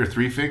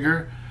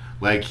Treefinger.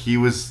 Like, he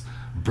was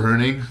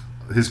burning.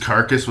 His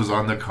carcass was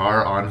on the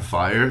car on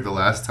fire the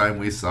last time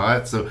we saw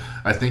it. So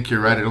I think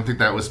you're right. I don't think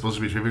that was supposed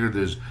to be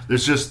Treefinger.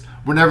 There's just,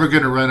 we're never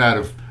going to run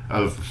out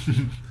of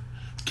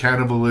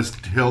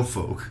cannibalistic hill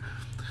folk.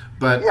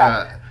 But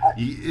yeah,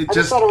 I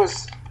just thought it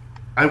was...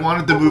 I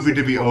wanted the movie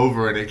to be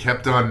over, and it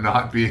kept on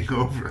not being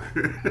over.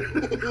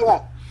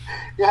 Yeah.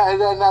 Yeah, and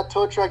then that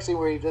tow truck scene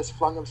where he just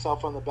flung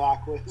himself on the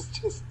back was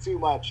just too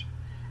much.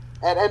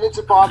 And it's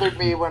bothered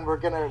me when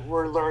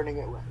we're learning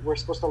it. We're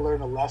supposed to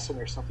learn a lesson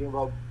or something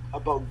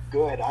about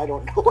good. I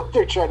don't know what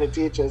they're trying to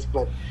teach us,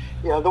 but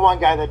the one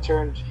guy that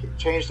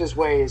changed his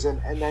ways,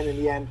 and then in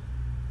the end,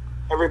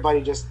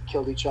 everybody just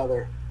killed each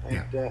other,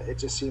 and it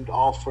just seemed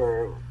all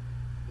for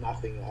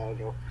nothing. I don't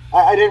know.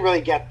 I didn't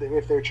really get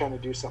if they're trying to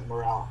do something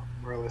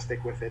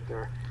moralistic with it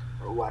or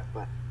what,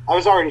 but I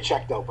was already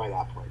checked out by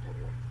that point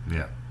anyway.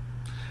 Yeah,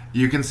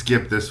 you can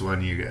skip this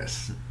one, you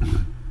guys.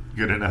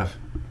 Good enough.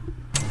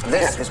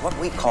 This is what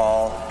we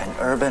call an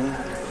urban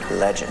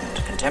legend.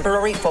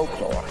 Contemporary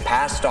folklore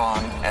passed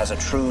on as a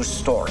true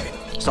story.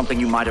 Something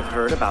you might have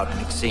heard about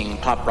mixing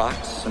Pop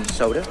Rocks and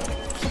soda.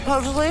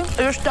 Supposedly,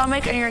 your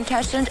stomach and your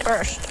intestines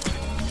burst.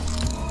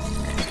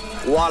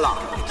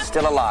 Voila,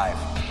 still alive.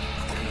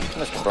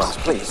 Mr. Brooks,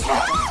 please.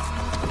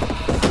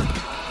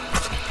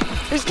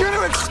 He's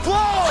gonna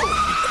explode!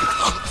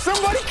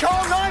 Somebody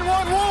call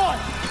 911!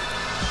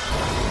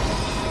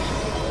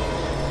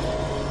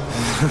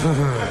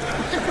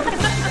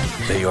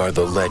 They are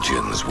the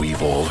legends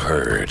we've all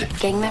heard.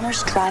 Gang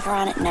members drive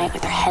around at night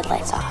with their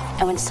headlights off,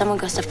 and when someone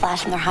goes to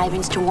flash from their high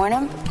beams to warn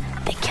them,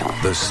 they kill them.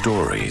 The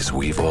stories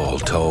we've all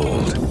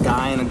told.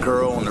 Guy and a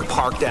girl, and they're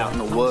parked out in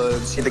the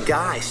woods. The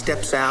guy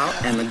steps out,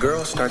 and the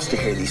girl starts to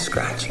hear these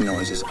scratching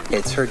noises.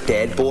 It's her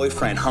dead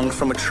boyfriend hung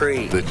from a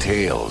tree. The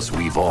tales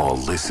we've all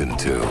listened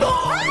to.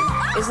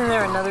 Isn't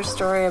there another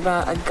story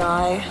about a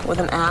guy with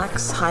an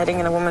axe hiding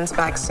in a woman's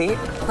back seat?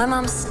 My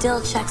mom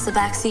still checks the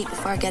back seat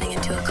before getting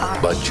into a car.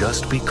 But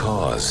just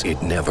because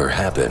it never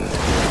happened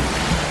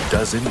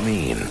doesn't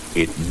mean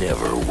it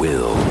never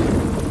will.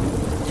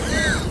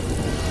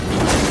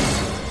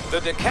 The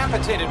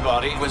decapitated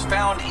body was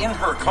found in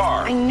her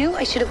car. I knew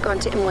I should have gone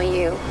to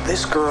NYU.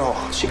 This girl,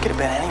 she could have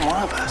been any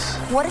one of us.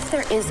 What if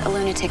there is a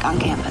lunatic on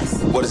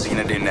campus? What is he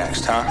gonna do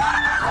next, huh?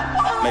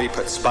 Maybe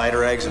put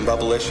spider eggs in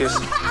Bubblicious?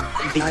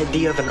 The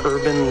idea of an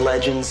urban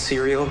legend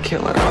serial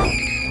killer.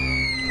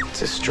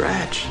 It's a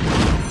stretch.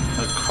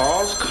 The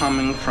call's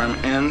coming from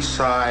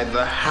inside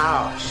the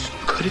house.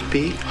 Could it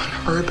be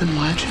an urban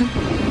legend?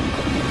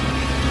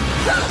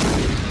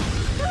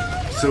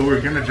 So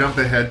we're going to jump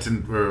ahead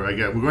we're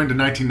going to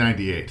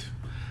 1998,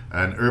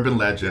 an urban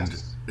legend.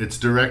 Yes. It's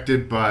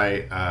directed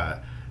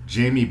by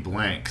Jamie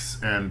Blanks,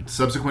 and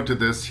subsequent to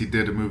this, he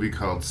did a movie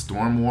called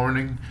Storm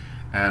Warning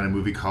and a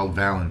movie called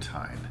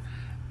Valentine.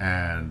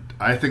 And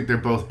I think they're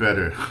both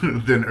better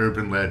than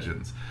Urban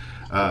Legends.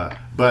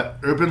 But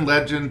Urban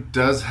Legend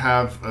does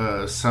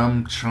have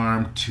some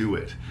charm to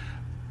it.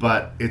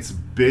 But its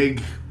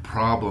big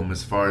problem,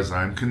 as far as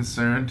I'm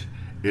concerned,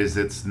 is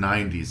its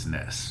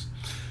 90s-ness.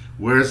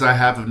 Whereas I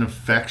have an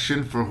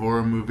affection for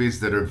horror movies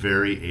that are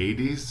very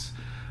 80s,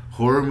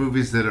 horror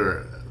movies that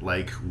are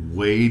like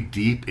way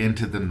deep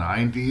into the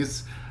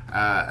 90s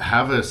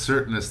have a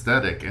certain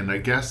aesthetic. And I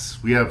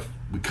guess we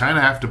kind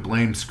of have to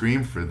blame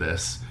Scream for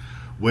this,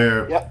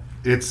 where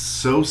it's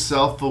so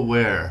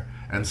self-aware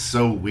and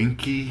so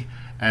winky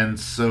and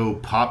so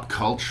pop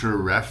culture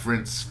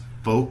reference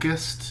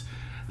focused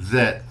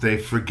that they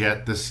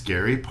forget the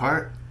scary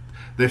part.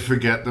 They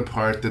forget the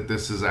part that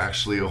this is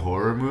actually a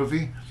horror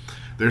movie.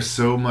 They're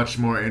so much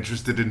more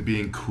interested in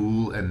being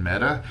cool and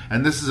meta.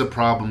 And this is a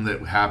problem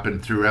that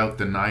happened throughout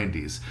the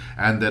 90s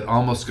and that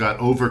almost got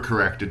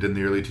overcorrected in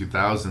the early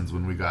 2000s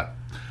when we got,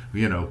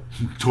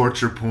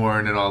 torture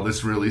porn and all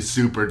this really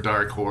super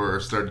dark horror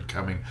started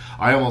coming.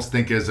 I almost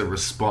think as a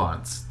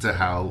response to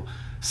how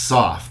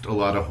soft a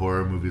lot of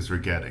horror movies were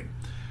getting.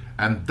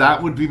 And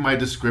that would be my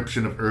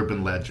description of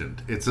Urban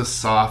Legend. It's a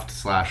soft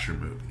slasher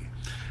movie.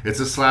 It's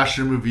a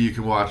slasher movie you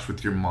can watch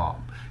with your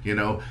mom.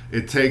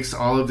 It takes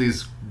all of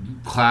these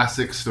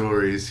classic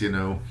stories,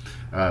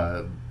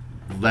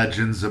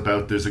 legends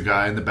about there's a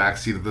guy in the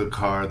backseat of the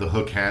car, the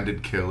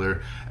hook-handed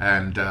killer,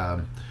 and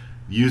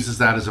uses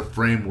that as a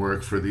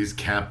framework for these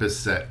campus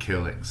set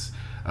killings.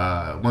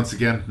 Once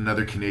again,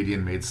 another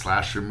Canadian-made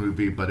slasher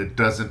movie, but it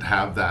doesn't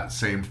have that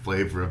same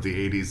flavor of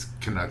the 80s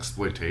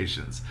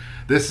exploitations.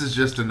 This is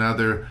just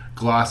another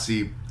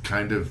glossy,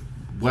 kind of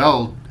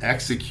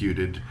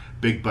well-executed,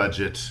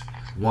 big-budget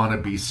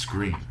wannabe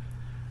Scream.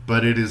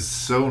 But it is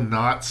so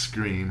not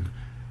Scream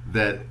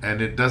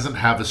and it doesn't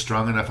have a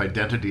strong enough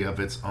identity of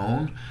its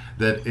own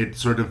that it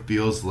sort of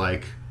feels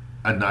like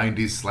a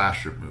 90s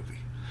slasher movie.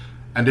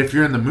 And if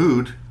you're in the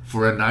mood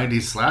for a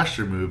 90s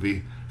slasher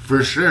movie,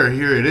 for sure,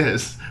 here it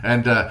is.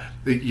 And,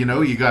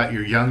 you got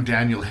your young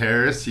Daniel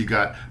Harris, you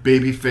got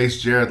babyface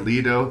Jared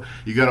Leto,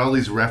 you got all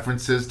these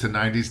references to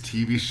 90s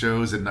TV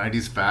shows and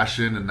 90s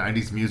fashion and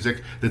 90s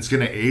music that's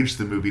going to age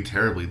the movie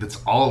terribly.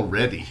 That's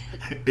already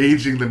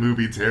aging the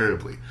movie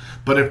terribly.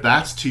 But if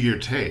that's to your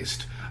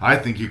taste, I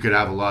think you could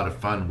have a lot of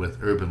fun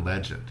with Urban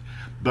Legend.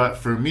 But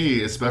for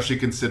me, especially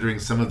considering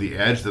some of the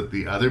edge that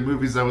the other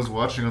movies I was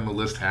watching on the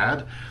list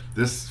had,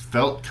 this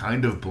felt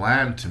kind of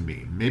bland to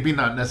me. Maybe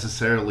not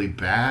necessarily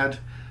bad,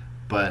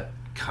 but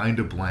kind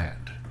of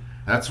bland.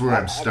 That's where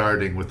I'm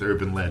starting with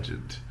Urban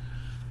Legend.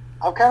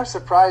 I'm kind of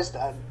surprised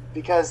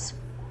because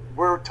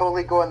we're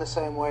totally going the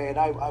same way, and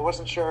I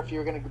wasn't sure if you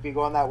were going to be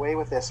going that way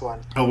with this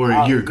one.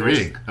 Oh, you're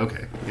agreeing?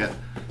 Okay, yeah.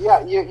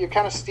 Yeah, you're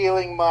kind of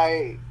stealing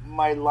my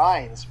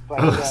lines,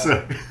 but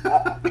sorry.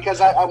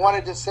 because I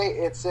wanted to say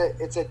it's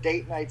a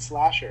date night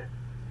slasher.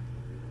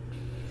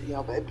 You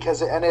know,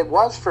 because it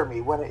was for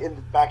me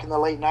back in the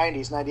late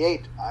 '90s,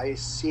 '98. I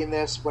seen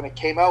this when it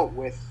came out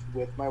with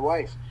my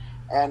wife,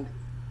 and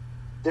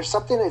there's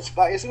something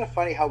isn't it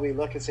funny how we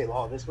look and say,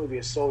 "Oh, this movie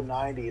is so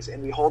 '90s,"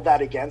 and we hold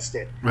that against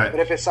it. Right. But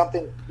if it's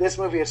something, this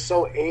movie is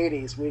so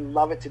 '80s, we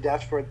love it to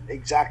death for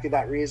exactly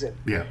that reason.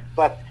 Yeah.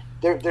 But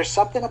there's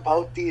something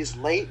about these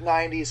late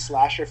 '90s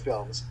slasher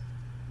films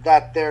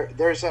that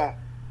there's a,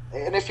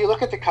 and if you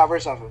look at the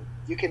covers of them,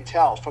 you can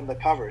tell from the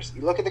covers.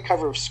 You look at the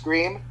cover of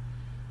Scream,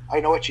 I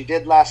Know What You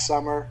Did Last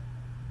Summer,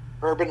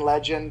 Urban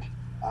Legend,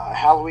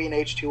 Halloween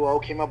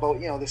H2O came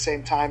about, the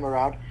same time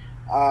around.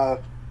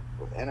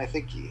 And I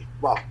think,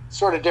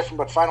 sort of different,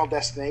 but Final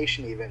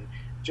Destination even.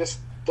 Just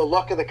the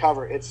look of the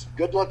cover. It's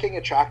good-looking,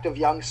 attractive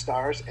young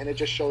stars, and it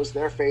just shows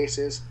their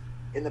faces.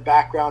 In the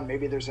background,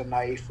 maybe there's a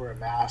knife or a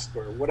mask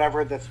or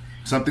whatever.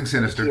 Something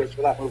sinister.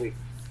 For that movie.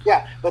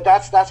 Yeah, but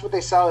that's what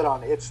they sell it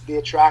on. It's the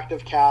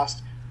attractive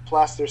cast,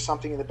 plus there's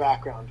something in the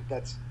background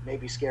that's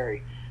maybe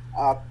scary.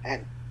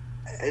 And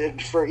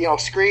for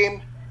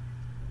Scream,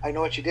 I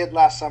Know What You Did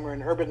Last Summer,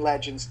 and Urban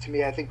Legends, to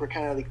me, I think were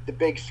kind of like the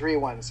big three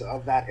ones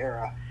of that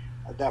era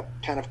that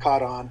kind of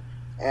caught on.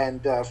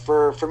 And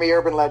for me,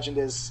 Urban Legend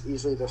is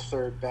easily the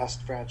third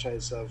best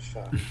franchise or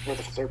the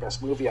third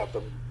best movie of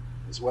them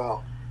as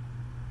well.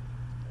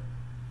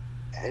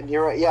 And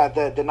you're right, yeah,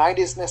 the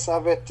 90s-ness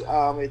of it,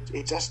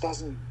 it just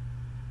doesn't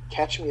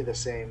catch me the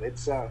same.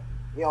 It's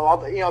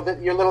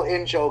your little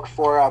in joke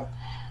for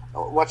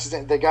what's his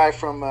name? The guy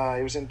from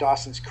he was in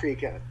Dawson's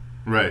Creek.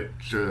 Right,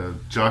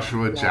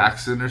 Joshua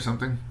Jackson or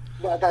something.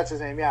 Well, that's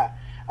his name. Yeah,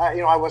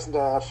 I wasn't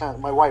a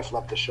fan. My wife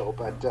loved the show,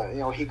 but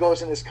he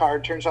goes in his car,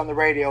 turns on the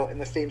radio, and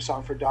the theme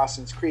song for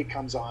Dawson's Creek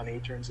comes on. And he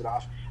turns it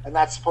off, and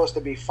that's supposed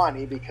to be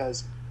funny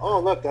because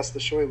look, that's the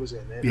show he was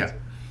in. And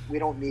we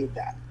don't need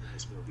that in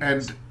this movie.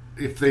 And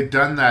if they'd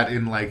done that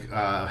in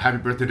Happy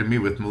Birthday to Me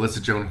with Melissa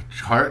Joan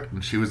Hart,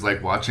 and she was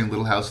watching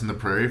Little House on the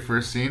Prairie for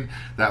a scene,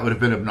 that would have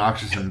been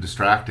obnoxious and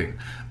distracting.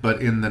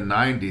 But in the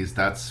 90s,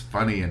 that's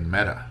funny and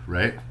meta,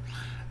 right?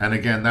 And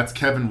again, that's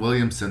Kevin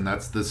Williamson,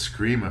 that's the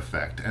Scream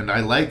effect. And I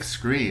like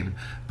Scream,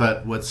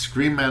 but what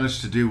Scream managed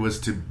to do was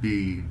to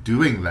be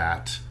doing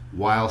that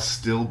while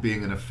still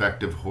being an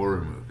effective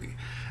horror movie.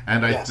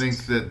 And I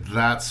think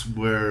that's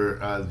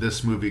where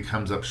this movie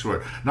comes up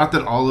short. Not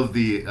that all of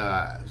the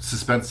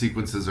suspense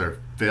sequences are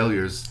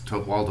failures to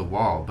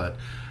wall, but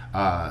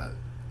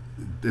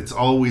it's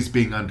always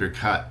being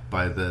undercut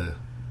by the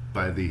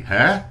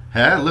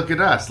look at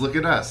us,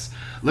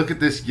 look at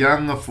this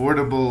young,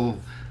 affordable,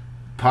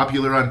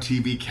 popular on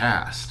TV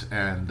cast,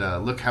 and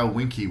look how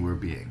winky we're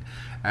being.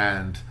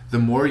 And the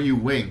more you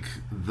wink,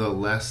 the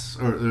less,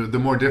 or the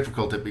more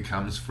difficult it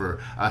becomes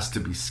for us to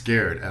be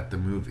scared at the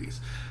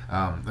movies.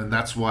 And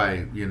that's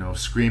why,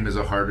 Scream is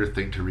a harder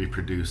thing to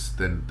reproduce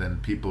than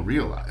people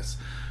realize.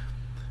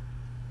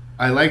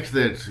 I like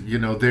that,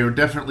 they were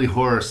definitely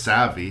horror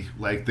savvy,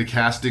 like the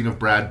casting of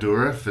Brad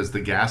Dourif as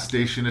the gas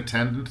station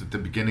attendant at the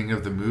beginning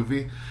of the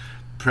movie.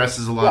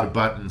 Presses a lot of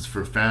buttons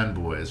for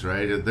fanboys,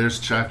 right? There's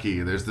Chucky.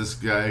 There's this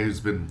guy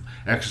who's been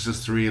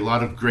Exorcist 3, a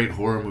lot of great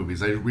horror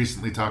movies. I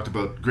recently talked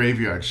about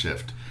Graveyard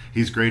Shift.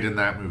 He's great in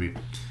that movie.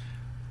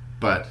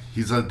 But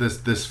he's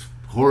this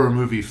horror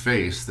movie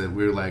face that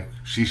we're like,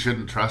 she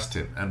shouldn't trust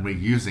him, and we're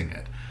using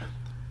it.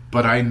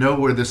 But I know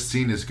where this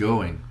scene is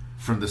going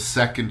from the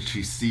second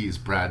she sees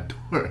Brad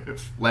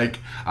Dourif.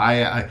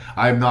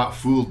 I'm not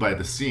fooled by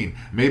the scene.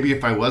 Maybe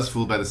if I was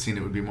fooled by the scene,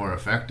 it would be more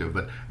effective.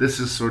 But this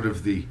is sort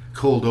of the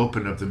cold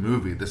open of the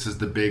movie. This is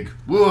the big,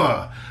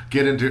 whoa,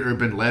 get into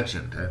Urban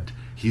Legend. And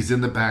he's in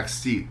the back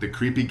seat. The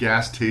creepy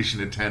gas station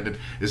attendant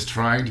is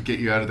trying to get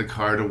you out of the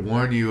car to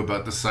warn you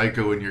about the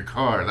psycho in your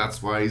car.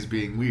 That's why he's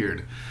being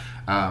weird.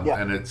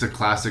 And it's a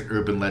classic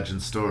Urban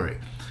Legend story.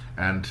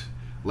 And,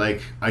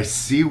 I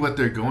see what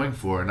they're going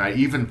for. And I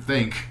even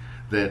think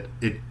that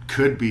it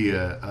could be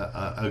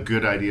a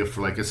good idea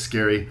for a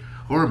scary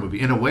horror movie.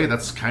 In a way,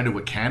 that's kind of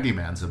what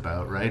Candyman's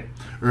about, right?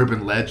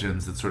 Urban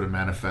legends that sort of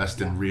manifest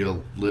in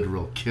real,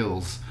 literal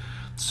kills.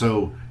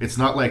 So it's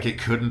not like it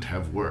couldn't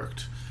have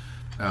worked.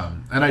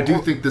 And I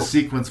do think the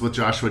sequence with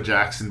Joshua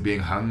Jackson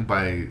being hung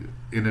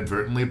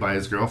inadvertently by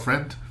his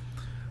girlfriend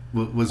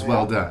was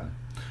well done.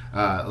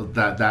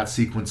 That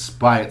sequence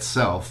by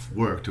itself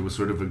worked. It was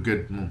sort of a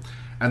good...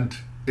 And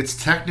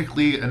it's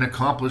technically an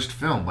accomplished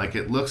film.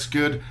 It looks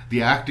good.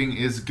 The acting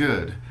is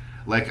good.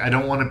 I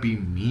don't want to be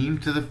mean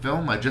to the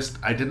film. I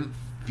didn't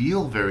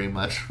feel very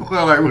much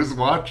while I was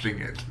watching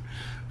it.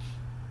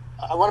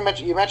 I want to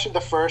mention, you mentioned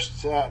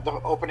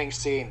the opening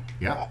scene.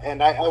 Yeah.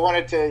 And I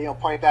wanted to,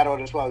 point that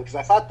out as well, because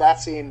I thought that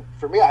scene,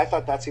 for me,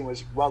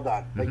 was well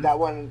done. Mm-hmm. That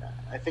one,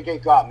 I think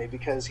it got me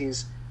because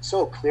he's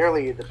so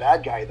clearly the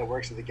bad guy that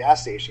works at the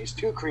gas station. He's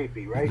too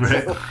creepy, right?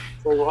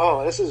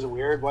 So, this is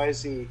weird. Why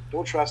is he,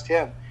 don't trust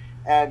him.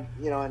 And,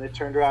 and it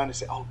turned around and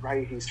said, oh,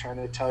 right, he's trying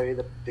to tell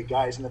you the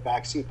guy's in the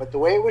back seat. But the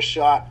way it was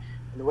shot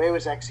and the way it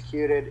was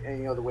executed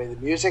and, the way the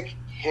music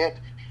hit,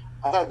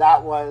 I thought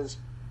that was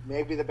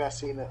maybe the best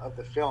scene of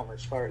the film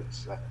as far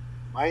as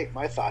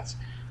my thoughts.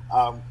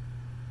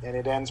 And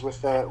it ends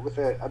with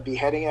a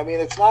beheading. I mean,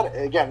 it's not,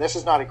 again, this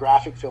is not a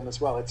graphic film as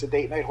well. It's a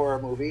date night horror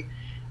movie.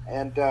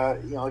 And,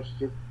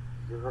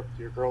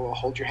 your girl will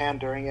hold your hand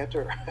during it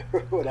or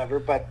whatever.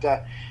 But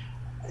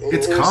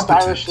it's it was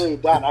stylishly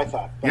done, I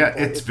thought. But,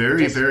 it's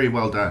very, very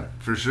well done,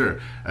 for sure.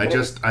 I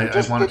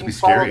want it to be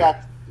scary. It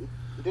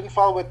didn't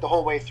follow it the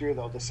whole way through,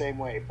 though, the same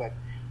way. But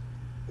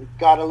it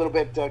got a little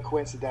bit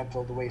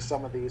coincidental the way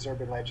some of these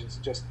urban legends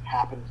just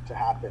happened to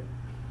happen.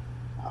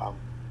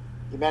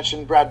 You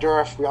mentioned Brad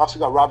Dourif. We also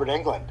got Robert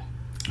Englund.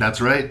 That's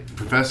right,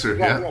 Professor.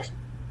 Yeah.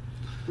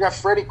 We got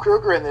Freddy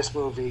Krueger in this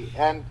movie,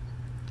 and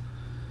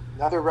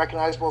another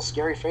recognizable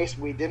scary face.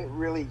 We didn't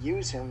really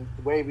use him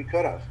the way we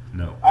could have.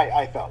 No,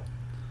 I felt.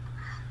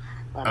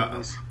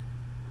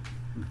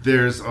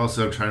 There's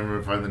also, I'm trying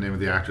to find the name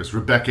of the actress,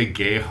 Rebecca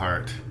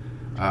Gayheart.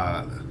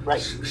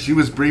 Right. She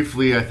was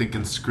briefly, I think,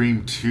 in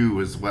Scream 2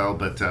 as well,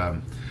 but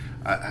I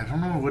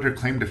don't know what her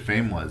claim to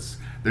fame was.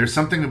 There's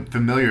something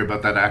familiar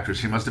about that actress.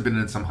 She must have been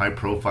in some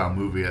high-profile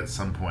movie at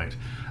some point.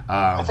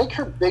 I think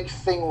her big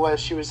thing was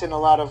she was in a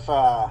lot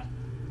of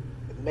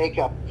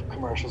makeup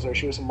commercials, or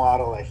she was a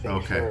model, I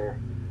think, for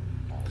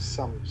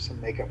some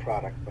makeup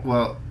product. But.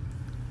 Well,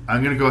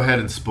 I'm going to go ahead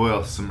and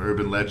spoil some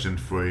urban legend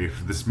for you.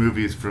 This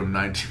movie is from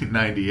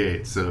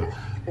 1998, so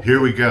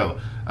here we go.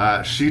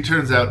 She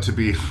turns out to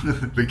be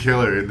the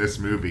killer in this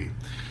movie.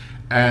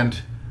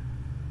 And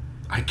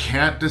I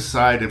can't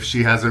decide if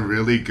she has a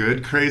really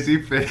good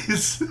crazy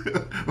face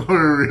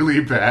or a really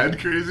bad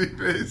crazy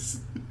face.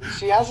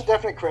 She has a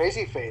definite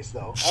crazy face,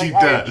 though. She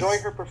does. I enjoy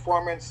her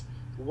performance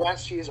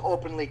once she's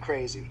openly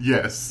crazy.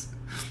 Yes.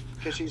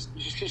 Because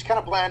she's kind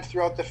of bland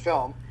throughout the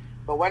film,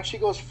 but when she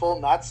goes full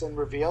nuts and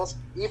reveals,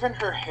 even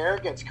her hair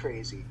gets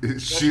crazy.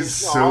 She's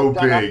so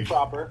big.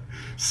 Proper.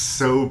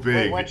 So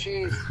big.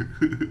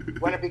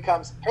 When it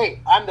becomes,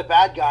 hey, I'm the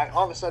bad guy,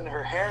 all of a sudden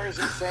her hair is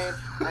insane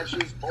and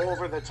she's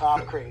over the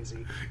top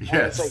crazy. Yes.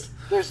 And it's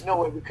like, there's no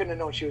way we couldn't have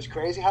known she was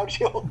crazy. How did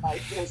you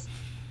like this?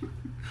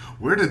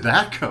 Where did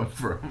that come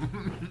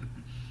from?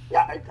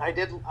 Yeah, I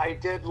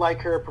did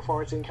like her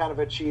performance in kind of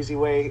a cheesy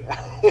way,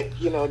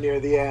 near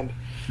the end,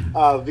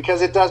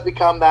 because it does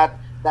become that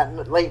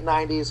late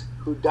 '90s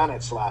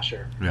whodunit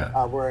slasher,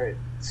 where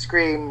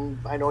Scream,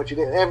 I Know What You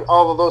Did,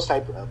 all of those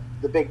type of,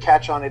 the big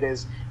catch on it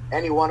is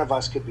any one of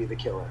us could be the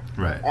killer,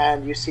 right?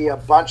 And you see a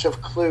bunch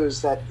of clues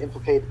that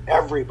implicate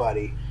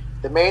everybody.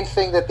 The main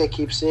thing that they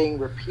keep seeing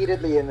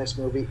repeatedly in this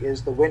movie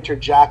is the winter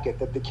jacket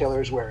that the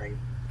killer's wearing,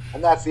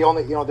 and that's the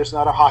only, there's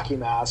not a hockey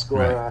mask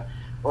or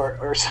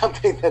or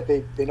something that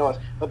they know.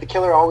 But the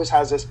killer always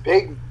has this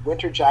big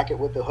winter jacket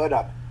with the hood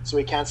up, so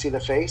he can't see the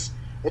face.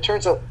 It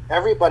turns out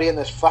everybody in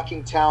this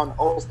fucking town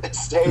owns the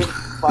same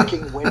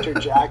fucking winter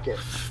jacket.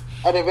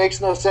 And it makes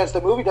no sense.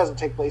 The movie doesn't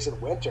take place in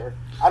winter.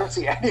 I don't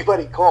see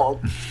anybody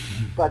cold.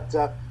 But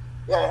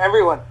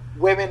everyone,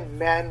 women,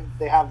 men,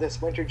 they have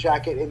this winter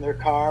jacket in their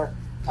car,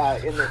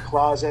 in their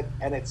closet,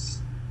 and it's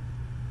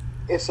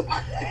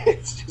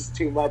just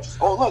too much.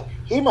 Oh, look,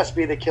 he must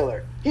be the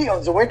killer. He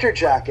owns a winter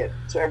jacket.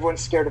 So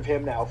everyone's scared of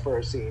him now for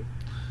a scene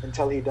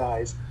until he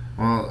dies.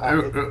 Well,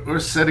 we're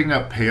setting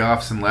up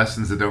payoffs and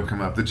lessons that don't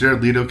come up. The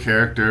Jared Leto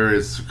character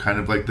is kind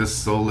of like this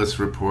soulless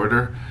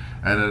reporter,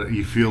 and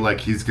you feel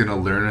like he's going to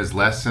learn his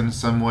lesson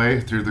some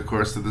way through the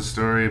course of the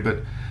story, but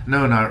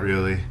no, not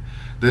really.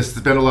 There's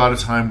been a lot of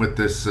time with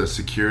this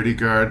security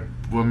guard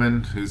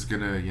woman who's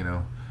going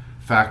to,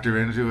 factor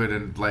into it,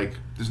 and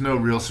there's no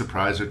real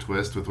surprise or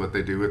twist with what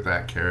they do with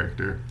that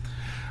character.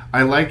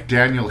 I like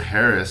Danielle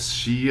Harris.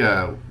 She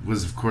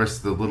was, of course,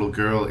 the little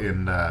girl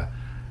in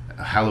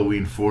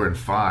Halloween 4 and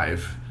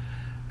 5,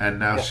 and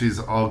now she's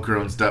all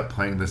grown up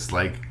playing this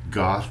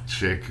goth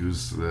chick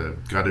who's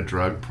got a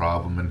drug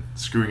problem and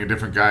screwing a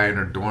different guy in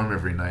her dorm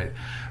every night.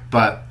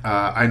 But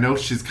I know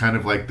she's kind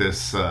of like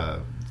this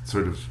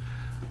sort of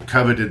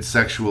coveted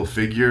sexual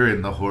figure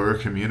in the horror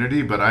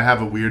community, but I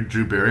have a weird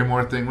Drew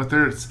Barrymore thing with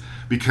her. It's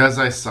because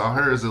I saw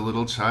her as a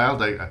little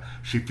child.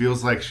 She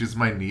feels like she's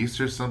my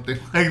niece or something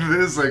like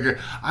this.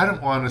 I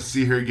don't want to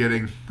see her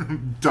getting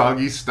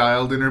doggy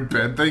styled in her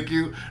bed. Thank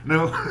you.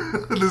 No,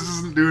 this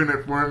isn't doing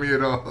it for me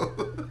at all.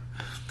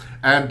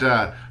 And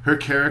her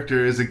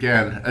character is,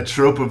 again, a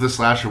trope of the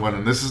slasher one.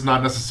 And this is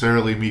not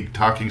necessarily me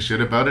talking shit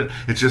about it.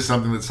 It's just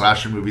something that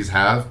slasher movies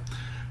have.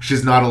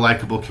 She's not a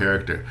likable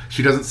character.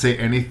 She doesn't say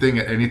anything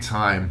at any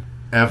time,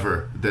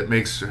 ever, that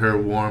makes her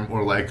warm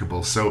or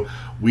likable. So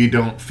we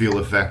don't feel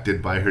affected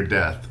by her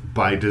death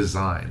by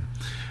design.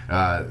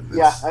 I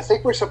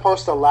think we're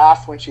supposed to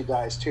laugh when she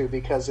dies, too,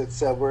 because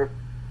it's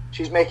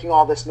she's making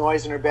all this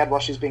noise in her bed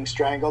while she's being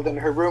strangled, and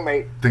her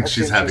roommate thinks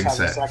she's having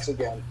sex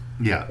again.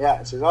 Yeah. Yeah,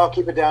 and says,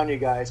 keep it down, you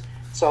guys.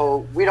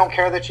 So we don't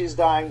care that she's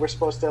dying. We're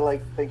supposed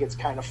to think it's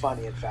kind of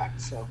funny, in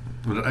fact. So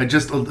I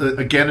just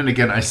again and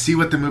again I see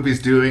what the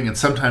movie's doing, and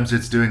sometimes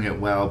it's doing it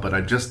well, but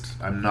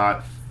I'm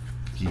not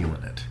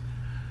feeling it.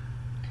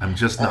 I'm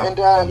just not And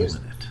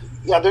feeling it.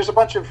 Yeah, there's a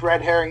bunch of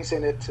red herrings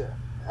in it.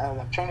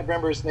 I'm trying to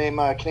remember his name.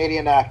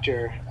 Canadian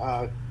actor.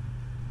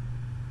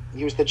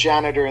 He was the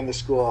janitor in the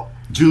school.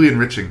 Julian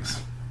Richings.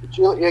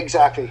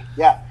 Exactly.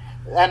 Yeah,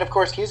 and of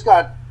course he's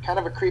got kind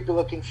of a creepy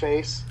looking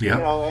face. Yeah.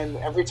 You know, and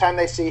every time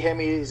they see him,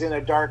 he's in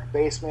a dark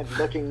basement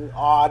looking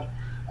odd,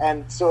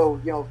 and so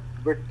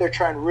they're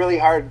trying really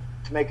hard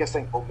to make us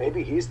think, oh,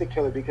 maybe he's the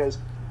killer because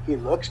he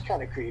looks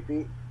kind of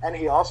creepy, and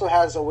he also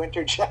has a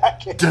winter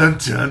jacket. Dun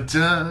dun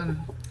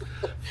dun.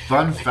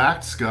 Fun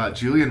fact, Scott,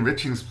 Julian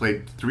Richings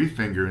played Three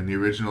Finger in the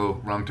original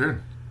Wrong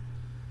Turn.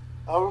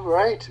 Oh,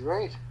 right.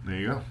 There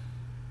you go.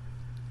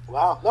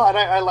 Wow. No, and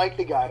I like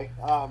the guy.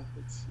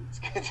 It's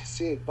good to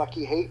see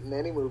Bucky hate in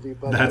any movie.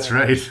 But that's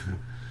right.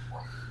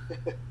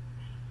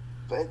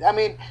 But I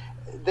mean,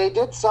 they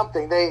did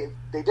something. They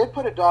did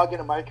put a dog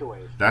in a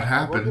microwave. That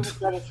happened. We'll give them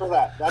credit for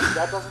that.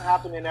 That doesn't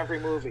happen in every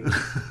movie.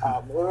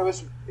 It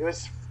was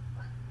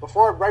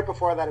right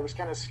before that. It was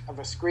kind of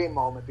a Scream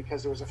moment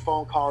because there was a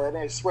phone call, and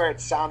I swear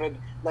it sounded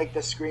like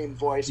the Scream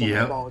voice on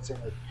the phone saying,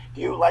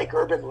 "Do you like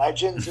urban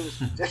legends?" It was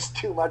just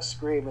too much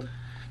Scream. And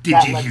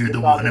did you hear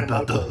the one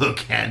about the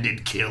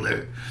hook-handed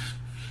killer?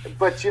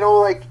 But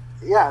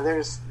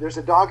there's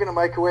a dog in a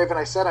microwave, and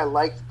I said I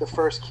liked the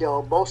first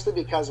kill mostly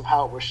because of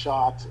how it was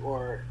shot,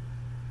 or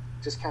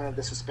just kind of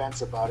the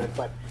suspense about it.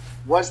 But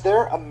was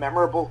there a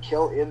memorable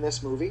kill in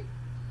this movie?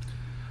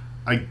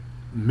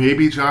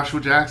 Maybe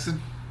Joshua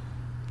Jackson.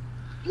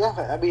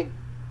 Yeah, I mean,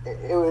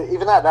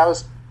 even that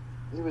was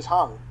he was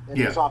hung and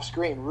he was off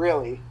screen,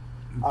 really.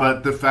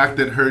 But the fact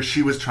that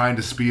she was trying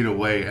to speed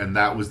away, and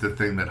that was the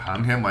thing that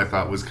hung him, I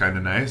thought was kind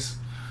of nice.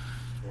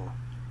 Yeah,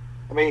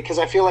 I mean, because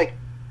I feel like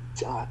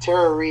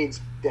Tara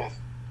Reid's death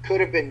could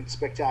have been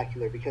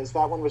spectacular because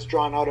that one was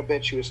drawn out a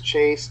bit. She was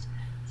chased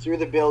through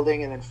the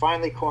building and then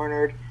finally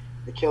cornered.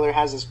 The killer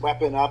has his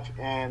weapon up,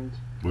 and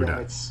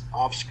it's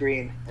off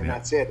screen, and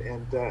that's it.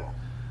 And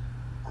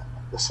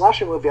the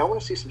slasher movie, I want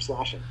to see some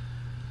slashing.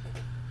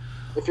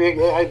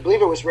 I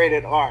believe it was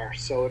rated R,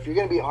 so if you're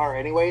going to be R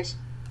anyways,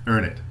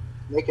 earn it.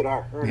 Make it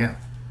R. Earn it.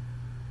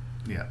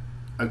 Yeah.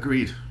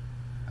 Agreed.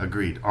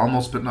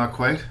 Almost, but not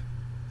quite.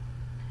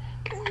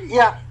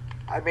 Yeah.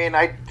 I mean,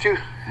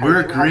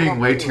 We're agreeing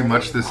way too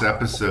much this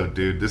episode,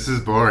 dude. This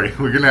is boring.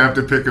 We're going to have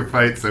to pick a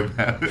fight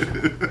somehow.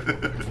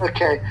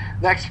 Okay.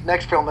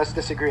 Next film, let's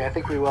disagree. I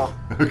think we will.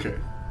 Okay.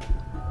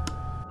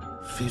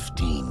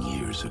 15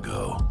 years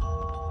ago,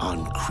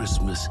 on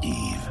Christmas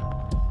Eve,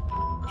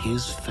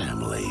 his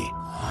family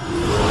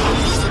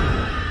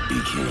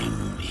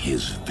became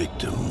his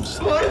victims.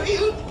 What have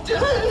you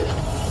done?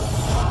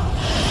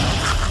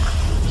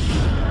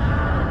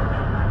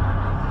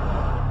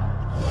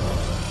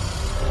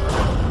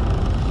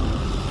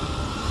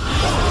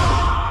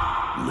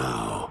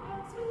 Now,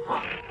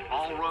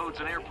 all roads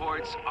and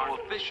airports are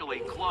officially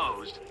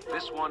closed.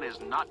 This one is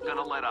not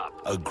gonna let up.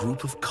 a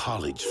group of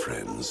college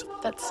friends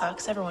That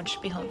sucks. Everyone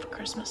should be home for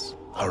Christmas.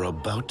 are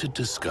about to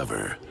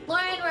discover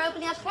Lauren, we're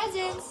opening up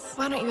presents.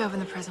 Why don't you open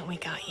the present we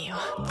got you?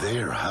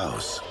 their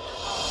house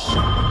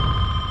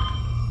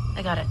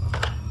I got it.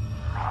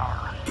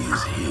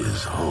 is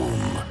his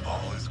home.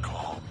 All is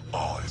calm,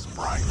 all is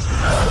bright.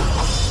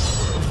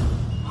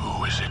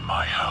 Who is in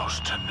my house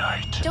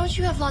tonight? Don't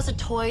you have lots of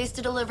toys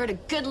to deliver to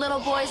good little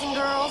boys and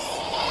girls?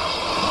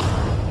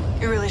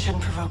 You really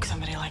shouldn't provoke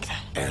somebody like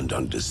that. And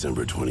on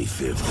December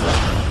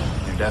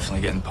 25th, You're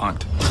definitely getting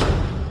punked.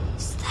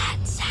 Is that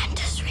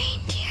Santa's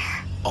reindeer?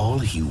 all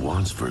he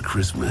wants for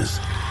Christmas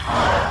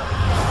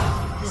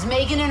Is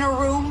Megan in her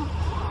room?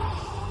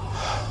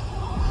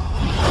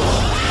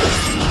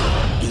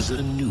 is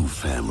a new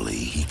family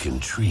he can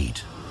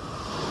treat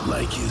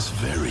like his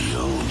very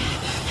own.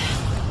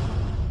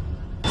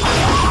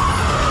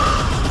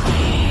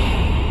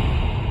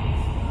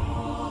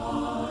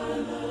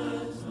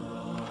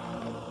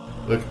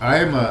 Look,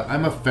 I'm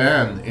a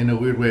fan in a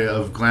weird way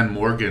of Glenn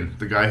Morgan,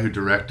 the guy who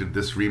directed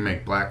this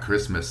remake, Black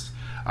Christmas.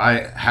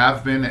 I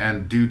have been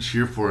and do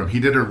cheer for him. He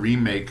did a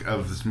remake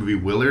of this movie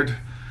Willard,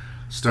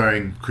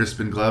 starring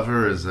Crispin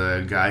Glover as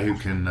a guy who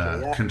can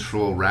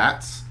control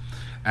rats,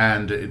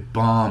 and it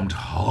bombed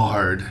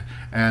hard.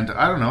 And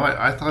I don't know,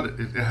 I thought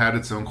it had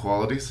its own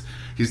qualities.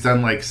 He's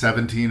done like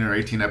 17 or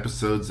 18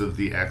 episodes of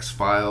The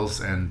X-Files,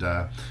 and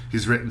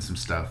he's written some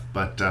stuff.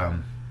 But,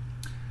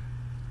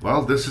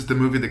 well, this is the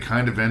movie that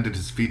kind of ended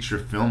his feature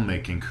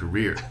filmmaking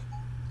career.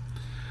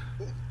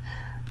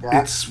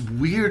 Yeah. It's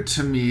weird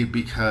to me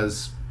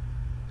because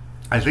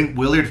I think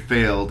Willard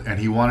failed and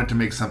he wanted to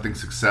make something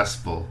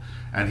successful.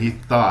 And he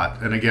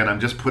thought, and again, I'm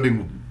just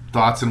putting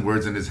thoughts and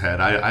words in his head.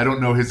 I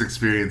don't know his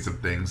experience of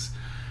things.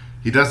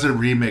 He does a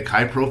remake,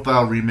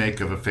 high-profile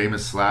remake of a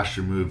famous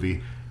slasher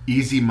movie,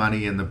 Easy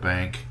Money in the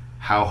Bank.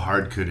 How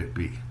hard could it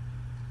be?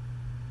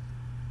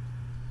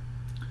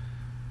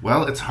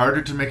 Well, it's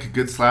harder to make a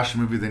good slasher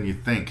movie than you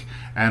think.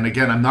 And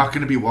again, I'm not going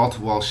to be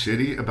wall-to-wall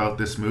shitty about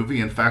this movie.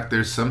 In fact,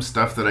 there's some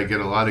stuff that I get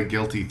a lot of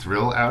guilty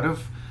thrill out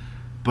of.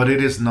 But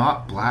it is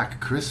not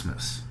Black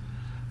Christmas.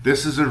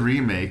 This is a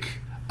remake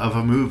of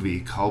a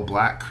movie called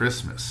Black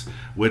Christmas,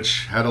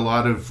 which had a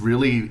lot of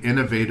really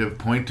innovative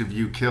point of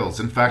view kills.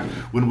 In fact,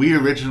 when we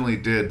originally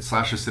did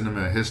Slasher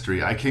Cinema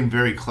History, I came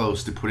very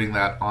close to putting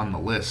that on the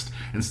list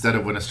instead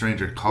of When a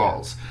Stranger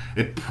Calls.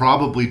 It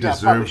probably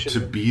deserved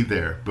to be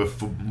there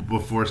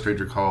before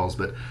Stranger Calls,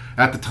 but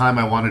at the time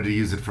I wanted to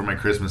use it for my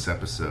Christmas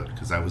episode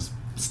because I was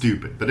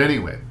stupid. But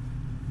anyway,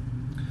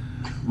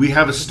 we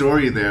have a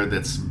story there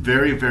that's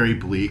very, very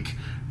bleak,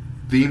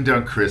 themed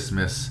on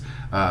Christmas.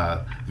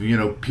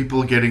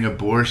 People getting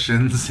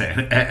abortions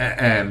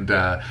and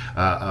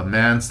a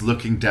man's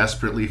looking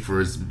desperately for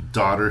his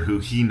daughter who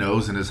he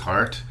knows in his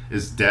heart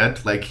is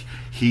dead. Like,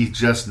 he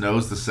just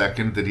knows the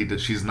second that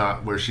she's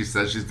not where she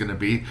says she's going to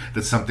be,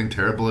 that something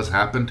terrible has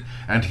happened,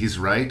 and he's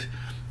right.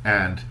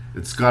 And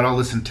it's got all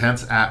this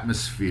intense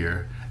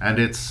atmosphere, and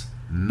it's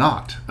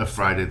not a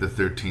Friday the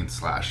 13th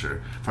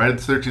slasher. Friday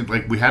the 13th,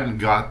 like, we hadn't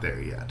got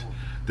there yet.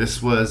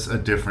 This was a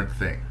different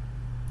thing.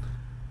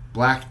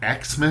 Black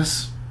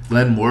Xmas,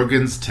 Len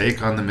Morgan's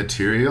take on the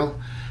material,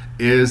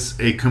 is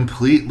a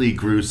completely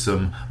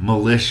gruesome,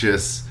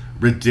 malicious,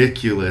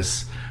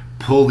 ridiculous,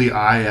 pull the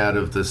eye out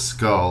of the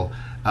skull,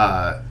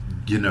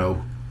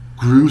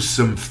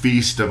 gruesome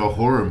feast of a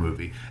horror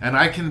movie. And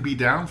I can be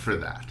down for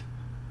that.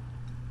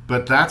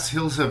 But that's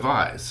Hills Have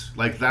Eyes.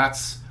 Like,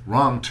 that's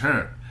Wrong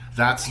Turn.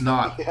 That's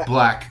not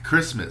Black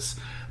Christmas.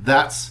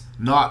 That's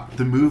not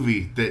the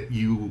movie that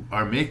you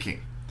are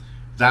making.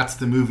 That's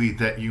the movie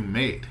that you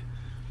made.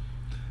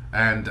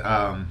 And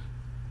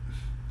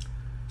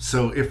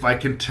so if I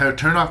can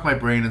turn off my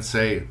brain and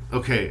say,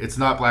 okay, it's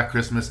not Black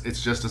Christmas,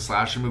 it's just a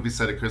slasher movie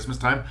set at Christmas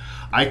time,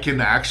 I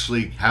can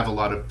actually have a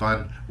lot of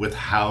fun with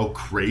how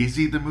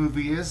crazy the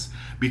movie is,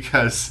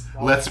 because,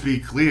 let's be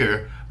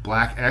clear,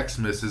 Black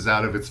Xmas is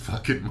out of its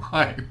fucking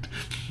mind.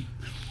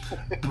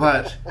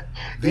 But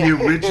the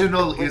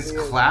original is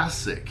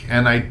classic,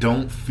 and I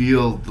don't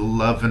feel the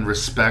love and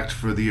respect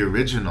for the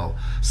original,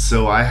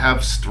 so I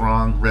have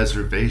strong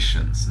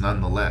reservations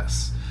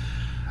nonetheless.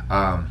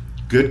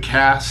 Good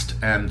cast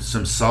and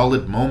some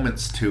solid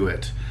moments to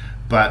it,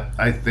 but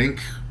I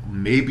think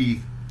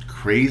maybe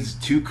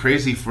too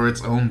crazy for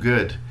its own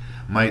good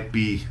might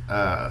be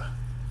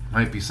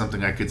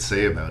something I could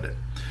say about it.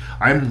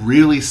 I'm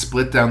really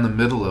split down the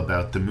middle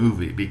about the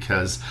movie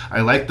because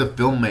I like the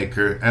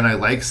filmmaker and I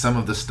like some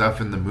of the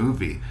stuff in the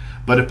movie,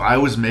 but if I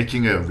was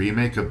making a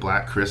remake of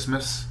Black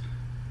Christmas,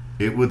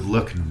 it would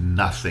look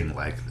nothing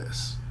like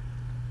this.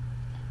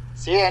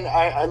 See, and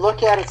I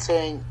look at it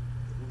saying,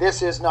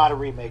 this is not a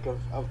remake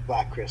of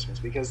Black Christmas,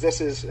 because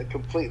this is a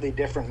completely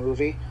different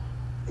movie.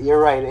 You're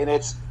right, and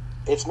it's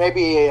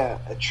maybe a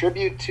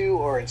tribute to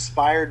or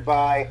inspired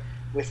by,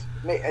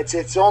 it's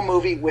its own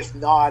movie with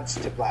nods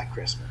to Black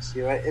Christmas.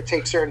 It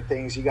takes certain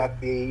things. You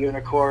got the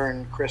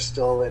unicorn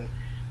crystal and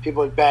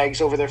people with bags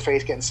over their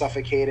face getting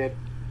suffocated,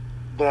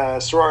 the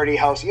sorority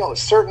house,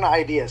 certain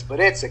ideas, but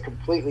it's a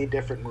completely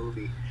different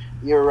movie.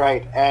 You're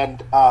right,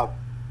 and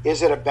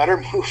is it a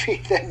better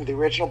movie than the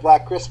original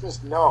Black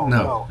Christmas?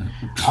 No.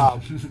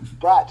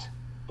 But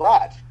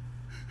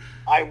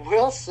I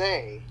will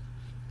say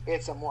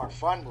it's a more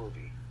fun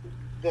movie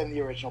than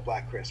the original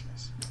Black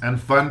Christmas. And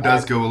fun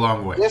does go a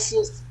long way. This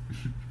is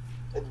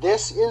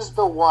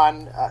the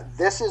one.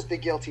 This is the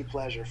guilty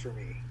pleasure for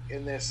me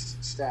in this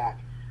stack.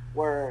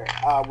 Where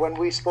when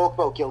we spoke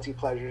about guilty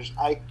pleasures,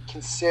 I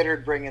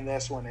considered bringing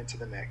this one into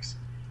the mix.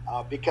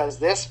 Because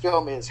this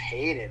film is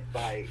hated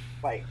by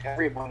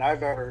everyone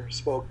I've ever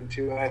spoken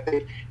to. And I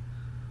think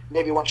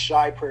maybe one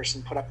shy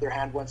person put up their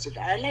hand once and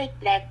said, I like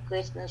Black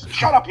Christmas.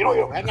 Shut up, you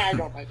don't, and I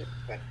don't like it.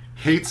 But,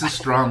 hate's a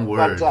strong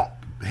word.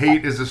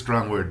 Hate is a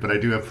strong word, but I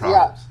do have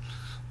problems.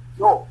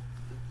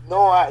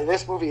 Yeah.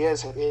 This movie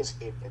is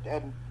hated.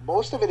 And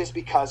most of it is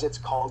because it's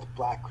called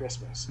Black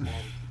Christmas. And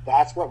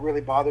that's what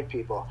really bothered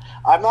people.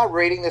 I'm not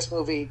rating this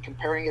movie,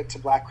 comparing it to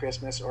Black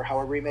Christmas or how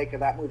a remake of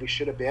that movie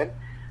should have been.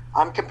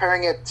 I'm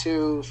comparing it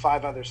to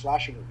 5 other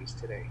slasher movies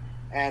today,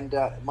 and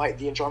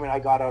the enjoyment I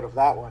got out of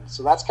that one.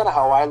 So that's kind of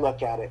how I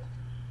look at it.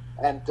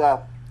 And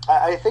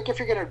I think if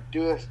you're going to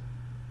do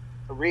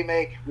a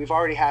remake, we've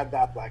already had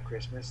that Black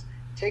Christmas.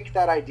 Take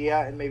that idea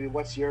and maybe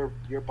what's your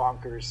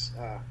bonkers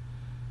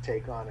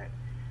take on it.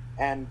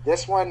 And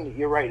this one,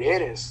 you're right,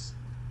 it is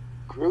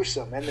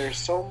gruesome, and there's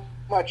so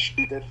much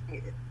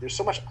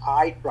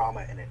eye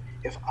trauma in it.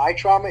 If eye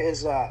trauma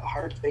is a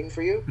hard thing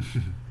for you,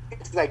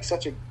 it's like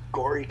such a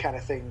gory kind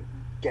of thing,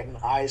 getting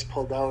eyes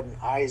pulled out and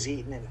eyes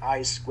eaten and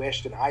eyes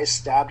squished and eyes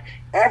stabbed.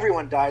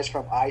 Everyone dies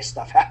from eye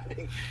stuff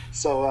happening.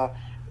 So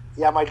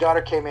my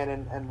daughter came in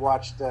and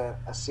watched a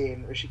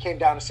scene where she came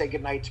down to say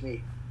goodnight to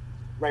me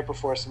right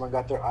before someone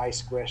got their eye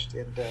squished,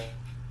 and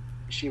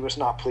she was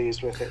not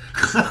pleased with it.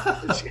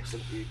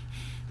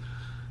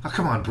 Oh,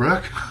 come on,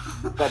 Brooke.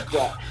 But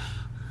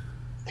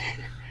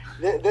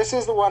this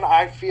is the one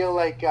I feel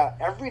like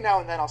every now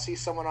and then I'll see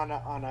someone on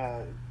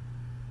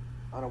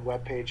a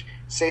webpage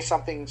say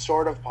something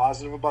sort of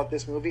positive about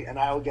this movie, and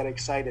I'll get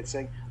excited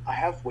saying, I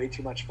have way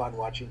too much fun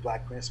watching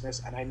Black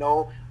Christmas, and I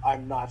know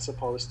I'm not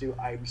supposed to.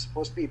 I'm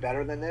supposed to be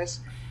better than this,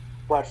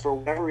 but for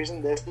whatever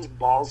reason, this is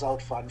balls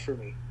out fun for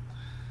me.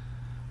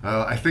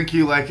 Well, I think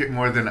you like it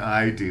more than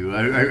I do.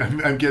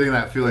 I'm getting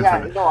that feeling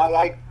from it. No,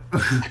 I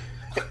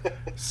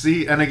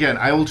See, and again,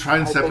 I will try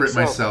and I separate think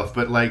so. myself,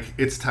 but like,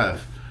 it's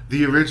tough.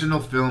 The original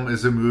film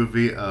is a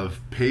movie of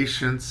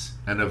patience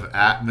and of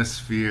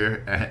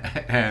atmosphere,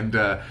 and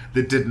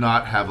that did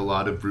not have a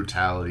lot of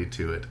brutality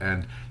to it.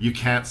 And you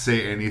can't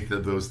say any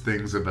of those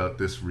things about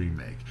this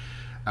remake.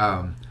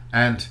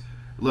 And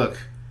look,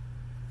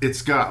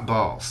 it's got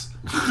balls.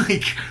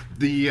 Like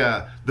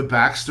the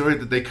backstory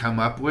that they come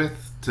up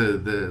with to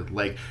the,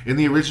 like, in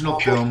the original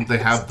film, they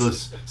have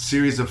this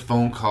series of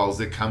phone calls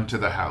that come to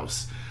the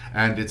house,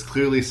 and it's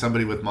clearly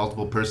somebody with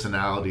multiple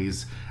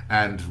personalities,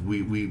 and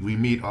we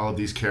meet all of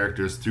these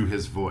characters through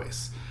his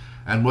voice.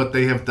 And what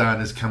they have done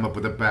is come up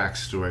with a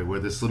backstory where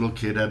this little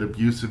kid had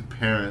abusive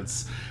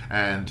parents,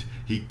 and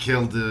he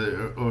killed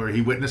or he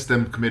witnessed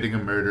them committing a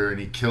murder, and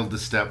he killed the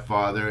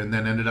stepfather, and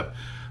then ended up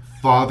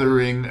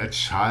fathering a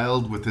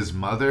child with his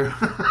mother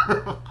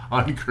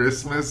on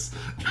Christmas.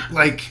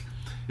 Like,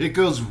 it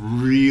goes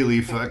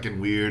really fucking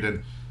weird.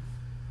 And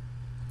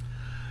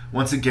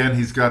once again,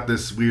 he's got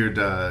this weird,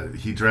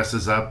 he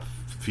dresses up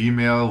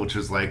female, which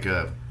is like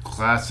a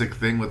classic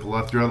thing with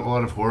throughout a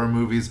lot of horror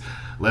movies.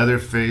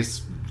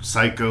 Leatherface,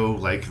 psycho,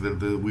 like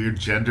the weird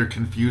gender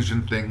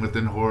confusion thing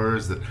within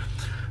horrors that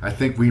I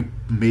think we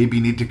maybe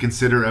need to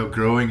consider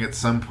outgrowing at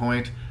some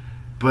point.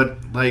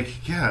 But,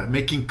 like, yeah,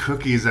 making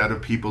cookies out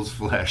of people's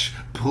flesh,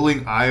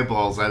 pulling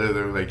eyeballs out of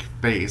their, like,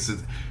 face.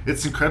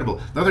 It's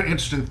incredible. Another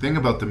interesting thing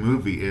about the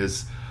movie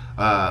is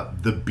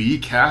the B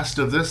cast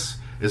of this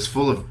is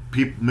full of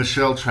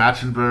Michelle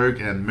Trachtenberg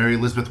and Mary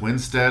Elizabeth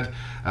Winstead,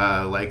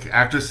 like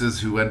actresses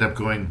who end up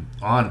going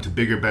on to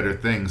bigger, better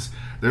things.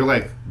 They're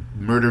like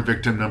murder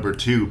victim number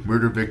 2,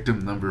 murder victim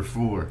number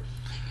 4.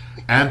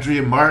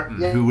 Andrea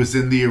Martin, who was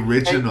in the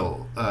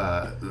original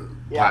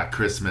Black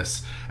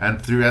Christmas,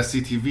 and through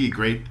SCTV,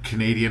 great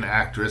Canadian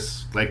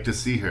actress, like to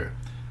see her.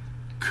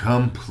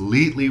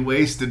 Completely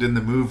wasted in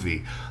the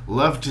movie.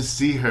 Love to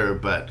see her,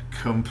 but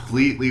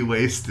completely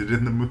wasted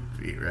in the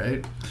movie,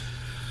 right?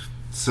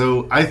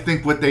 So I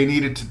think what they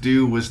needed to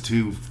do was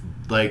to,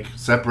 like,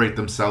 separate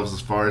themselves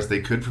as far as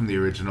they could from the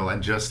original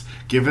and just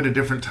give it a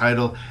different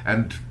title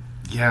and,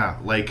 yeah,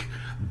 like,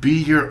 be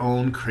your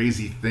own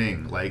crazy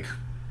thing. Like,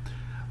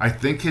 I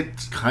think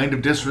it's kind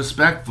of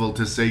disrespectful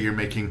to say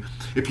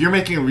if you're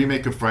making a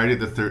remake of Friday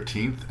the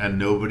 13th and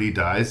nobody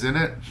dies in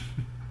it,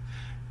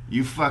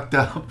 you fucked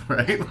up,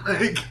 right?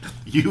 Like,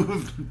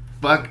 you've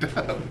fucked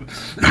up.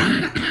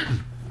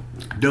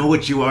 Know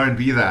what you are and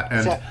be that.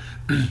 And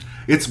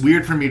it's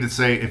weird for me to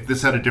say if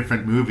this had a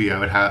different movie, I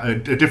would have a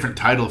different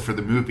title for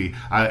the movie,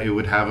 it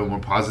would have a more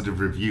positive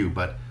review,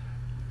 but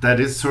that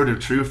is sort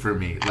of true for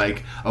me.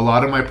 Like, a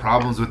lot of my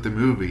problems with the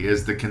movie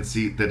is the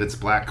conceit that it's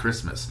Black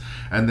Christmas,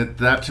 and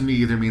that to me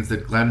either means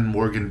that Glenn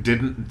Morgan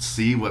didn't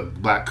see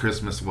what Black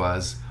Christmas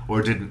was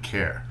or didn't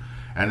care,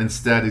 and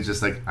instead he's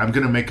just like, I'm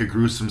gonna make a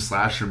gruesome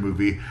slasher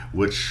movie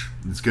which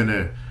is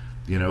gonna,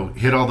 you know,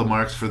 hit all the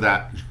marks for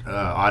that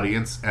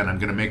audience, and I'm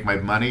gonna make my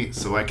money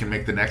so I can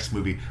make the next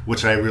movie,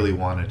 which I really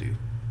want to do.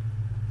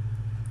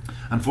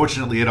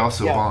 Unfortunately, it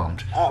also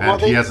bombed,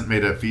 and he hasn't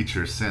made a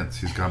feature since.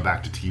 He's gone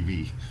back to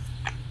TV.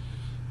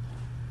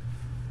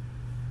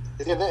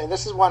 And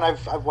this is one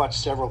I've watched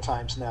several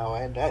times now,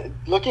 and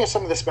looking at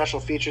some of the special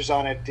features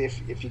on it,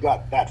 if you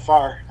got that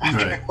far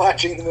after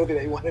watching the movie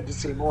that you wanted to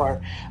see more,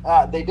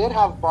 they did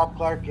have Bob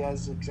Clark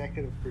as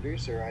executive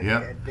producer,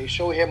 and they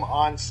show him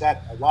on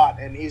set a lot,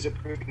 and he's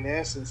approving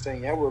this and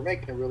saying, yeah, we're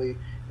making a really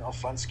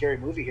fun, scary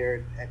movie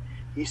here, and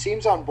he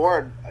seems on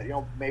board.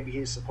 Maybe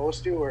he's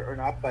supposed to or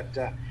not, but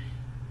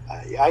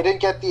I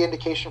didn't get the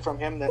indication from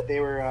him that they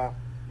were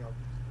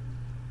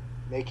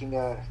making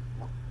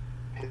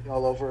hitting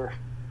all over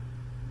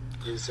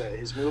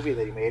his movie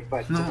that he made.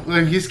 But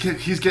no, he's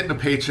getting a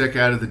paycheck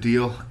out of the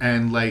deal,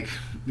 and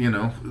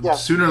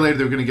sooner or later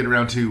they're going to get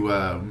around to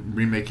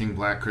remaking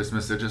Black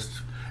Christmas.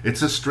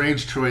 It's a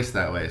strange choice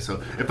that way.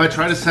 So if I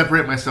try to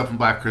separate myself from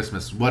Black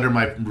Christmas, what are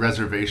my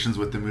reservations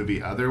with the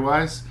movie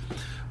otherwise?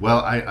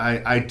 Well,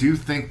 I do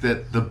think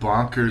that the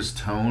bonkers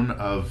tone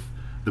of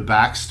the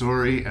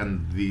backstory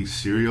and the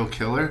serial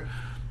killer,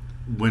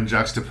 when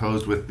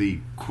juxtaposed with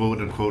the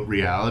quote-unquote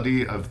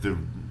reality of the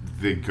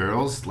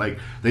girls, like,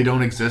 they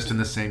don't exist in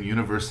the same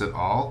universe at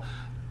all,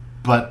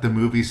 but the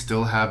movies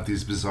still have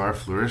these bizarre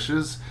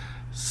flourishes,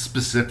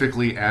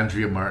 specifically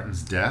Andrea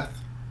Martin's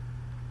death.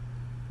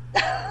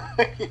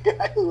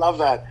 I love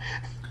that.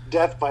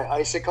 Death by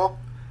icicle.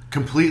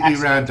 Completely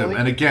random,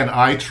 and again,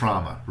 eye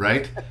trauma,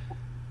 right?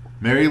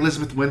 Mary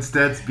Elizabeth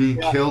Winstead's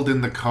being killed in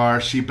the car.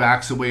 She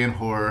backs away in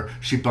horror.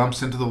 She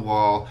bumps into the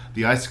wall.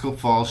 The icicle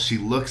falls. She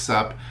looks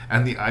up,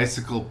 and the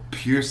icicle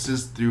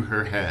pierces through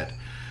her head.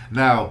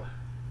 Now,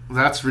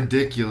 that's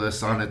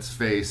ridiculous on its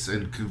face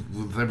and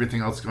with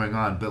everything else going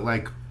on, but,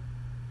 like,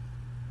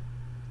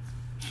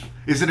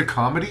 is it a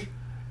comedy?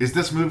 Is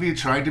this movie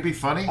trying to be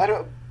funny?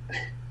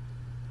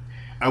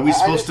 Are we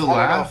supposed to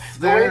laugh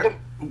there?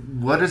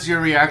 What is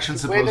your reaction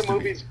supposed to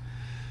be?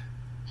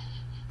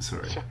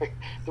 Sorry.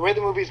 The way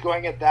the movie's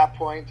going at that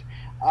point,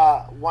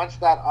 once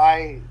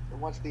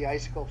the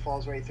icicle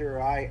falls right through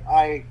her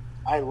eye,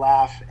 I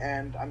laugh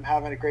and I'm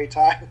having a great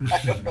time. I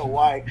don't know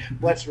why.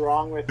 What's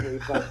wrong with me?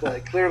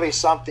 But clearly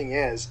something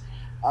is.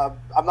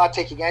 I'm not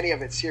taking any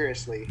of it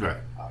seriously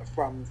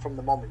from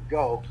the moment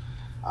go.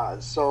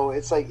 So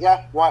it's like,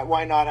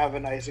 why not have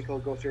an icicle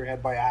go through your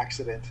head by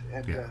accident?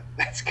 And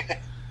that's good.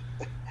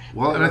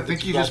 Well, and I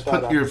think you just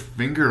put your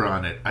finger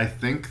on it. I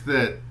think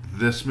that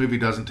this movie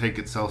doesn't take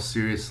itself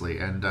seriously,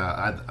 and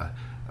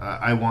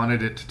I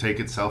wanted it to take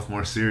itself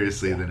more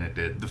seriously than it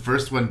did. The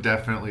first one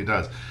definitely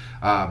does.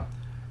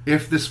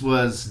 If this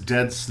was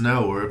Dead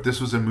Snow, or if this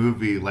was a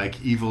movie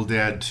like Evil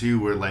Dead 2,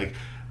 where like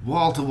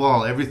wall to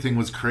wall everything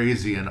was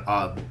crazy and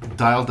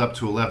dialed up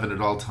to 11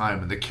 at all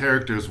time, and the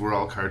characters were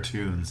all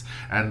cartoons,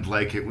 and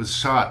like it was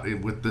shot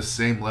with the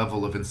same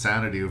level of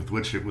insanity with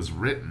which it was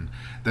written,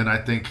 then I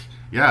think,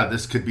 yeah,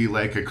 this could be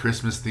like a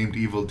Christmas-themed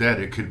Evil Dead.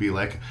 It could be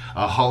like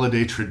a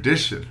holiday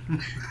tradition,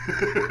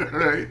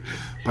 right?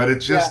 But it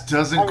just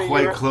doesn't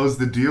quite close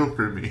the deal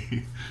for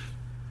me.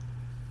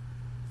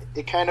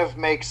 It kind of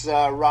makes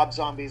Rob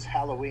Zombie's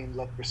Halloween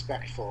look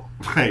respectful,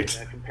 right?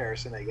 In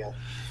comparison, I guess.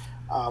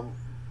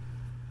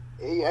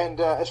 And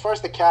as far as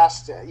the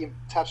cast, you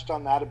touched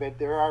on that a bit.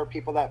 There are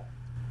people that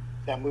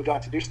moved on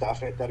to do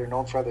stuff that are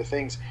known for other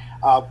things,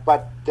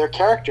 but their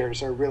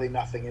characters are really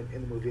nothing in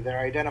the movie. They're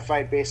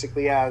identified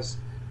basically as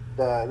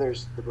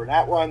there's the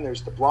brunette one,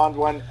 there's the blonde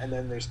one, and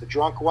then there's the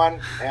drunk one,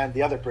 and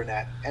the other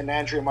brunette, and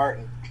Andrea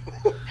Martin.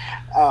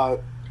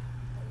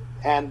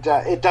 And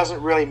it doesn't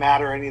really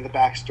matter any of the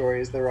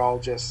backstories. They're all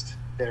just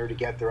there to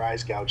get their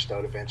eyes gouged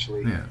out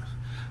eventually. Yeah.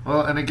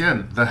 Well, and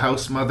again, the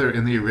house mother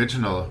in the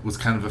original was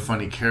kind of a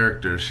funny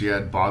character. She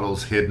had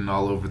bottles hidden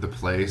all over the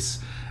place,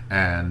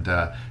 and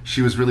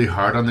she was really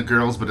hard on the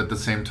girls, but at the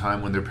same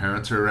time, when their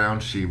parents are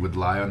around, she would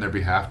lie on their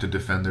behalf to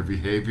defend their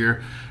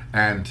behavior.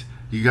 And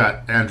you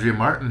got Andrea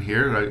Martin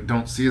here, I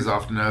don't see as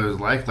often as I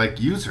would like,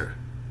 use her.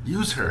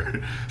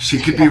 She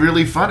could be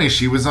really funny.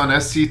 She was on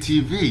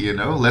SCTV, you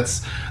know.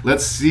 Let's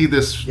see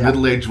this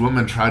middle-aged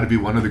woman try to be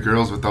one of the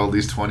girls with all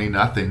these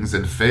 20-nothings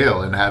and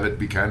fail and have it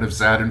be kind of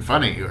sad and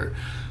funny or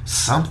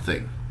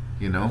something,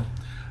 you know.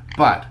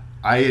 But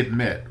I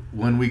admit,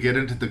 when we get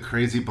into the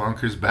crazy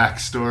bonkers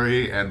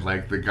backstory and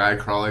like the guy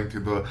crawling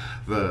through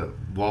the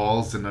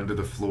walls and under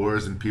the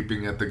floors and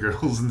peeping at the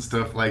girls and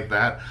stuff like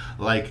that,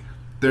 like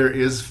there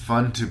is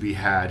fun to be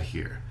had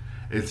here.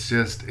 It's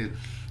just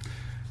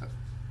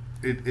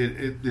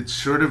it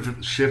sort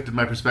of shifted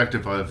my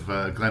perspective of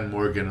Glenn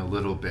Morgan a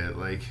little bit.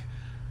 Like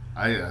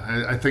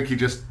I think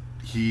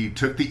he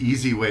took the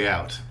easy way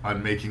out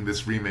on making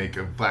this remake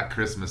of Black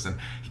Christmas, and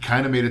he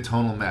kind of made a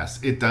tonal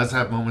mess. It does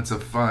have moments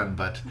of fun,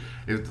 but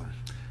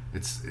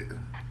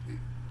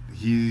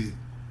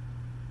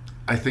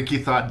I think he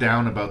thought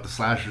down about the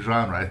slasher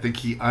genre. I think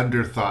he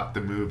underthought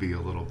the movie a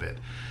little bit.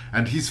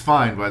 And he's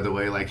fine, by the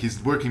way. Like,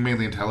 he's working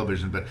mainly in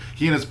television, but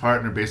he and his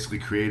partner basically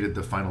created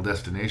the Final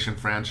Destination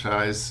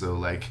franchise, so,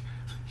 like,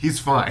 he's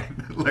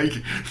fine.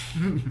 Like,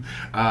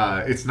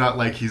 it's not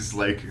like he's,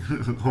 like,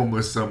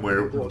 homeless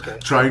somewhere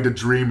trying to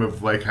dream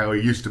of, like, how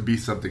he used to be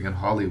something in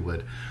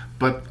Hollywood.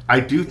 But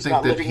I do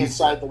think that living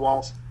inside the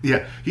walls.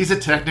 Yeah, he's a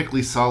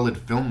technically solid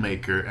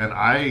filmmaker, and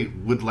I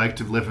would like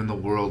to live in the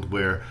world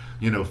where,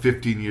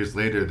 15 years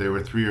later, there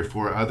were 3 or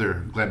 4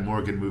 other Glenn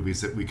Morgan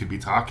movies that we could be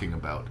talking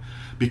about.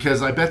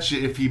 Because I bet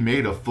you if he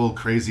made a full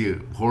crazy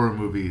horror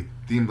movie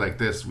themed like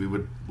this, we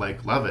would,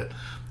 love it.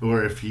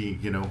 Or if he,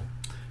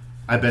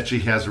 I bet you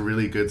he has a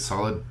really good,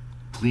 solid,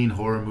 clean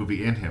horror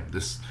movie in him.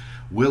 This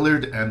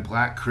Willard and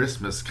Black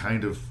Christmas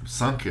kind of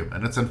sunk him,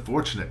 and it's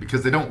unfortunate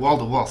because they don't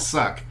wall-to-wall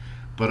suck.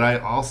 But I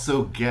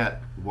also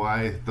get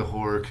why the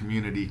horror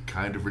community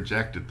kind of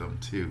rejected them,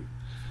 too.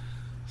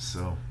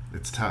 So,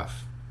 it's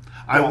tough.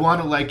 I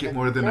want to like it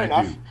more than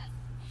I do.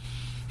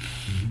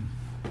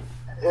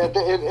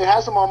 It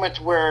has a moment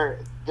where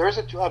there's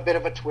a bit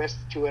of a twist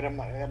to it. I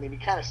mean, you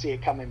kind of see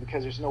it coming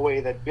because there's no way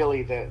that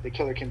Billy, the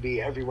killer, can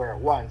be everywhere at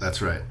once.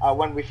 That's right.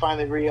 When we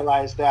finally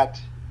realize that,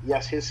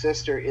 yes, his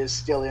sister is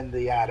still in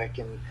the attic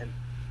and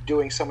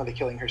doing some of the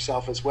killing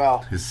herself as well.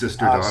 His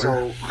sister-daughter.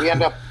 So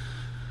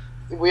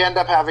we end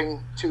up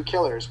having 2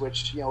 killers,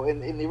 which,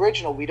 in the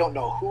original, we don't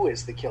know who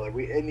is the killer.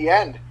 In the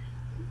end,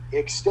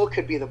 it still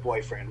could be the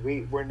boyfriend.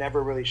 We're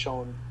never really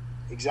shown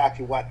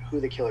exactly who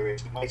the killer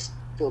is. He might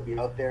still be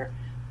out there.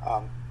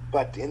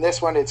 But in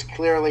this one, it's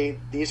clearly,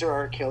 these are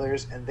our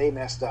killers, and they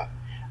messed up.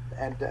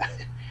 And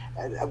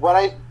what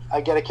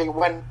I get a kick,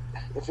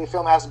 if the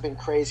film hasn't been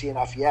crazy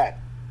enough yet,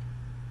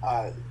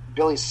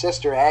 Billy's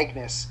sister,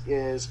 Agnes,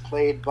 is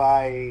played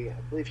by, I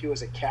believe he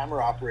was a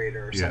camera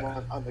operator or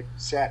someone on the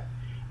set.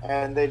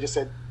 And they just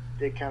said,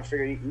 they kind of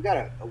figured, you got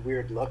a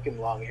weird look and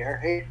long hair.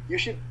 Hey, you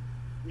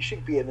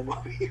should be in the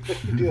movie.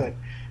 What are you doing?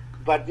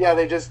 But yeah,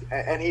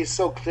 and he's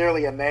so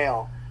clearly a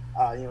male.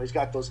 He's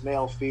got those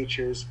male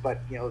features, but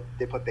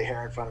they put the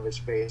hair in front of his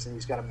face, and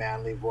he's got a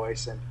manly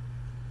voice.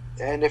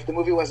 And if the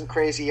movie wasn't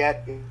crazy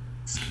yet,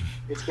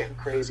 it's getting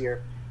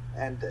crazier.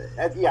 And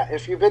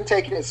if you've been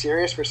taking it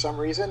serious for some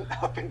reason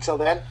up until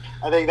then,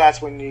 I think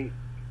that's when you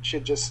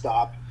should just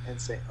stop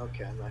insane.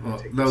 Okay, I'm not going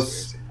to take those,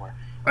 this serious anymore.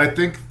 I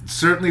think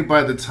certainly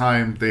by the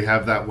time they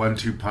have that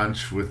 1-2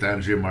 punch with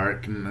Andrea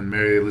Martin and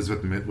Mary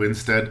Elizabeth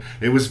Winstead,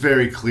 it was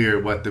very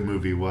clear what the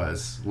movie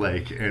was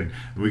like. And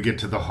we get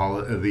to the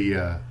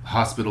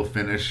hospital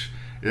finish.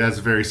 It has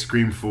a very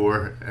Scream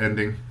 4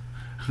 ending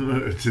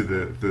to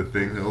the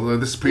thing. Although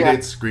this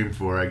predates Scream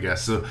 4, I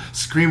guess. So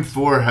Scream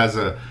 4 has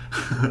a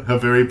a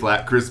very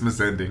Black Christmas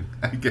ending,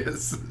 I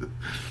guess.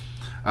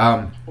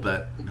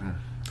 But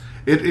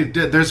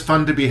there's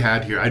fun to be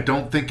had here. I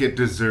don't think it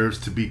deserves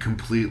to be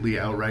completely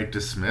outright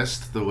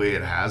dismissed the way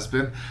it has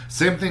been.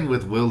 Same thing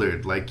with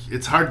Willard. Like,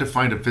 it's hard to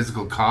find a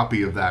physical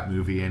copy of that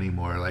movie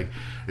anymore. Like,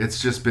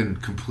 it's just been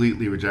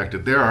completely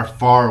rejected. There are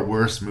far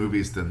worse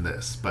movies than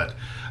this. But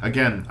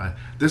again,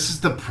 this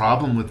is the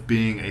problem with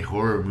being a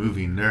horror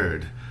movie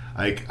nerd.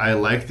 Like, I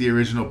like the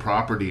original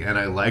property and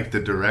I like the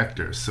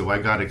director, so I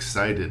got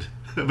excited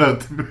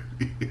about the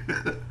movie.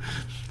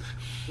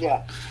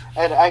 Yeah,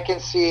 and I can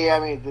see, I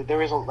mean,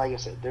 there is, like I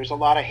said, there's a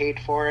lot of hate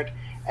for it,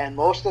 and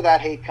most of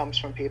that hate comes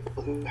from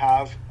people who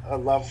have a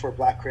love for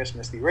Black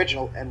Christmas, the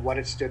original, and what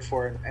it stood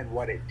for and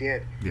what it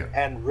did. Yeah.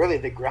 And really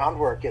the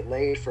groundwork it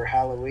laid for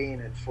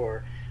Halloween and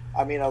for,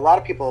 I mean, a lot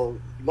of people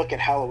look at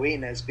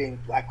Halloween as being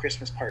Black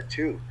Christmas Part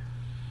 2.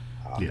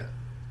 Yeah.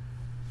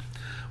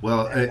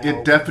 Well,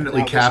 it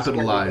definitely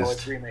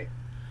capitalized.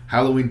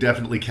 Halloween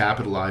definitely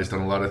capitalized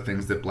on a lot of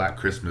things that Black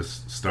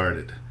Christmas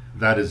started.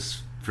 That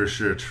is for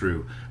sure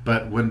true.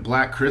 But when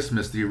Black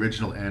Christmas, the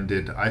original,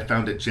 ended, I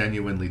found it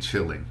genuinely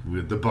chilling.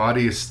 The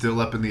body is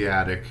still up in the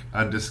attic,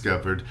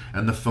 undiscovered,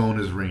 and the phone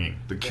is ringing.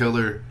 The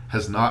killer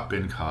has not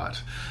been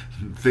caught.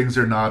 Things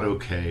are not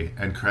okay,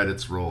 and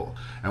credits roll.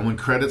 And when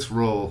credits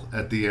roll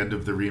at the end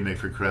of the remake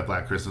for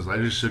Black Christmas, I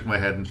just shook my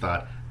head and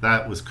thought,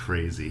 that was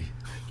crazy.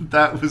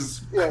 That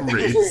was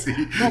crazy.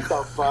 What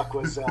the fuck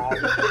was that?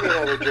 Give me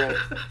another drink.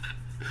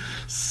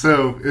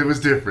 So, it was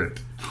different.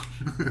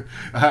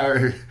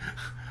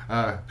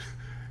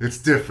 It's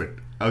different.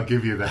 I'll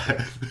give you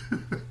that.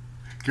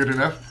 Good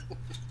enough?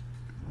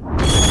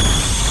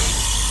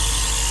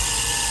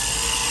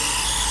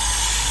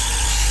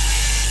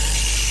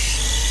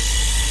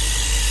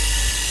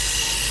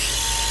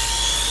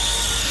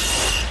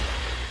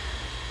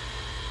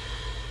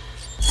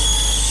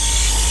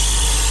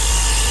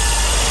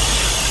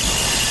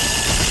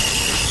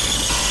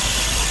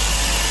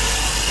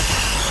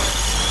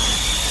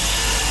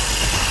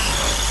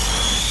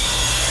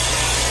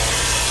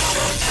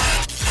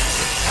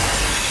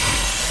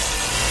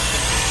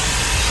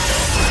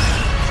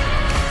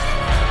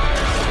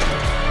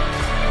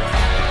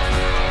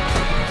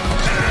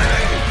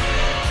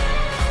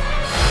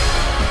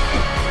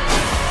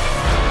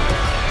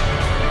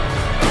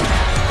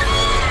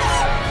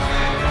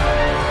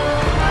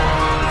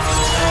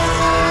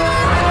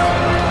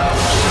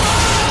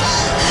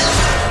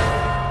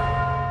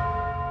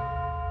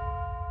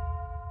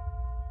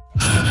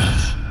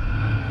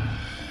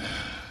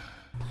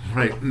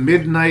 Right,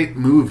 midnight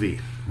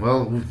movie.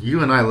 Well,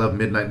 you and I love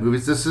midnight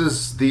movies. This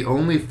is the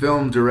only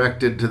film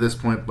directed to this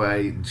point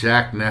by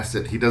Jack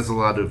Nessett. He does a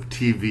lot of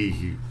TV.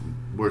 He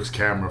works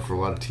camera for a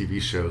lot of TV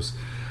shows.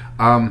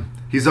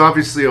 He's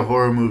obviously a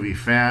horror movie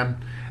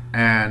fan,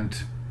 and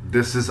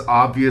this is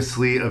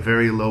obviously a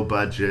very low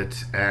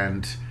budget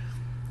and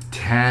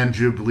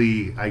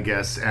tangibly, I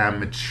guess,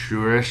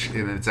 amateurish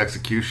in its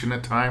execution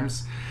at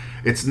times.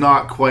 It's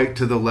not quite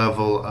to the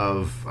level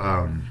of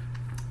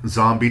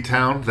Zombie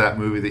Town, that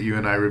movie that you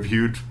and I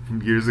reviewed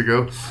from years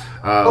ago.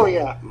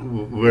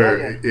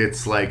 Where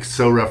it's like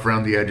so rough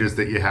around the edges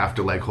that you have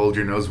to like hold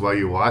your nose while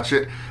you watch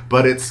it.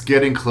 But it's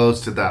getting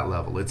close to that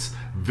level. It's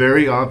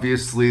very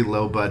obviously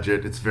low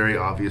budget. It's very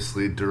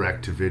obviously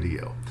direct to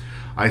video.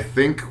 I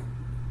think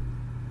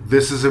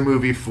this is a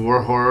movie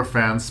for horror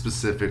fans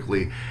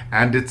specifically,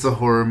 and it's a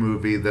horror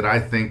movie that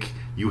I think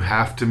you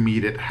have to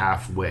meet it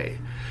halfway.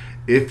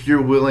 If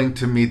you're willing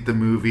to meet the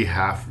movie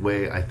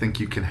halfway, I think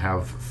you can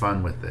have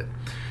fun with it.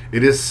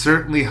 It is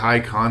certainly high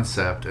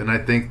concept, and I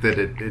think that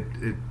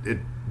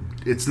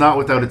it's not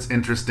without its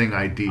interesting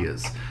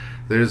ideas.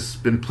 There's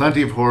been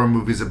plenty of horror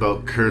movies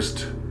about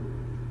cursed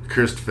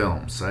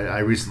films. I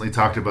recently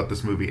talked about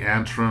this movie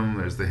Antrim.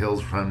 There's The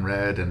Hills Run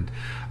Red, and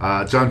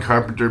John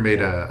Carpenter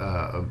made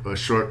a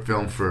short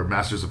film for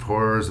Masters of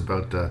Horrors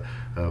about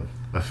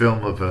a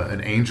film of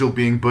an angel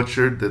being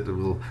butchered that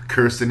will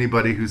curse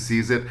anybody who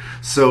sees it.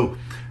 So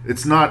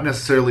it's not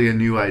necessarily a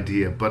new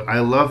idea, but I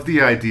love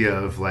the idea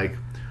of, like,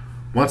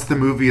 once the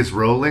movie is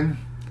rolling,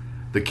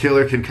 the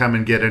killer can come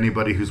and get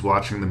anybody who's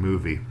watching the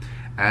movie.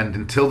 And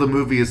until the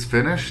movie is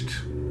finished,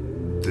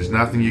 there's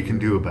nothing you can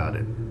do about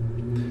it.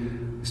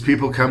 These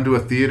people come to a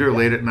theater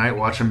late at night,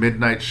 watch a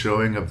midnight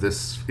showing of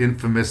this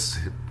infamous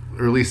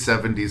early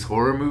 70s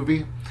horror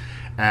movie,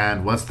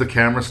 and once the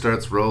camera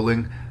starts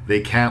rolling, they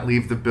can't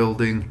leave the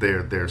building.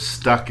 They're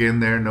stuck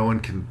in there. No one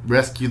can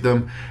rescue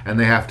them, and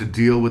they have to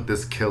deal with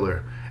this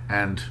killer.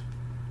 And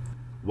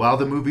while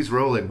the movie's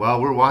rolling,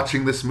 while we're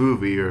watching this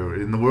movie, or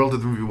in the world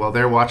of the movie, while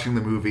they're watching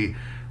the movie,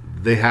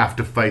 they have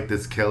to fight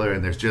this killer,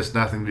 and there's just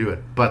nothing to do it.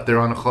 But they're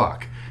on a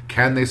clock.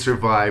 Can they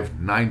survive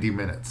 90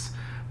 minutes?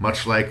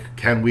 much like,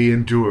 can we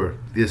endure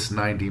this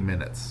 90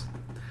 minutes?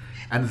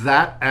 And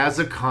that, as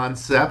a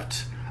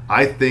concept,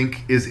 I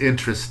think is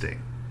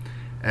interesting.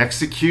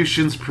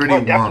 Execution's pretty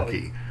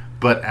wonky,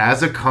 but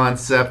as a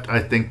concept, I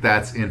think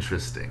that's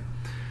interesting.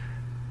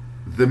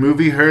 The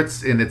movie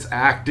hurts in its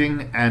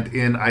acting and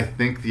in, I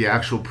think, the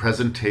actual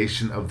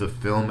presentation of the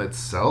film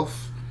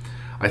itself.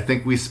 I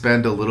think we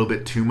spend a little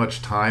bit too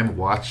much time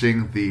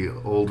watching the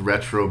old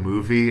retro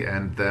movie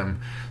and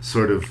them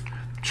sort of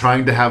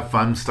trying to have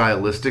fun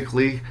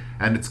stylistically.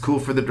 And it's cool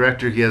for the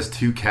director. He has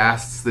 2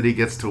 casts that he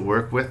gets to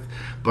work with.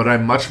 But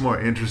I'm much more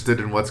interested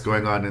in what's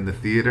going on in the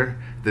theater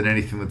than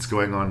anything that's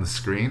going on the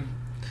screen.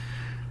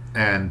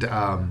 And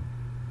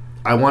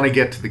I want to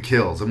get to the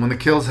kills. And when the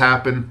kills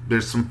happen,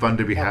 there's some fun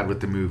to be had with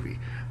the movie.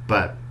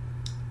 But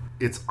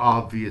it's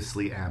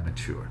obviously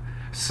amateur.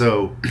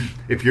 So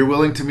if you're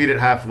willing to meet it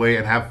halfway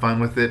and have fun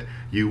with it,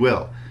 you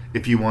will.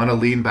 If you want to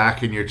lean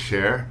back in your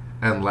chair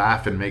and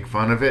laugh and make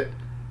fun of it,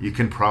 you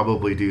can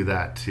probably do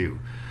that too.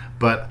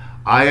 But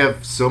I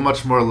have so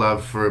much more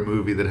love for a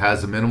movie that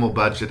has a minimal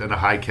budget and a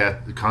high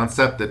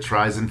concept that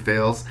tries and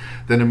fails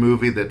than a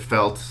movie that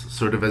felt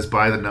sort of as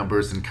by the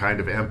numbers and kind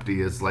of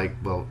empty as, like,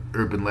 well,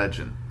 urban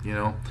legend, you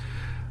know?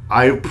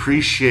 I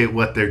appreciate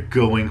what they're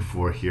going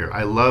for here.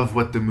 I love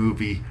what the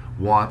movie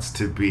wants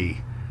to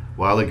be,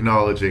 while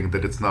acknowledging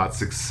that it's not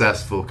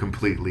successful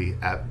completely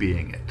at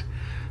being it.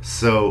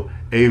 So,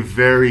 a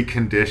very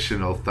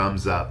conditional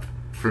thumbs up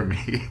for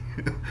me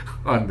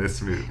on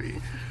this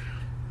movie.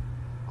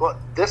 Well,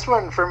 this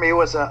one for me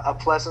was a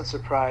pleasant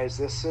surprise.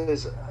 This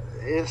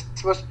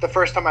was the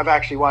first time I've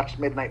actually watched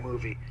a midnight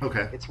movie.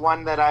 Okay. It's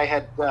one that I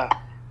had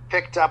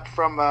picked up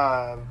from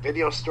a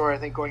video store, I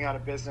think, going out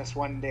of business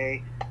one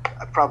day.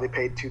 I probably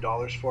paid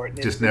 $2 for it.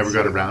 And just never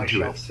got around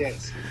to it.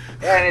 Since.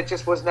 And it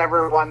just was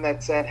never one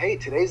that said, hey,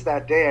 today's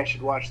that day, I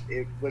should watch.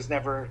 It was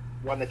never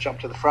one that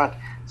jumped to the front.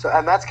 So,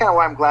 and that's kind of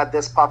why I'm glad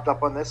this popped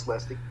up on this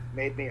list. It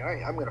made me, all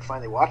right, I'm going to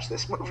finally watch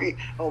this movie.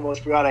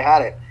 Almost forgot I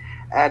had it.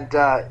 And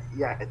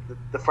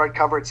the front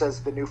cover, it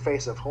says The New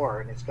Face of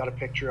Horror, and it's got a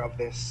picture of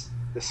this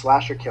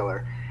slasher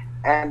killer.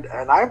 And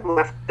I'm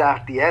left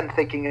at the end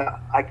thinking,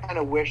 I kind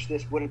of wish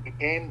this would have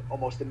became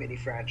almost a mini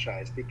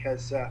franchise,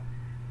 because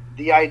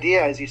the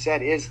idea, as you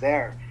said, is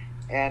there.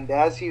 And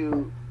as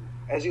you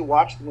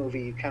watch the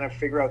movie, you kind of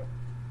figure out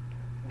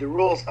the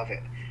rules of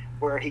it,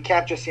 where he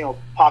can't just,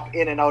 pop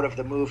in and out of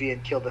the movie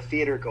and kill the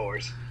theater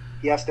goers.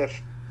 He has to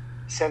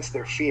sense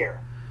their fear.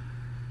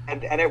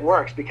 And it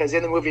works, because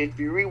in the movie, if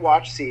you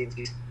rewatch scenes,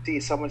 you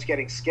see someone's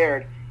getting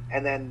scared,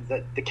 and then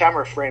the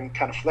camera frame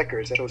kind of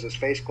flickers and shows his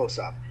face close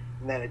up,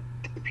 and then it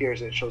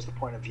disappears and it shows the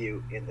point of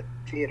view in the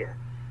theater.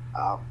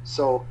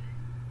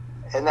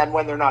 And then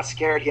when they're not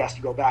scared, he has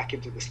to go back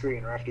into the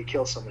screen, or after he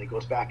kills somebody, he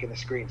goes back in the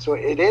screen. So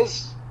it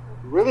is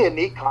really a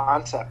neat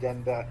concept,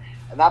 and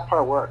that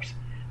part works.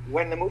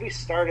 When the movie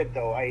started,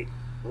 though, I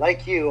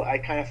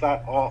kind of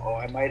thought,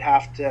 I might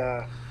have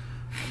to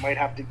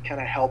kind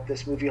of help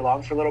this movie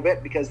along for a little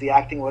bit, because the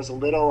acting was a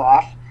little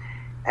off.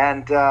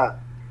 And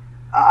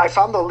I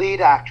found the lead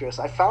actress,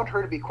 I found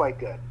her to be quite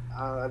good.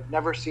 I've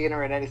never seen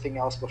her in anything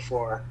else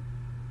before.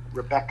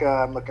 Rebecca,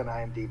 I'm looking at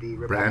IMDb.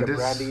 Rebecca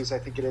Brandes, I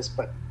think it is.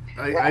 But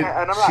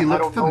she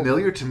looked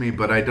familiar to me,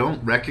 but I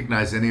don't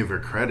recognize any of her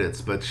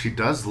credits. But she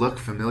does look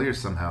familiar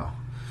somehow.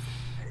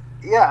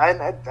 Yeah,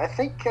 and I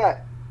think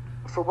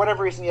for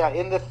whatever reason,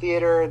 in the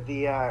theater,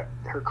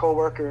 her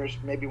co-workers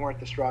maybe weren't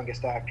the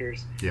strongest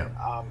actors. Yeah.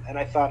 And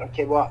I thought,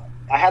 okay, well,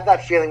 I had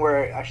that feeling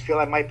where I feel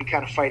I might be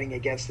kind of fighting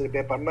against it a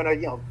bit, but I'm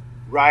going to,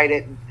 ride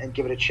it and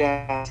give it a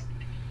chance.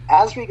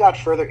 As we got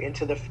further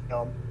into the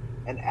film,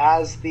 and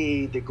as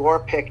the gore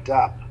picked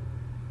up,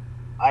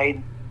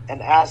 and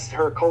as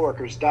her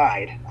coworkers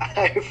died,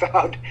 I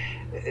found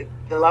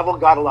the level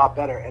got a lot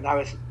better, and I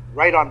was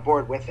right on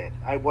board with it.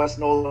 I was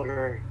no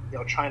longer,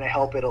 trying to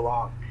help it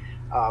along.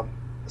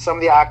 Some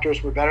of the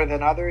actors were better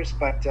than others,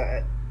 but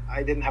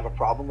I didn't have a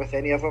problem with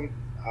any of them.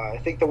 I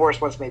think the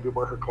worst ones maybe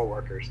were her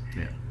coworkers,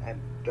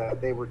 and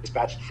they were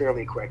dispatched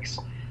fairly quick.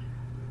 So,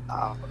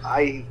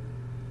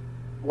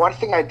 one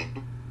thing I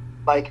didn't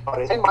like about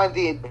it, I didn't mind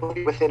the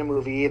movie within a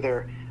movie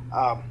either.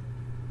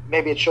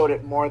 Maybe it showed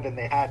it more than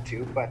they had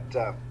to, but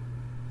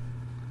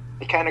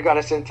it kind of got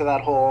us into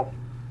that whole,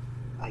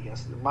 I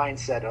guess, the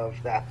mindset of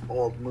that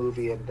old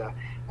movie and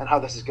how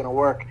this is going to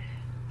work.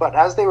 But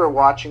as they were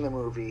watching the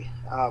movie,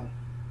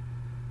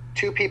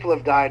 2 people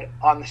have died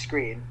on the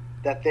screen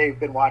that they've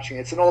been watching.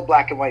 It's an old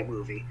black and white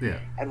movie. Yeah.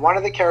 And one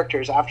of the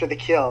characters, after the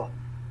kill,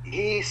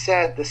 he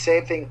said the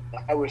same thing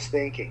I was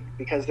thinking,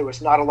 because there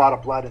was not a lot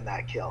of blood in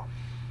that kill.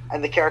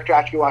 And the character,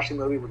 after watching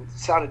the movie,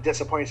 sounded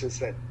disappointed and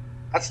said,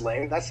 that's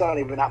lame. That's not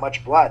even that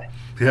much blood.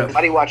 Yeah.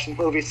 Buddy watched the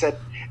movie, said,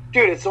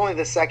 dude, it's only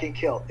the second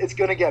kill. It's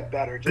going to get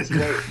better. Just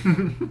wait.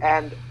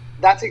 And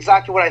that's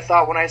exactly what I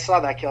thought when I saw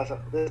that kill. I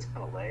thought, this is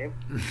kind of lame.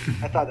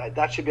 I thought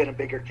that should have been a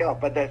bigger kill.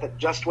 But I thought,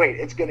 just wait.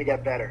 It's going to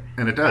get better.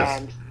 And it does.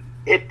 And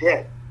it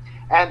did.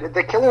 And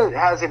the killer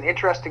has an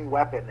interesting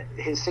weapon.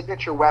 His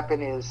signature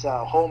weapon is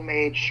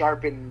homemade,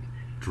 sharpened...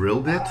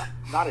 Drill bit?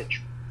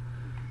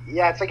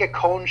 Yeah, it's like a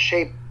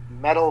cone-shaped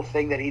metal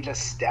thing that he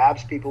just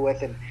stabs people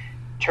with and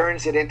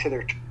turns it into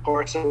their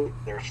torso,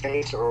 their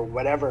face, or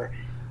whatever.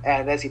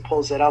 And as he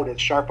pulls it out,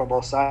 it's sharp on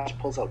both sides,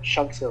 pulls out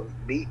chunks of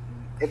meat.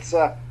 It's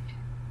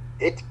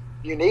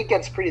unique and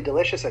it's pretty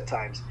delicious at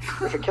times.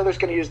 If a killer's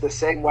going to use the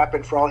same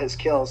weapon for all his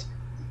kills,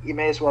 you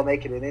may as well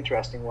make it an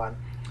interesting one.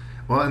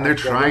 Well, and they're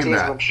trying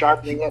that.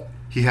 Sharpening it.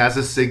 He has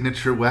a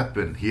signature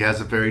weapon. He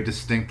has a very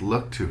distinct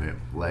look to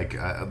him. Like,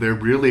 they're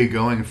really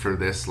going for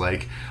this,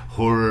 like,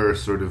 horror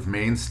sort of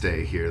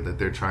mainstay here that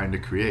they're trying to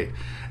create.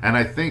 And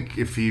I think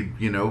if he,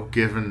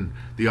 given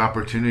the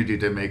opportunity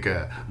to make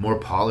a more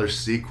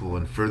polished sequel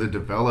and further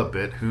develop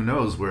it, who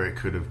knows where it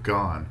could have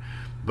gone.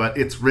 But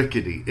it's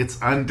rickety. It's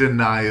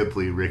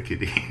undeniably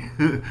rickety.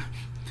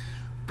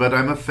 But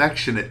I'm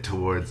affectionate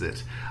towards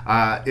it.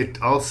 It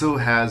also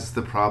has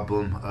the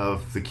problem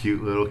of the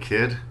cute little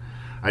kid.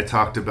 I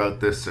talked about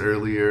this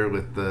earlier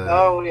with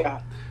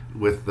the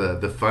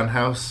the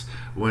FUNHOUSE.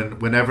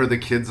 Whenever the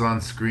kid's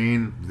on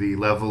screen, the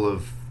level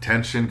of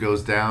tension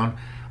goes down.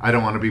 I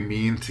don't want to be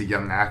mean to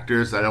young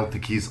actors. I don't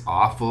think he's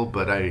awful,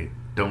 but I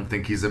don't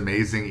think he's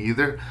amazing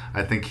either.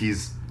 I think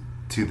he's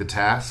to the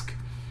task.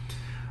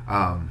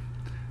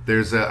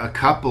 There's a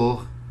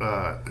couple,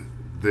 a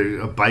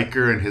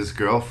biker and his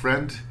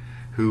girlfriend,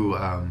 who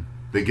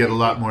they get a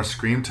lot more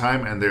screen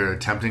time and they're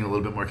attempting a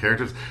little bit more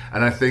characters.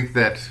 And I think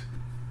that,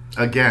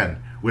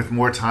 again, with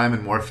more time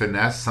and more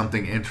finesse,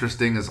 something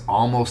interesting is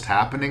almost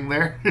happening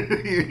there,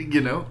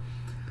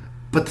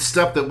 But the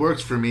stuff that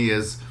works for me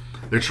is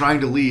they're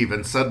trying to leave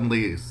and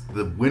suddenly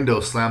the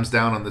window slams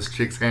down on this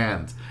chick's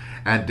hand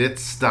and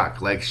it's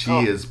stuck, like she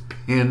is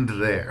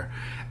pinned there.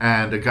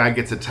 And a guy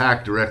gets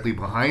attacked directly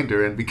behind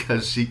her, and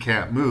because she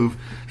can't move,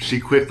 she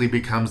quickly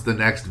becomes the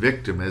next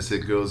victim as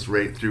it goes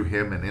right through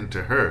him and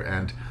into her.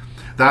 And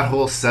that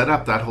whole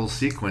setup, that whole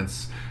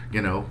sequence,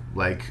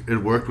 like,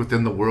 it worked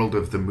within the world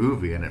of the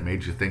movie, and it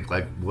made you think,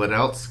 like, what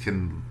else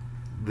can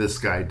this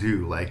guy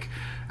do? Like,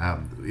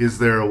 is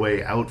there a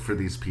way out for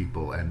these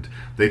people? And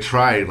they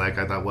try, like,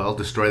 I thought, well,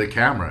 destroy the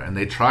camera. And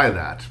they try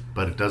that,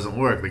 but it doesn't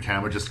work. The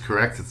camera just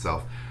corrects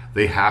itself.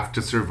 They have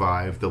to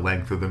survive the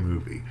length of the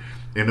movie.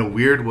 In a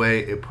weird way,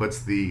 it puts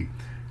the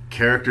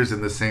characters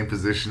in the same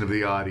position of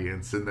the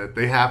audience, and that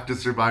they have to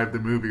survive the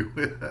movie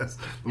with us.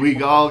 We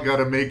all got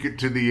to make it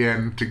to the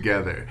end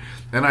together.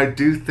 And I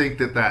do think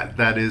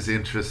that is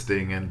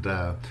interesting, and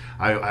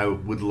I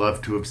would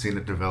love to have seen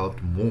it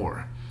developed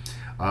more.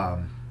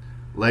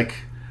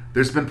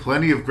 There's been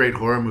plenty of great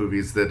horror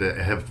movies that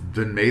have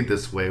been made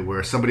this way,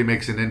 where somebody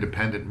makes an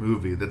independent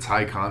movie that's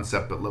high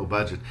concept but low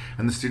budget,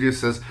 and the studio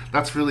says,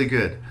 that's really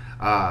good.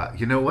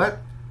 You know what?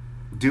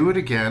 Do it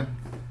again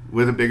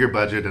with a bigger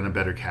budget and a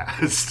better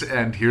cast,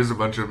 and here's a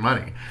bunch of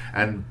money.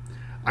 And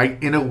I,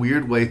 in a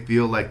weird way,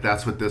 feel like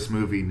that's what this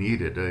movie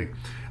needed.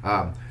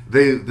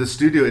 The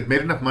studio, it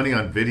made enough money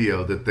on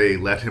video that they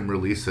let him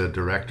release a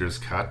director's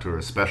cut or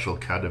a special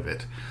cut of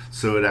it.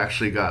 So it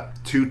actually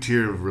got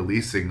 2-tier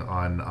releasing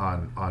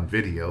on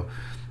video,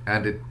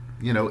 and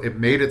it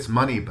made its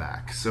money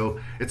back. So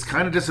it's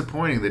kind of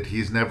disappointing that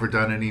he's never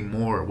done any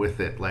more with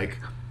it. Like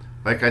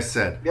I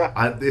said,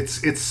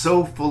 it's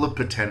so full of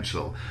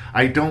potential.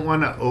 I don't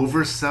want to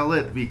oversell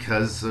it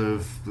because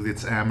of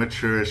its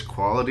amateurish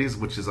qualities,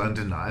 which is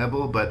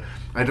undeniable, but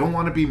I don't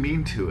want to be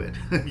mean to it.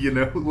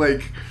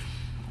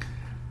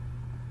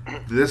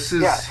 This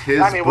is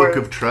his book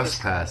of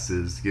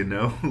trespasses,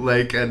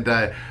 and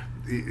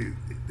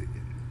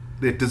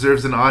it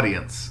deserves an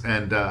audience,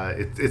 and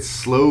it's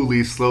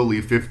slowly,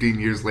 15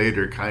 years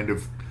later, kind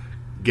of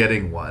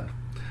getting one.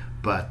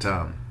 But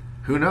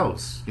who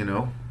knows,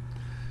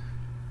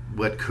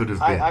 what could have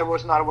been. I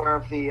was not aware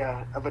of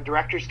a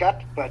director's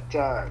cut, but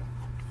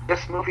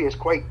this movie is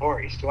quite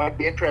gory, so I'd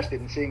be interested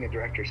in seeing a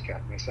director's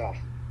cut myself.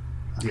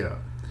 Yeah.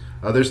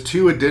 There's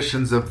 2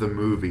 editions of the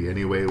movie,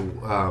 anyway.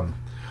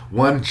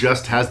 One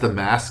just has the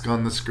mask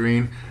on the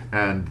screen,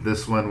 and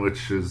this one,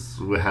 which has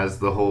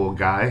the whole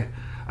guy,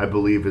 I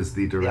believe is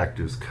the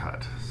director's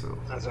cut. So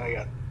that's what I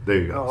got. There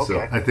you go. Oh, okay.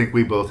 So I think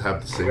we both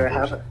have the same version.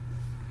 Have it.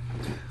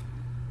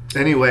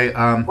 Anyway,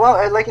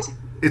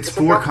 it's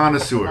for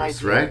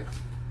connoisseurs, right?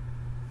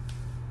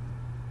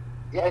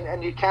 Yeah,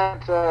 and you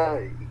can't.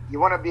 You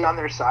want to be on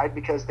their side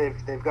because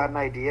they've got an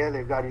idea,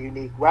 they've got a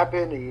unique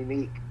weapon, a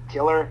unique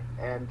killer,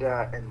 and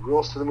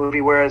rules to the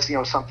movie. Whereas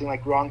something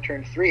like Wrong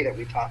Turn 3 that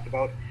we talked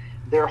about,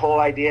 their whole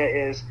idea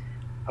is,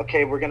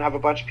 okay, we're gonna have a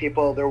bunch of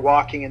people. They're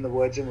walking in the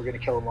woods, and we're gonna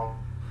kill them all.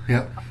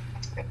 Yeah.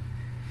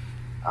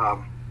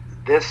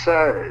 This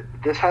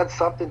had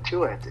something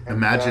to it. And,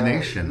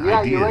 imagination. Yeah,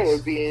 ideas. You're right.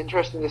 It'd be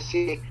interesting to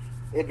see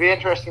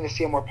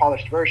a more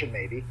polished version,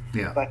 maybe.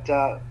 Yeah. But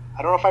I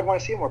don't know if I'd want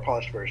to see a more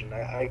polished version.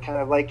 I kind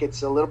of like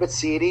it's a little bit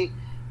seedy,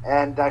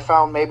 and I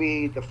found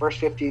maybe the first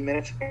 15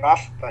 minutes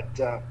rough, but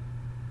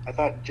I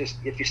thought just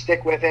if you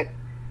stick with it,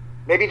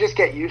 maybe just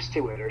get used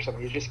to it or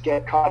something. You just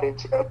get caught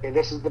into, okay,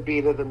 this is the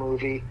beat of the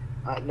movie.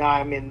 Now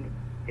I'm in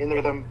the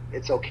rhythm.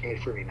 It's okay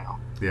for me now.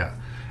 Yeah,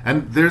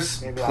 and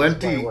there's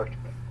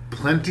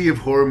plenty of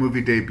horror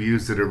movie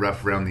debuts that are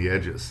rough around the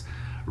edges.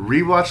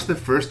 Rewatch the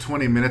first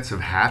 20 minutes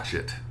of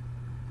Hatchet.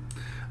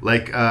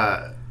 Like,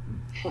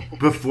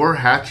 before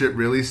Hatchet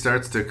really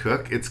starts to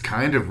cook, it's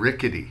kind of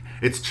rickety.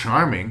 It's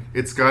charming.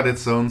 It's got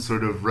its own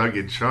sort of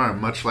rugged charm,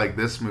 much like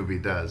this movie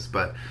does.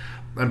 But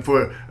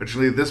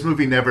unfortunately, this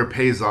movie never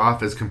pays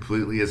off as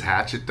completely as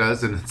Hatchet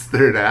does in its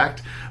third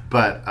act.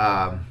 But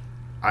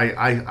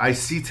I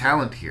see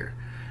talent here.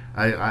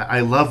 I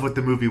love what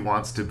the movie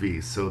wants to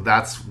be. So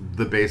that's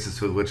the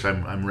basis with which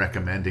I'm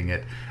recommending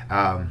it.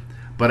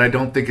 But I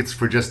don't think it's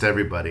for just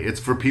everybody. It's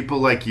for people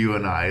like you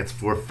and I. It's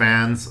for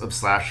fans of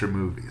slasher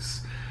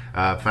movies.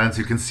 Fans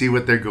who can see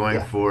what they're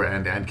going for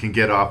and can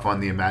get off on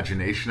the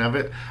imagination of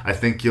it. I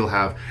think you'll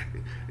have...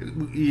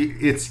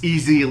 It's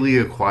easily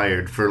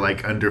acquired for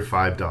like under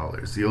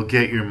 $5. You'll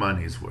get your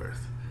money's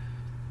worth.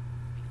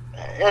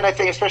 And I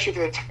think especially for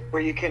the time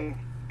where you can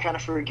kind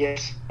of forgive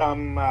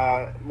some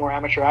more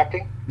amateur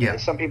acting. Yeah.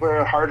 Some people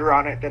are harder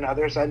on it than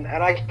others, and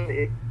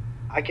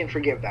I can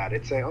forgive that.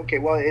 It's like, okay,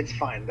 well, it's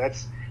fine.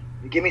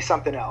 Give me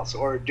something else,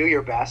 or do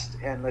your best,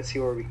 and let's see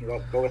where we can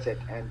go with it.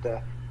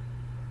 And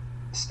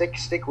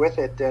stick with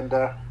it. And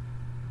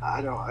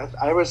I don't know.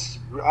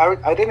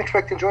 I didn't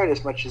expect to enjoy it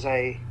as much as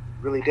I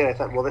really did. I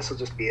thought, well, this will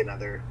just be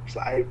another.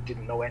 I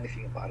didn't know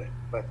anything about it,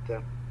 but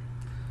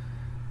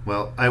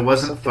well, I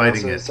wasn't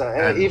fighting it.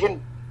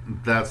 Even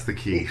that's the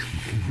key.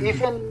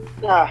 Even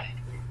the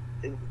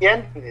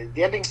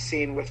ending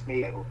scene with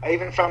me, I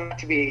even found that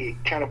to be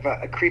kind of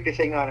a creepy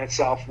thing on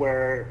itself,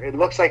 where it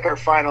looks like our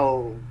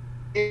final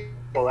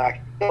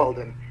act killed,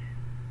 and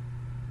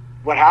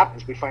what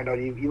happens? We find out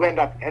you end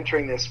up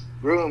entering this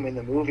room in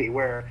the movie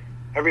where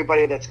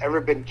everybody that's ever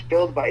been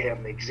killed by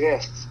him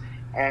exists,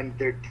 and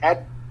they're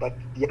dead, but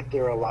yet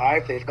they're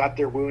alive. They've got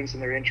their wounds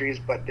and their injuries,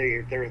 but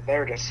they're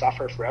there to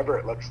suffer forever,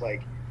 it looks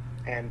like.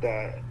 And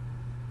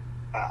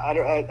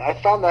I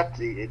found that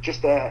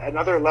just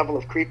another level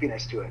of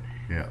creepiness to it.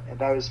 Yeah.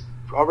 And I was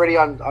already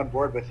on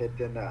board with it,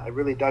 and I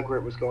really dug where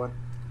it was going.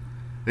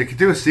 They could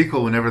do a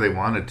sequel whenever they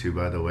wanted to,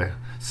 by the way.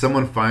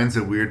 Someone finds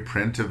a weird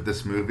print of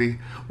this movie,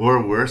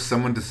 or worse,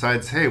 someone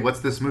decides, hey, what's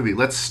this movie?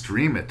 Let's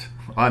stream it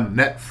on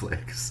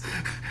Netflix.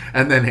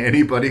 And then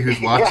anybody who's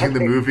watching the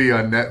movie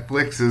on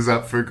Netflix is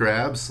up for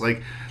grabs.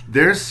 Like,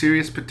 there's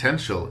serious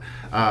potential.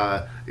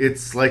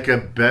 It's like a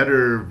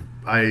better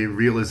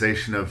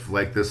realization of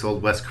like this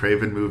old Wes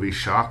Craven movie,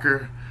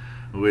 Shocker,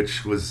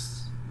 which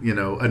was,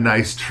 a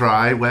nice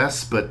try,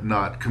 Wes, but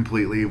not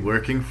completely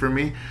working for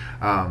me.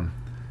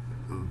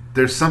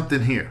 There's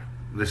something here.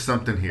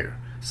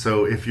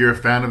 So if you're a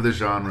fan of the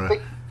genre,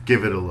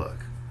 give it a look.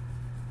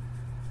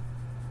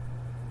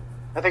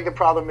 I think the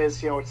problem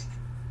is, it's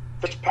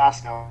just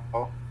past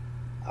now.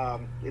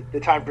 The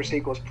time for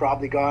sequels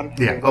probably gone.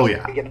 Yeah. Oh,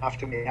 yeah. Big enough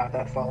to me have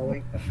that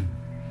following.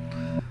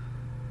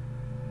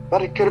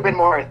 But it could have been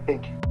more, I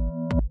think.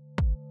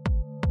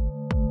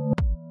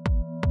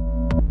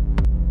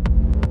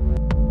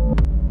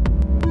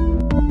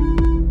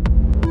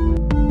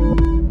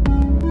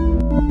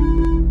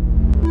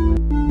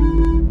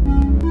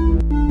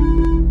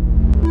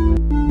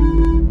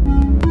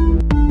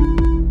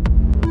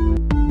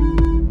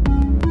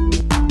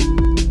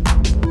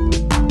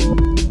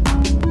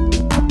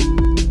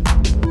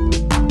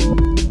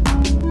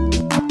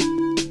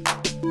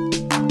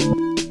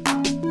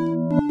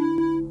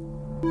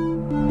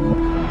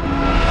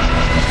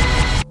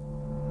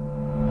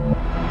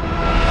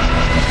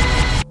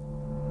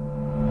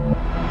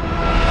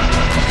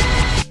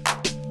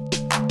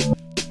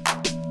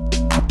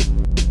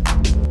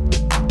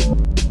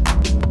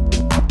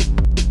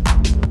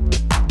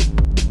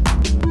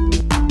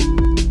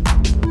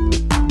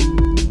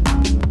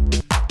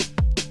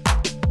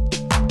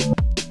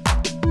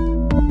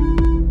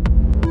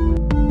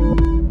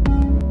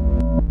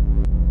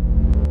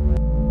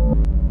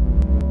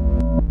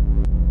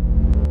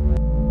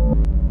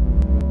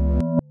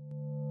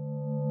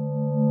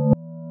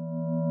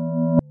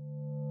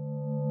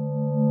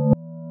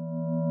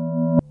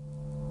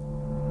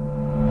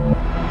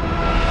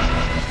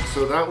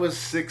 That was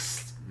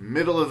 6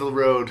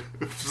 middle-of-the-road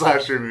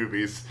slasher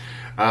movies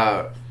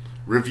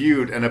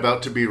reviewed and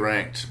about to be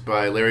ranked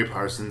by Larry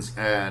Parsons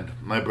and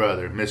my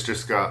brother, Mr.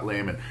 Scott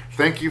Lehman.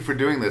 Thank you for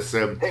doing this.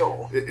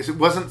 It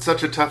wasn't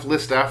such a tough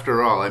list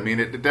after all. I mean,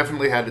 it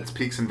definitely had its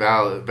peaks and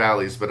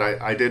valleys, but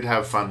I did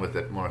have fun with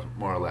it more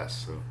or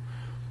less. So.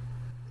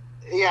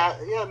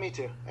 Yeah, me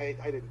too. I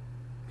didn't.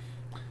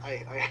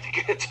 I had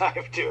a good time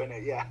doing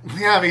it, yeah.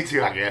 Yeah, me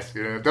too, I guess.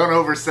 Don't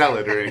oversell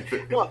it or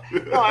anything. no,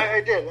 I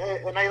did.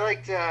 And I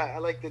liked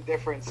the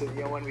difference.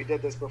 When we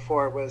did this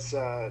before, it was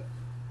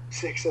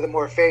 6 of the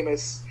more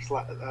famous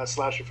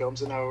slasher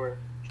films, and now we're,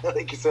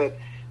 like you said,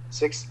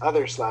 6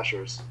 other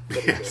slashers.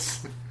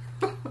 Yes.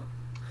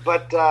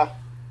 But,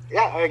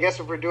 I guess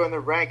if we're doing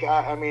the rank,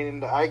 I'm going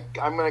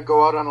to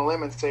go out on a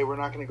limb and say we're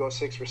not going to go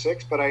 6 for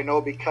 6, but I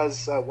know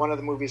because one of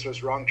the movies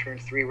was Wrong Turn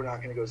 3, we're not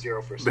going to go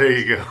 0 for 6. There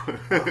you go.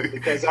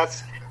 Because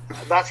that's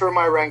where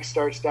my rank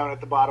starts, down at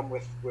the bottom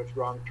with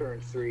Wrong Turn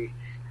 3.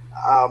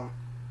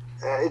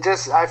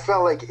 I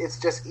felt like it's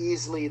just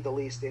easily the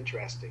least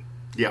interesting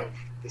of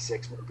the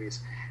 6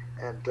 movies.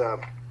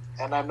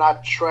 And I'm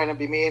not trying to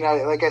be mean.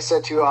 Like I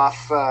said to you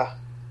off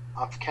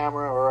off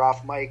camera or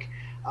off mic,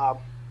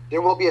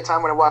 there will be a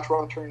time when I watch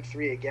Wrong Turn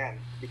 3 again,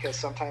 because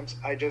sometimes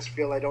I just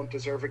feel I don't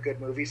deserve a good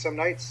movie some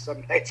nights.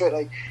 Some nights I'm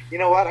like, you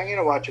know what, I'm going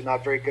to watch a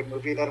not very good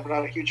movie that I'm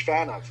not a huge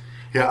fan of.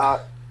 Yeah.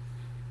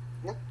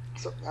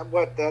 So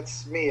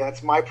that's me.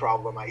 That's my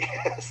problem, I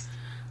guess.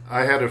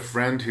 I had a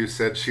friend who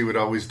said she would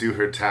always do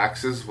her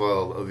taxes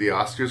while the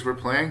Oscars were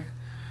playing,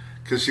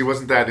 because she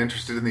wasn't that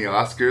interested in the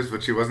Oscars,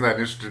 but she wasn't that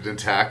interested in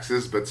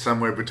taxes, but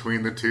somewhere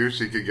between the two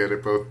she could get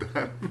it both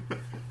done.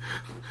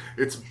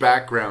 It's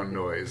background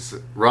noise.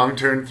 Wrong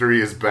Turn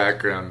 3 is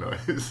background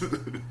noise.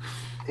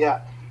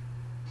 Yeah.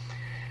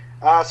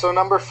 So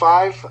number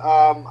 5,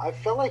 I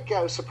felt like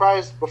I was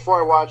surprised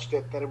before I watched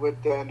it that it would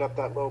end up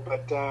that low,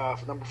 but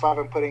for number 5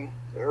 I'm putting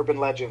Urban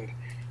Legend.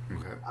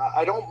 Okay.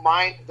 I don't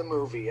mind the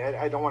movie.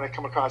 I don't want to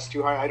come across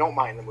too high. I don't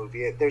mind the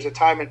movie. There's a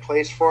time and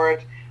place for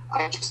it.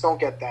 I just don't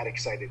get that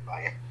excited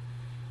by it.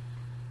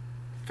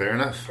 Fair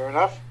enough. Fair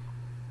enough.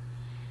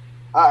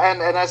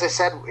 And as I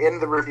said in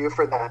the review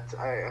for that,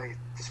 I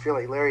just feel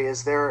like, Larry,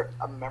 is there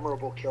a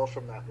memorable kill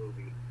from that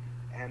movie?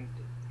 And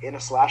in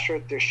a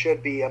slasher, there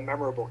should be a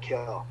memorable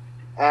kill.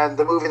 And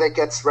the movie that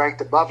gets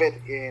ranked above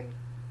it in,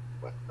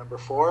 number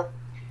 4,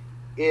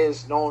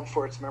 is known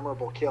for its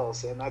memorable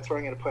kills. And that's where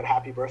I'm going to put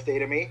Happy Birthday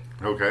to Me.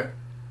 Okay.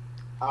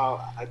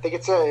 I think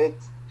it's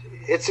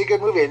a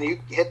good movie, and you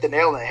hit the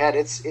nail on the head.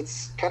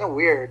 It's kind of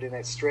weird, and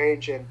it's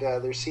strange, and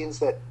there's scenes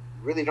that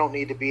really don't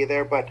need to be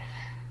there, but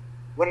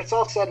when it's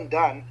all said and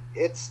done,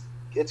 it's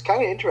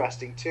kind of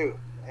interesting too,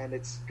 and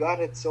it's got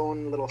its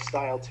own little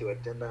style to it,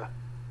 and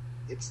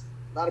it's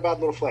not a bad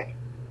little flick.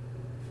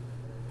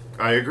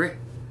 I agree.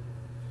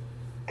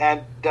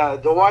 And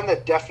the one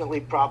that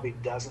definitely probably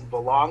doesn't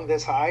belong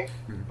this high,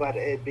 but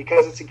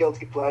because it's a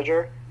guilty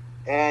pleasure,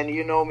 and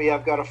you know me,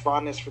 I've got a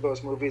fondness for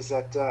those movies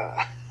that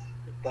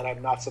that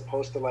I'm not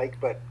supposed to like,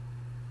 but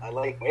I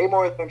like way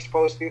more than I'm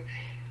supposed to.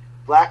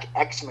 Black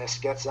Xmas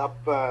gets up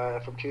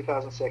from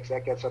 2006.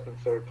 That gets up in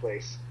 3rd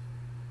place.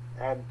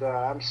 And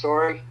I'm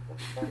sorry,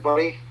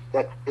 everybody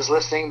that is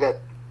listening that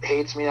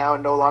hates me now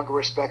and no longer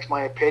respects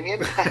my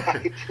opinion.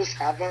 I just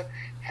have a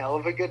hell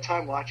of a good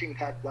time watching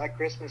that Black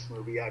Christmas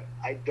movie.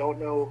 I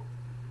don't know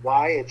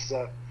why. It's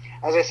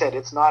as I said,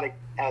 it's not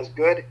as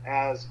good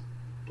as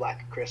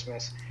Black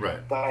Christmas, right?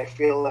 But I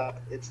feel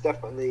it's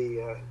definitely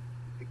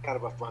kind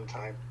of a fun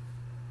time.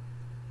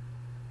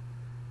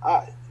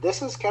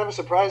 This is kind of a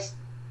surprise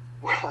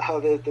how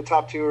the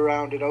top 2 are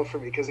rounded out for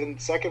me, because in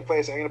 2nd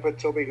place I'm going to put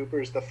Tobe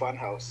Hooper's The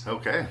Funhouse.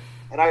 Okay.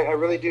 And I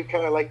really do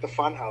kind of like The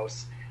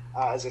Funhouse.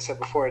 As I said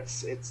before,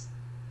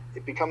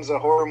 it becomes a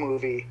horror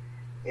movie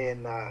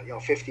in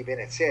 50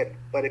 minutes in,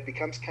 but it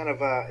becomes kind of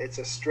it's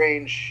a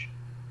strange,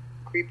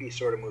 creepy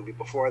sort of movie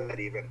before that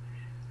even.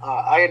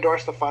 I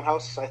endorse The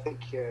Funhouse. I think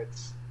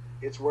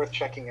it's worth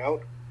checking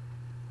out.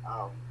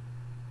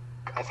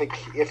 I think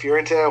if you're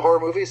into horror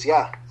movies,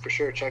 yeah, for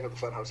sure, check out The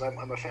Funhouse.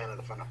 I'm a fan of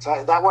The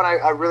Funhouse. That one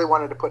I really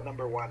wanted to put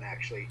number 1,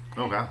 actually.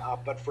 Okay.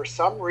 But for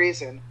some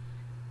reason,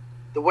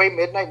 the way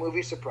Midnight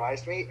Movie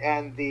surprised me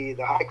and the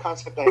high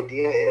concept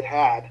idea it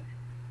had,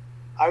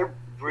 I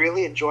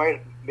really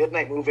enjoyed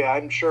Midnight Movie.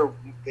 I'm sure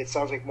it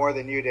sounds like more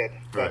than you did.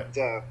 Right.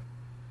 But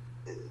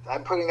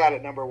I'm putting that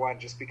at number 1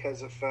 just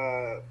because of,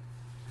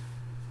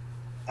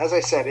 as I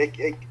said,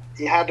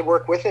 you had to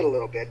work with it a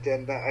little bit.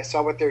 And I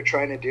saw what they were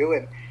trying to do,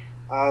 and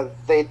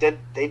they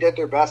did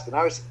their best, and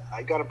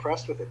I got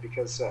impressed with it,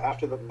 because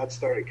after the meds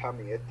started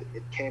coming, it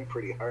came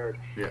pretty hard.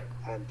 Yeah.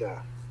 And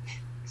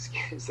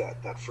excuse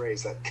that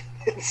phrase, that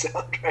didn't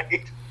sound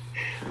right.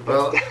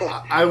 Well,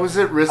 I was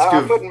at risk of...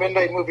 I'm putting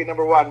Midnight Movie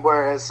number 1,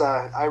 whereas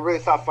I really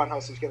thought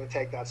Funhouse was going to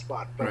take that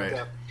spot. But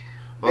right.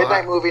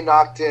 Midnight Movie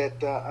knocked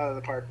it out of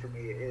the park for me.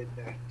 It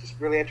just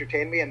really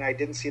entertained me, and I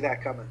didn't see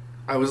that coming.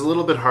 I was a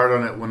little bit hard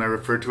on it when I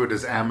referred to it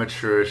as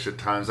amateurish at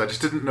times. I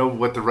just didn't know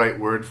what the right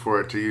word for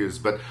it to use.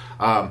 But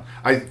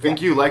I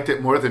think you liked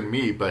it more than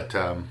me, but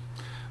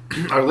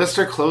our lists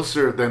are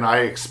closer than I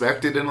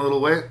expected in a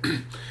little way.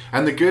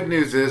 And the good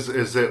news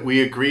is that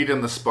we agreed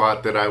on the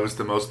spot that I was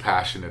the most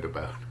passionate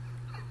about.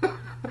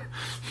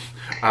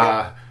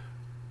 I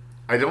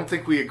don't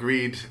think we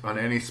agreed on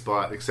any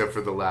spot except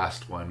for the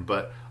last one,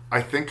 but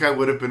I think I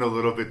would have been a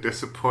little bit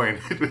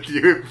disappointed with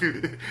you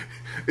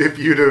if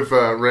you'd have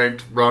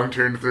ranked Wrong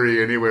Turn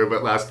 3 anywhere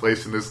but last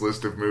place in this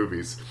list of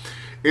movies.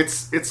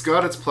 It's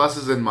got its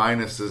pluses and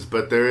minuses,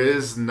 but there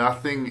is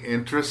nothing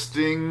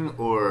interesting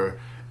or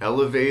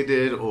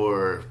elevated,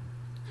 or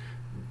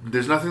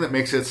there's nothing that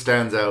makes it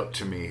stands out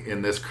to me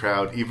in this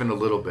crowd even a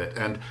little bit.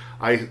 And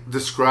I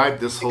described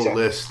this whole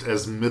list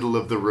as middle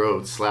of the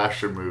road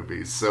slasher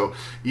movies, so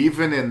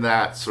even in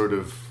that sort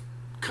of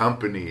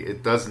company,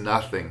 it does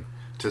nothing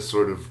to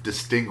sort of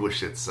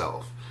distinguish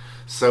itself.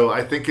 So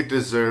I think it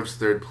deserves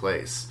 3rd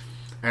place.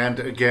 And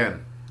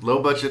again,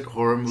 low budget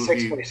horror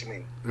movie. 6th place, you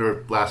mean?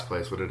 Or last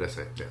place, what did I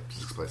say? Yeah,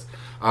 6th place.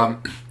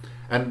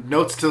 And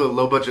notes to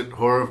low budget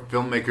horror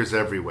filmmakers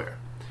everywhere.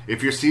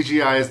 If your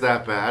CGI is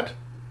that bad,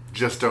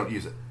 just don't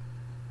use it.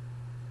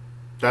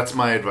 That's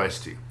my advice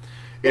to you.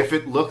 If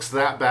it looks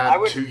that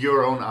bad to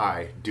your own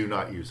eye, do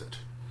not use it.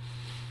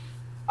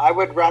 I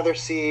would rather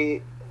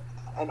see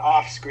an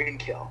off-screen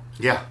kill.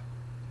 Yeah.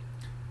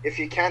 If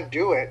you can't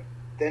do it,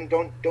 then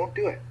don't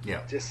do it.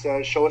 Yeah. Just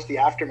show us the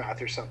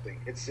aftermath or something.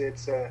 It's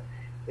an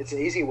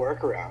easy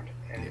workaround,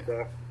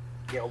 and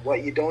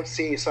what you don't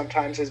see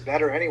sometimes is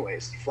better.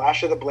 Anyways,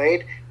 flash of the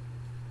blade,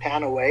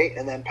 pan away,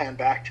 and then pan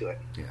back to it.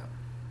 Yeah.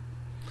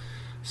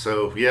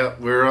 So yeah,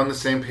 we're on the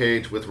same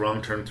page with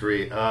Wrong Turn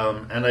 3,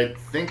 and I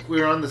think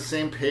we're on the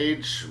same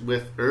page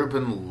with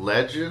Urban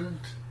Legend,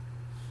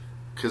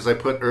 because I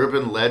put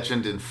Urban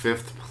Legend in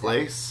 5th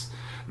place.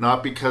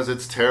 Not because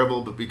it's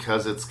terrible, but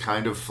because it's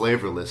kind of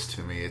flavorless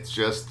to me. It's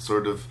just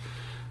sort of,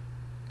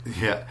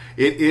 it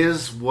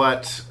is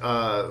what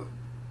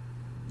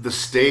the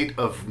state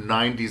of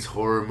 90s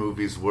horror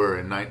movies were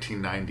in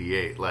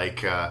 1998.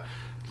 Like,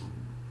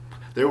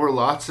 there were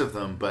lots of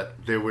them, but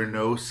there were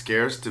no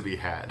scares to be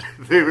had.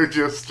 They were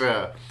just,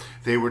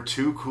 they were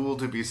too cool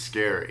to be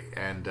scary.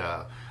 And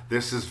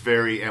this is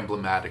very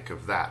emblematic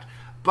of that.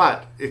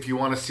 But if you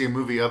want to see a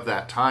movie of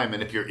that time,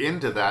 and if you're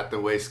into that the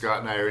way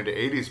Scott and I are into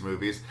 80s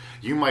movies,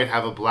 you might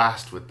have a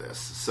blast with this.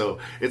 So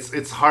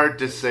it's hard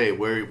to say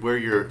where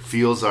your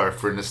feels are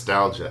for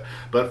nostalgia.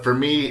 But for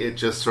me, it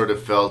just sort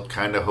of felt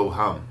kind of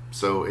ho-hum.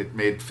 So it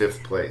made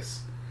 5th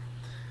place.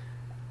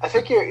 I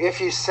think if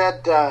you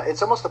said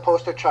it's almost a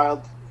poster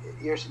child,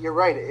 you're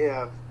right.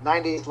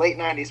 90s, late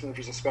 90s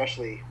movies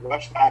especially,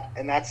 watch that,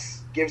 and that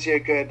gives you a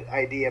good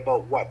idea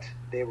about what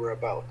they were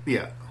about.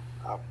 Yeah.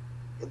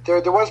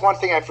 There was one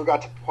thing I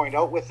forgot to point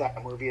out with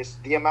that movie is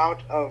the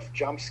amount of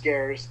jump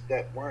scares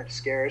that weren't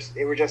scares.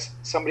 They were just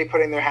somebody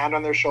putting their hand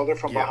on their shoulder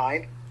from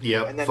behind.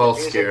 Yeah, and then false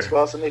the music scare.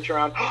 swells and they turn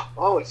around,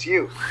 oh, it's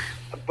you.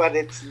 But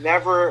it's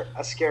never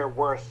a scare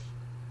worth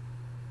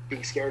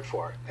being scared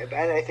for. And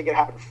I think it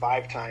happened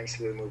 5 times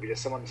through the movie.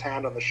 Just someone's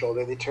hand on the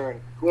shoulder, they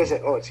turn, who is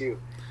it? Oh, it's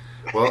you.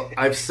 Well,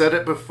 I've said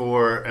it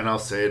before, and I'll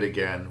say it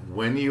again.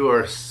 When you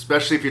are,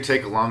 especially if you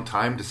take a long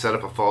time to set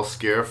up a false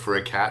scare for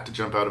a cat to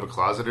jump out of a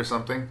closet or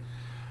something,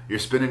 you're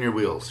spinning your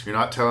wheels. You're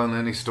not telling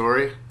any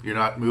story. You're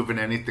not moving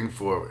anything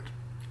forward.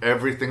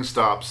 Everything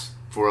stops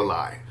for a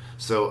lie.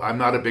 So I'm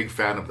not a big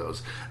fan of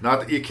those.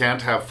 Not that you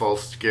can't have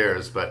false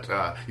scares, but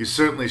you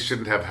certainly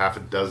shouldn't have half a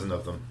dozen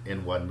of them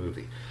in one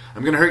movie.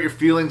 I'm going to hurt your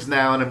feelings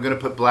now, and I'm going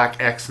to put Black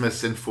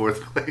Xmas in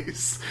 4th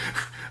place.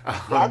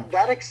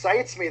 That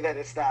excites me that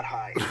it's that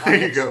high. There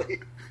you go.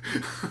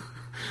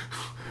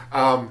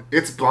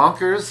 It's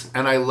bonkers,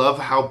 and I love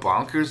how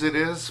bonkers it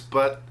is,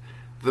 but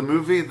the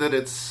movie that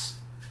it's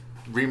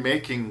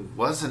remaking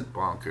wasn't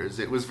bonkers.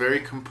 It was very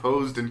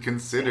composed and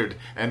considered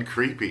and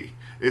creepy.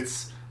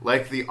 It's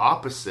like the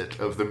opposite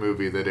of the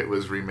movie that it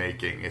was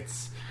remaking.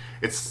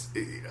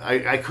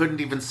 I couldn't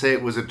even say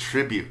it was a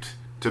tribute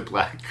to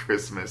Black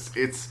Christmas.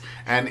 It's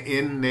an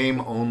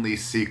in-name only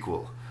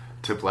sequel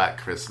to Black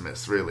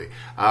Christmas, really.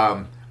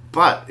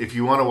 But if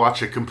you want to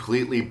watch a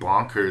completely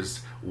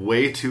bonkers,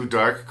 way too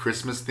dark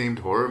Christmas-themed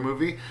horror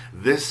movie,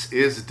 this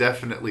is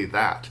definitely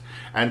that.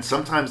 And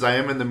sometimes I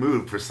am in the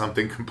mood for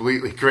something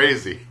completely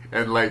crazy.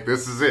 And,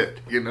 this is it,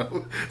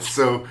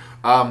 So,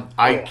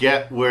 I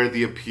get where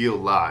the appeal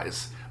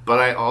lies. But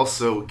I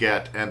also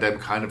get, and I'm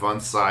kind of on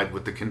side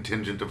with the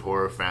contingent of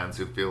horror fans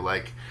who feel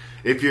like,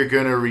 if you're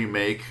going to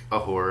remake a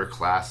horror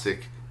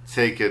classic,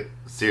 take it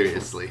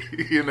seriously.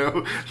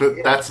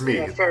 That's me.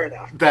 Yeah, fair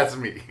enough. That's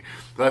me.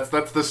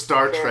 That's the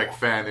Star Trek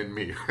fan in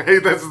me,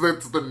 right? That's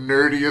the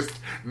nerdiest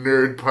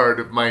nerd part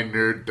of my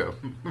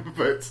nerddom.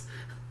 But,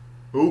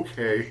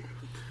 okay.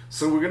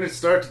 So we're going to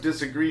start to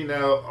disagree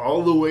now.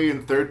 All the way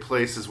in 3rd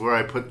place is where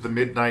I put The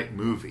Midnight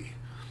Movie.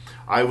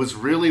 I was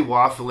really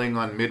waffling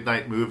on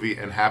Midnight Movie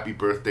and Happy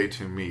Birthday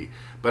to Me.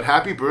 But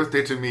Happy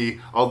Birthday to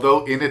Me,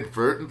 although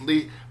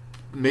inadvertently,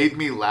 made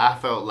me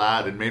laugh out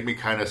loud and made me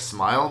kind of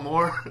smile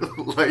more.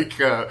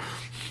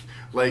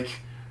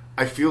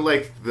 I feel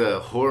like the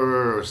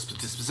horror, or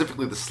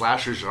specifically the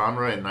slasher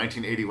genre in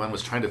 1981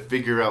 was trying to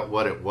figure out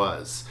what it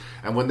was.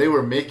 And when they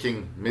were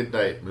making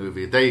Midnight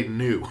Movie, they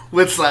knew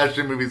what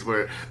slasher movies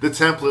were. The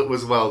template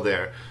was well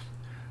there.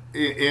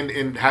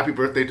 In Happy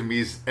Birthday to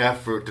Me's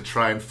effort to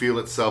try and feel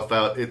itself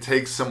out, it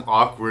takes some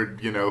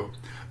awkward,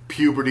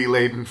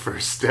 puberty-laden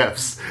first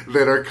steps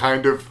that are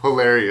kind of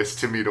hilarious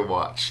to me to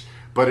watch.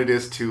 But it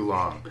is too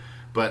long.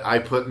 But I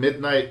put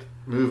Midnight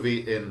Movie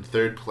in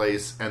 3rd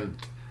place and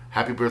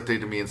Happy Birthday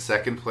to Me in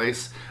 2nd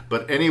place.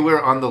 But anywhere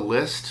on the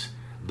list,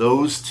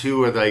 those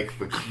two are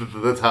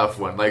the tough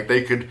one.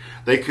 They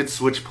could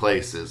switch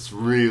places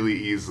really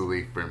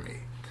easily for me.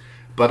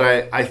 But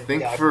I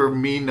think for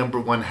me, number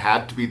 1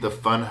 had to be the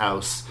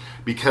Funhouse,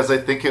 because I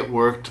think it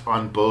worked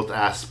on both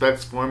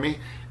aspects for me.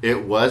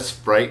 It was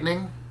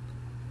frightening,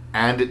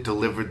 and it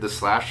delivered the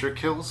slasher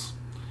kills.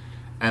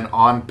 And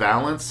on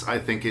balance, I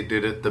think it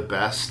did it the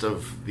best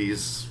of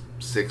these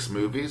 6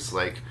 movies.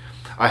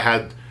 I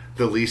had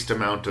the least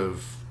amount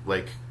of,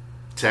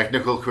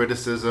 technical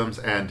criticisms,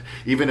 and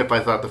even if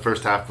I thought the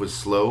first half was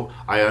slow,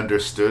 I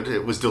understood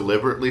it was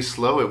deliberately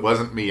slow. It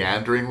wasn't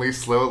meanderingly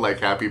slow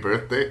like Happy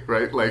Birthday,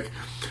 right?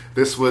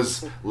 This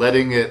was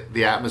letting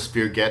the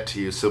atmosphere get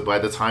to you, so by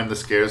the time the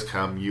scares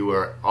come, you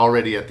are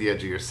already at the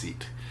edge of your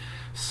seat.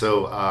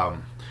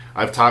 So,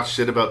 I've talked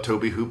shit about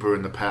Tobe Hooper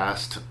in the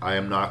past. I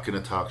am not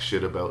going to talk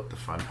shit about the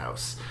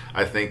Funhouse.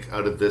 I think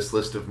out of this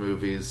list of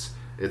movies,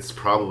 it's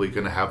probably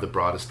going to have the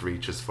broadest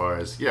reach as far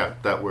as, yeah,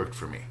 that worked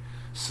for me.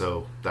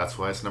 So that's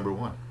why it's number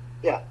 1.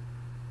 Yeah.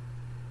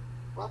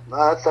 Well,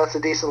 that's a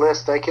decent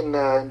list. I can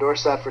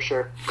endorse that for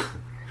sure.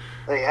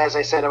 As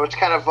I said, I was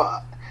kind of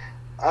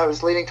I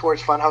was leaning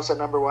towards Funhouse at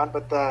number 1,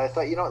 but I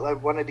thought, you know what, I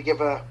wanted to give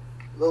a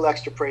little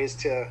extra praise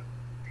to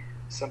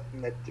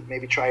something that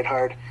maybe tried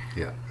hard,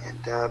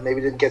 and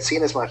maybe didn't get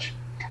seen as much.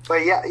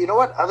 But yeah, you know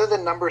what? Other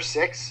than number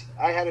 6,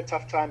 I had a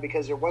tough time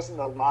because there wasn't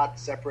a lot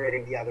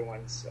separating the other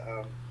ones.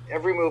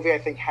 Every movie I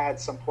think had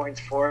some points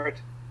for it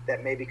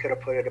that maybe could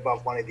have put it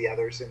above one of the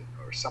others,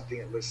 or something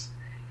that was.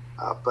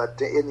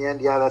 But in the end,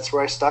 yeah, that's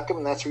where I stuck him,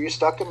 and that's where you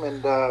stuck him,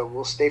 and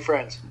we'll stay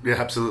friends. Yeah,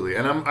 absolutely.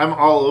 And I'm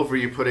all over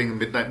you putting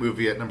Midnight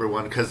Movie at number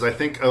 1, because I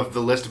think of the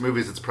list of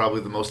movies, it's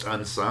probably the most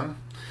unsung.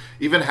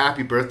 Even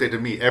Happy Birthday to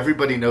Me,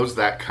 everybody knows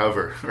that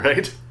cover,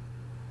 right?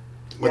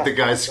 With the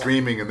guy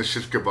screaming in the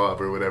shish kebab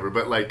or whatever.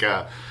 But like,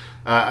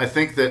 I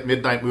think that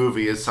Midnight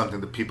Movie is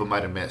something that people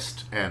might have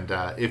missed. And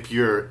if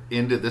you're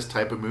into this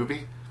type of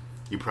movie,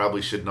 you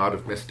probably should not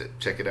have missed it.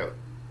 Check it out.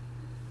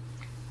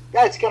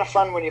 Yeah, it's kind of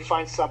fun when you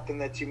find something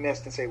that you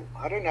missed and say,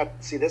 "How did I not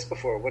see this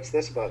before? What's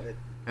this about?"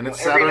 And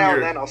it's every now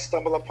and then I'll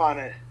stumble upon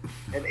an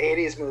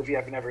 80s movie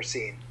I've never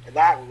seen, and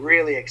that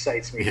really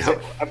excites me.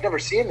 Yep. I've never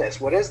seen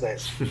this. What is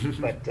this?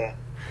 But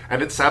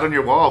and it sat on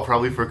your wall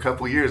probably for a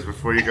couple of years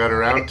before you got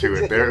around to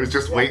it. There, it was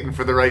just waiting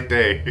for the right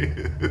day.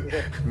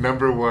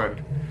 Number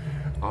 1.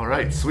 All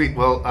right, sweet.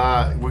 Well,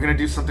 we're gonna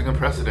do something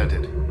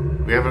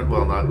unprecedented. We haven't,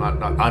 well,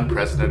 not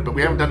unprecedented, but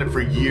we haven't done it for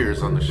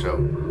years on the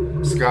show.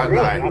 Scott and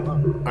I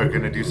are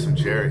going to do some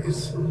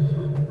Jerry's.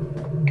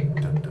 Dun,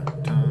 dun, dun.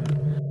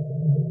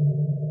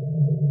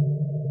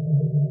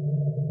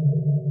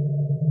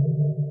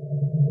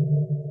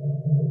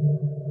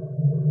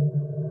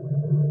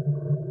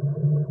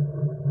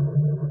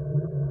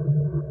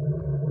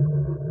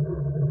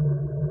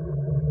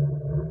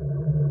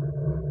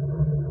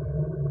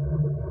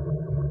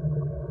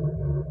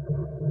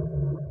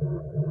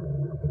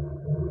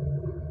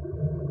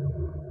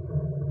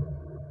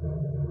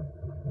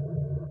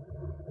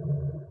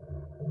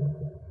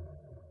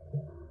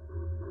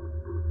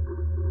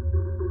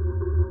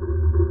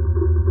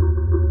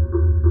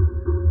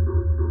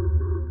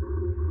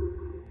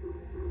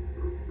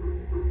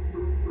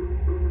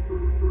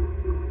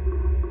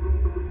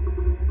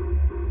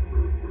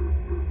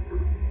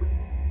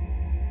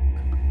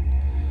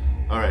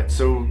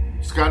 So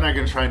Scott and I are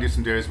going to try and do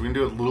some dares. We're going to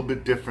do it a little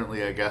bit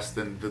differently, I guess,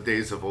 than the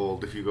days of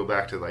old. If you go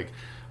back to, like,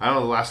 I don't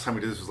know, the last time we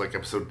did this was like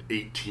episode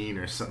 18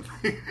 or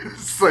something.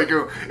 It's like,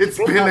 it's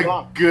been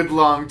a good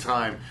long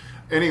time.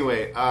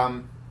 Anyway,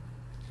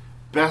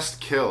 best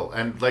kill.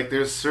 And, like,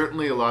 there's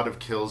certainly a lot of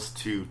kills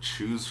to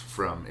choose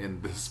from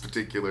in this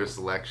particular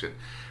selection.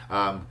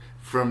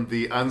 From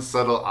the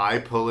unsubtle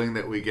eye-pulling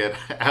that we get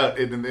out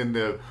in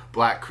the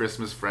Black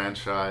Christmas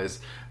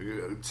franchise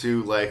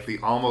to, like, the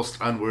almost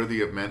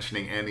unworthy of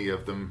mentioning any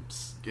of them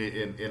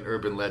in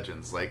Urban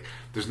Legends. Like,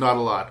 there's not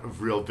a lot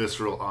of real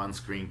visceral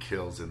on-screen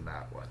kills in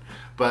that one.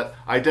 But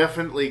I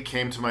definitely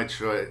came to my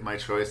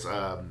choice.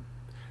 I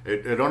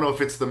don't know if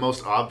it's the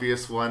most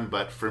obvious one,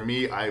 but for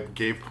me, I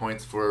gave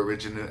points for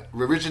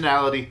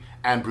originality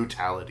and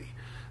brutality.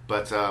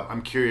 But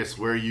I'm curious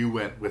where you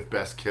went with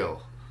best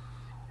kill.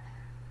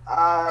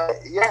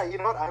 Yeah, you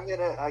know what?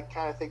 I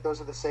kind of think those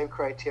are the same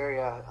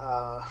criteria: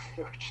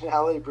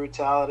 originality,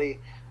 brutality,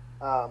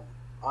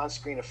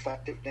 on-screen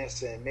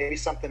effectiveness, and maybe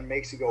something that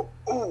makes you go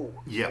 "ooh"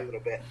 a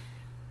little bit.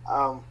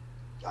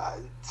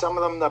 Some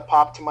of them that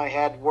popped to my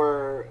head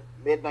were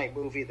Midnight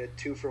Movie, the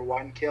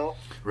 2-for-1 kill,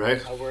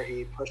 right? Where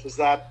he pushes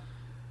that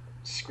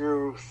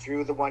screw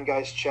through the one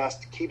guy's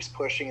chest, keeps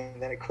pushing,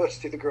 and then it goes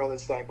through the girl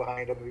that's lying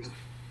behind him, who's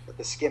with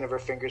the skin of her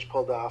fingers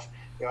pulled off.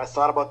 You know, I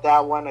thought about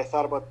that one. I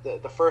thought about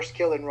the first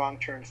kill in Wrong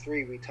Turn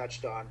 3 we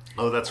touched on.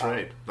 Oh, that's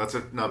right. That's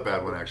a not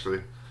bad one,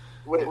 actually.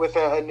 With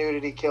a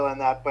nudity kill in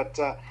that. But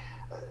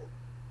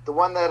the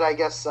one that I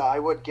guess I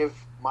would give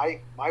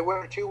my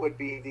winner to would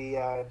be the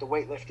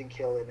weightlifting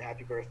kill in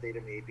Happy Birthday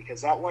to Me,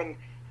 because that one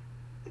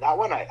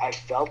I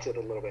felt it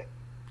a little bit.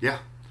 Yeah.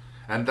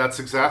 And that's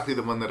exactly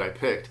the one that I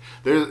picked.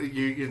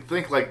 You'd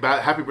think, like,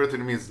 Happy Birthday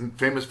to Me is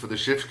famous for the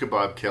shish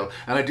kebab kill,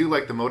 and I do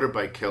like the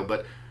motorbike kill,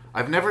 but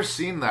I've never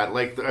seen that.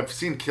 Like, I've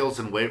seen kills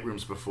in weight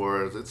rooms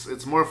before.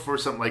 It's more for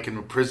something like in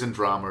a prison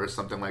drama or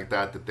something like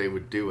that they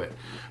would do it.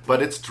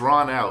 But it's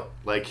drawn out.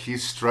 Like,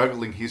 he's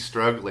struggling,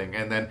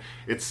 and then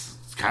it's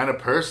kind of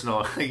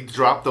personal. He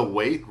dropped the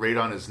weight right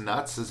on his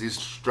nuts as he's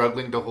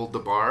struggling to hold the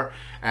bar,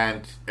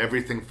 and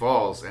everything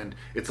falls. And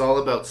it's all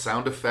about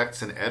sound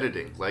effects and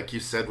editing. Like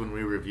you said when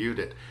we reviewed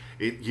it,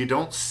 you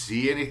don't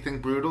see anything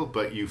brutal,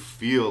 but you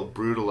feel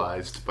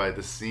brutalized by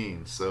the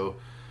scene. So,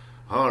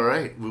 all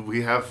right,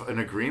 we have an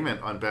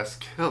agreement on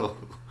best kill.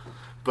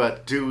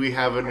 But do we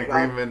have an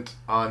agreement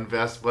on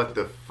best what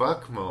the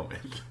fuck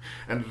moment?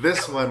 And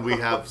this one we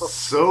have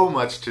so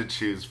much to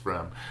choose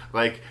from.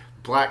 Like,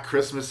 Black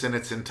Christmas in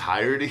its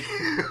entirety.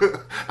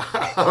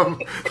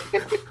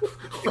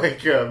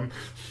 Like,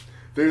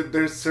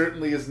 there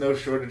certainly is no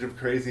shortage of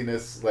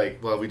craziness.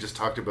 Like, well, we just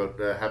talked about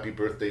Happy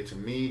Birthday to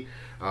Me,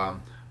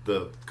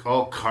 the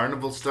all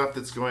carnival stuff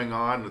that's going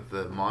on with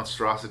the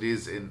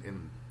monstrosities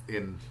in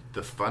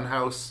the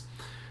Funhouse.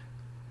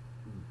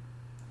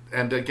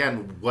 And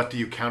again, what do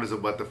you count as a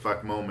what the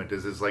fuck moment?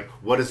 Is like,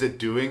 what is it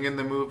doing in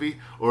the movie?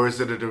 Or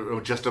is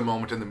it just a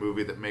moment in the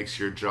movie that makes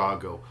your jaw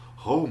go,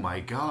 oh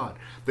my god?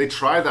 They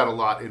try that a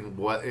lot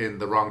in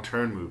the Wrong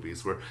Turn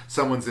movies, where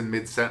someone's in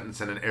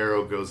mid-sentence and an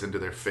arrow goes into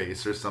their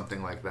face or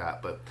something like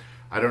that. But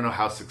I don't know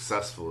how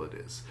successful it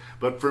is.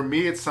 But for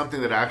me, it's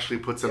something that actually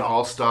puts an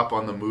all-stop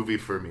on the movie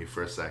for me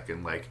for a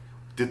second. Like,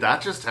 did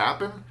that just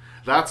happen?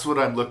 That's what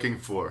I'm looking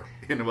for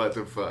in what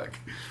the fuck.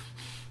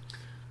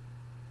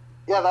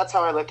 Yeah, that's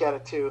how I look at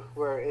it too,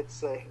 where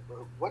it's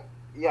what?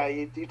 Yeah,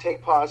 you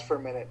take pause for a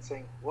minute,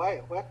 saying,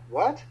 "Why?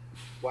 What?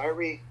 Why are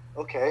we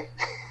okay?"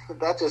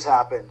 That just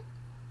happened.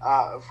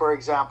 For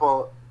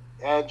example,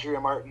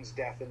 Andrea Martin's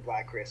death in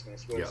Black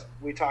Christmas was.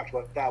 We talked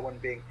about that one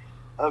being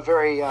a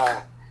very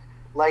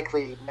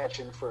likely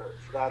mention for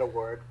that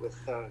award. With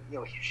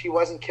she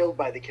wasn't killed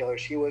by the killer;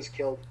 she was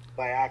killed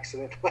by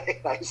accident by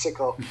an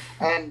icicle.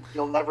 And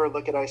you'll never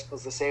look at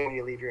icicles the same when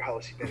you leave your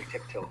house. You better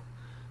tiptoe,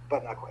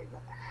 but not quite.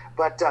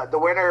 But the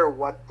winner,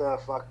 what the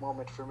fuck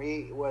moment for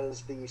me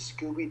was the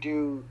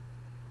Scooby-Doo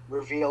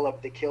reveal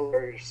of the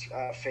killer's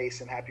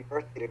face in Happy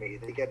Birthday to Me.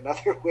 They get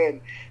another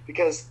win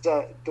because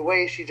the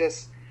way she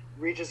just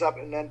reaches up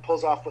and then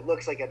pulls off what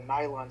looks like a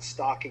nylon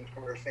stocking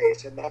from her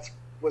face, and that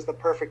was the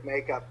perfect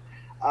makeup.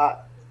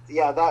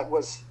 Yeah, that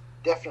was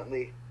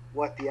definitely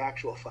what the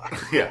actual fuck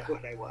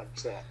when I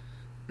watched that.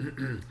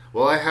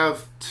 Well, I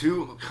have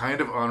two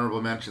kind of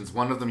honorable mentions.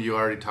 One of them you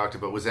already talked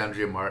about was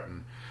Andrea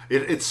Martin.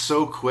 It's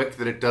so quick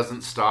that it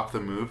doesn't stop the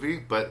movie,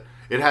 but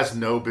it has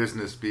no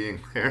business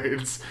being there.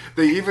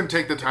 They even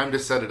take the time to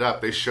set it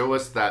up. They show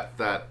us that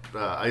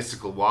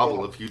icicle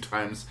wobble a few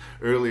times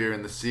earlier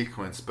in the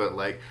sequence, but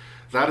like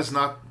that is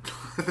not.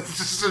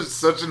 It's just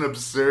such an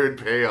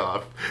absurd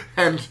payoff,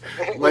 and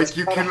like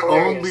you can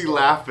only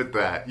laugh at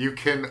that. You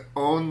can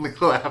only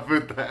laugh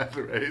at that,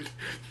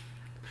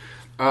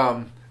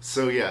 right?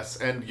 So yes,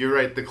 and you're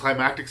right, the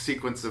climactic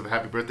sequence of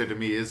Happy Birthday to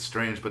Me is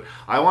strange, but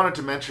I wanted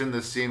to mention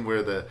the scene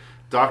where the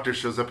doctor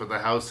shows up at the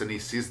house and he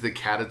sees the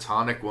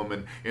catatonic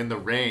woman in the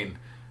rain,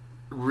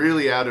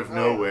 really out of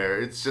nowhere.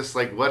 It's just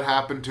like, what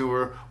happened to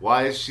her?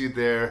 Why is she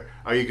there?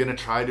 Are you going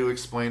to try to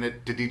explain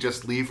it? Did he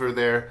just leave her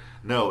there?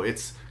 No,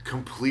 it's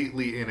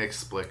completely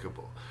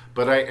inexplicable.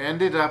 But I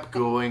ended up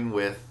going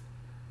with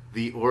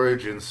the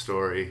origin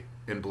story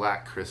in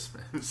Black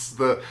Christmas.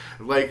 The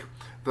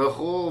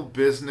whole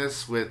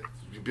business with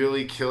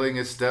Billy killing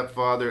his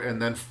stepfather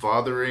and then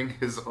fathering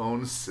his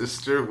own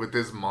sister with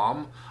his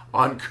mom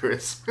on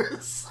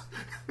Christmas.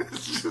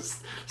 It's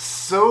just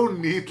so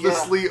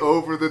needlessly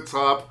over the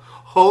top.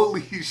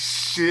 Holy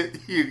shit,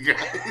 you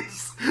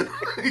guys.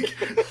 Like,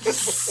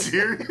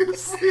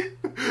 seriously?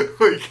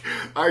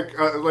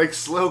 Like,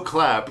 slow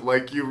clap.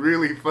 Like, you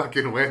really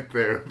fucking went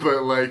there.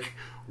 But, like,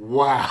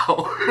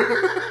 wow.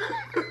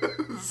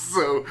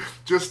 So,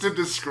 just to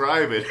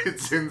describe it,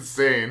 it's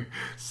insane.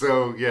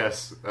 So,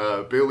 yes,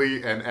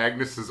 Billy and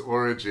Agnes's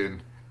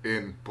origin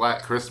in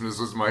Black Christmas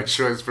was my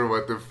choice for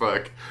what the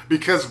fuck.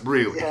 Because,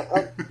 really.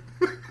 Yeah,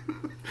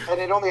 and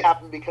it only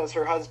happened because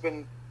her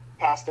husband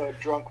passed out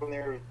drunk when they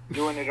were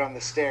doing it on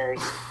the stairs,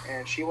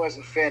 and she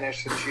wasn't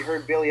finished, and she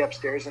heard Billy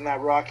upstairs in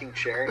that rocking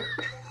chair.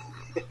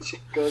 She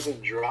goes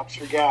and drops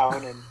her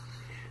gown, and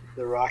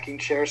the rocking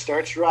chair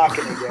starts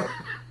rocking again.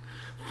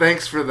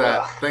 Thanks for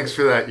that. Thanks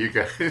for that, you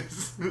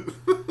guys.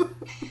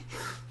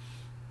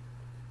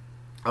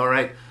 All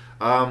right.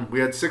 We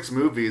had 6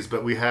 movies,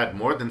 but we had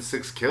more than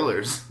 6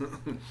 killers.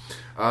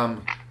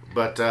 I'm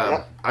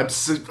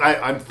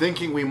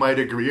thinking we might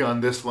agree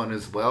on this one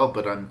as well,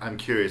 but I'm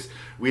curious.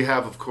 We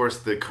have, of course,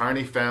 the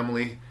Carney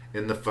family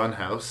in the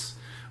Funhouse.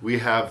 We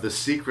have the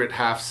secret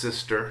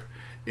half-sister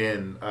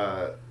in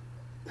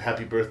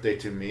Happy Birthday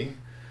to Me.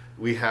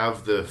 We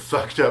have the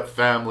fucked up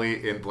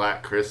family in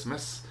Black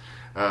Christmas.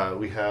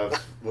 We have,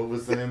 what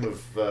was the name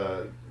of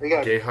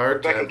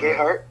Gayheart? Rebecca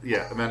Gayheart.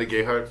 Yeah, Amanda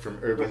Gayheart from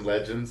Urban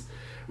Legends.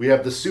 We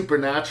have the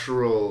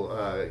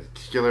supernatural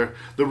killer.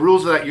 The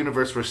rules of that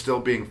universe were still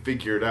being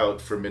figured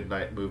out for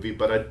Midnight Movie,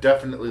 but I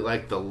definitely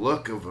like the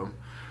look of them.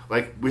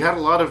 Like, we had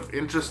a lot of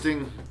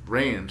interesting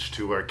range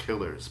to our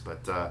killers,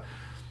 but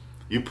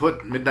you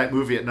put Midnight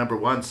Movie at number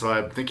 1, so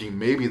I'm thinking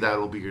maybe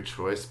that'll be your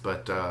choice,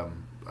 but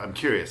I'm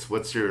curious.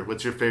 What's your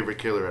favorite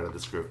killer out of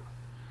this group?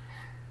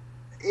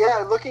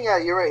 Yeah, looking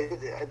at it, you're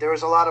right. There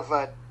was a lot of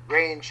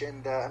range,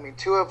 and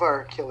 2 of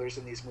our killers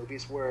in these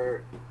movies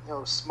were,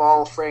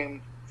 small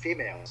frame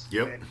females.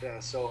 Yep.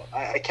 And so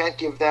I can't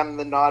give them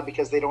the nod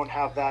because they don't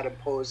have that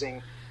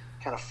imposing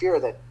kind of fear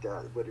that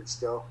would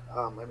instill.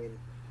 I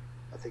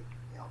think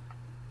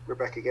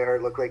Rebecca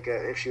Gayheart looked like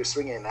if she was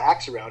swinging an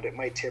axe around, it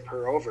might tip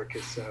her over.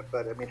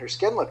 But her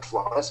skin looked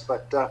flawless.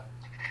 But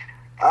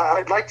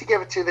I'd like to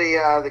give it to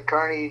the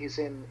Carney who's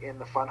in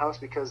the Funhouse,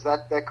 because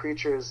that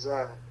creature is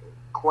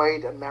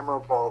quite a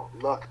memorable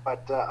look.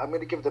 But I'm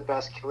going to give the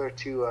best killer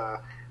to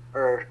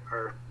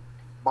our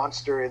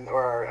monster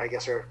or I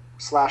guess our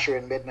slasher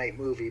in Midnight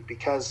movie,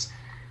 because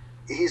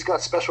he's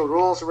got special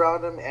rules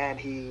around him, and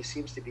he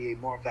seems to be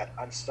more of that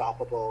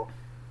unstoppable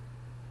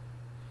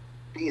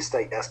beast,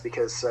 I guess,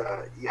 because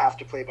you have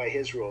to play by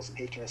his rules, and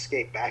he can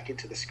escape back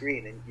into the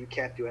screen, and you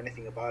can't do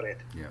anything about it.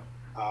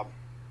 Yeah.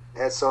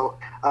 And so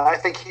I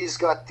think he's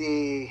got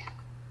the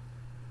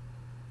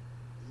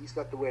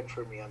win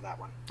for me on that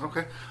one.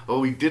 Okay.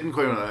 Well, we didn't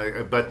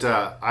quite, but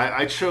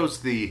I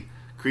chose the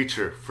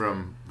creature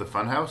from the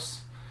Funhouse,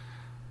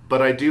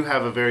 but I do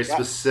have a very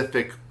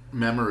specific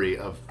memory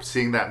of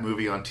seeing that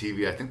movie on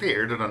TV. I think they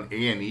aired it on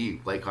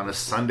A&E, like on a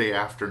Sunday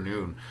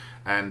afternoon,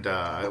 and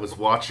I was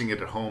watching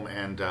it at home,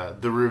 and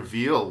the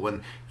reveal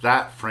when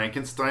that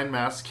Frankenstein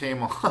mask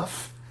came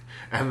off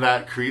and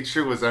that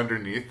creature was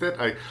underneath it,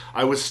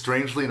 I was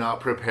strangely not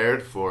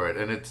prepared for it.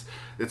 And it's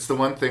the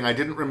one thing I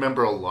didn't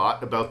remember a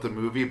lot about the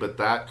movie, but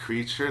that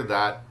creature,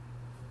 that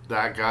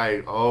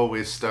guy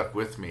always stuck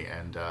with me,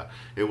 and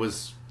it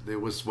was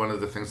one of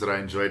the things that I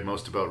enjoyed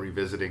most about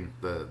revisiting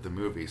the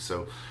movie.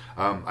 So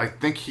I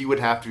think he would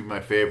have to be my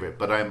favorite,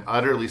 but I'm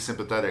utterly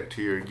sympathetic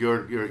to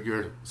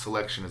your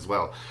selection as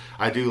well.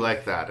 I do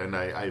like that, and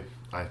I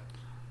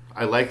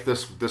like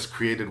this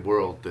created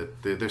world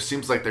that there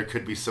seems like there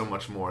could be so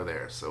much more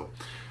there. So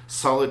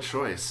solid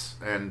choice,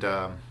 and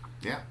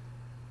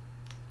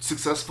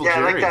successful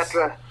Jerry's.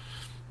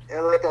 I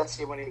like that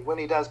scene when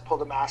he does pull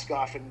the mask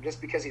off, and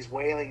just because he's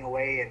wailing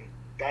away and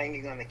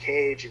banging on the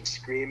cage and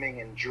screaming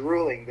and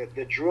drooling,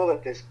 the drool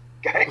that this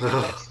guy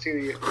does to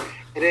you,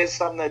 it is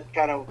something that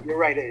kind of, you're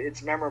right,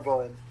 it's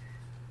memorable and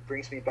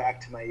brings me back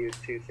to my youth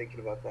too,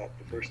 thinking about that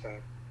the first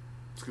time.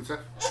 It's good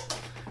stuff.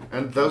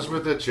 And those were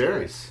the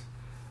Jerry's.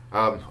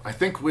 I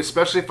think,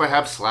 especially if I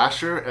have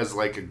slasher as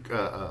like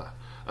a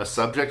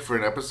subject for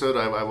an episode,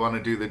 I want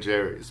to do the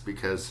Jerry's,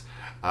 because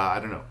I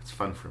don't know, it's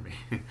fun for me.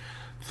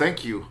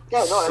 Thank you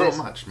so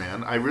much,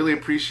 man. I really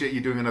appreciate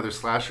you doing another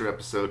slasher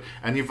episode,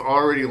 and you've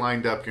already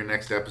lined up your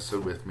next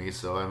episode with me,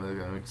 so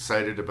I'm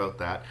excited about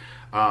that.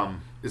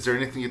 Is there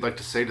anything you'd like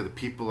to say to the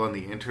people on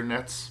the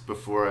internets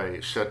before I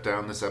shut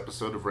down this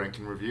episode of Rank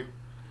and Review?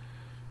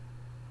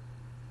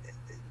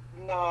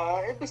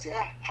 No, it was,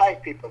 hi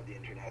people of the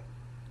internet.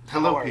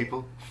 Hello,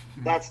 people.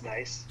 That's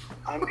nice.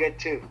 I'm good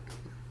too.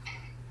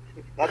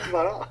 That's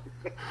about all.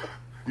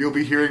 You'll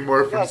be hearing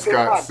more from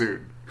Scott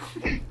soon.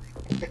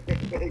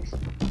 Thanks.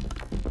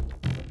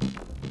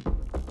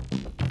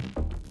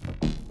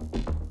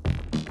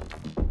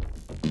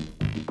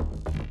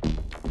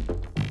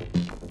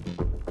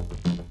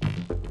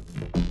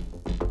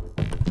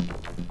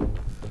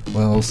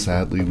 Well,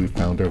 sadly, we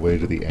found our way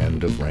to the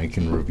end of Rank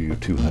and Review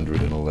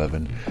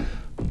 211.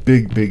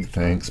 Big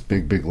thanks,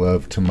 big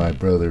love to my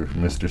brother,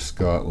 Mr.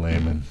 Scott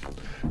Lehman,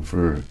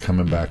 for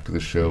coming back to the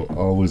show.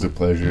 Always a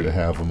pleasure to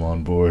have him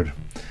on board.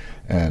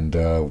 And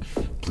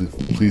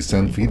please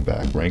send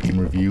feedback,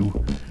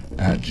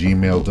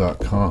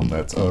 ranknreview@gmail.com.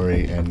 That's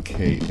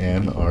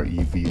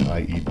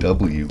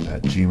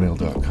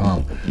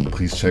ranknreview@gmail.com.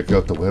 Please check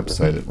out the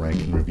website at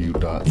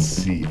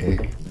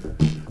ranknreview.ca.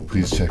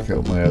 Please check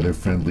out my other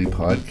friendly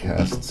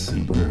podcasts.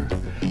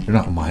 They're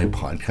not my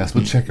podcast,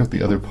 but check out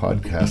the other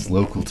podcasts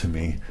local to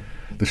me,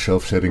 the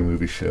Shelf Shedding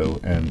Movie Show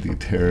and the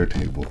Terror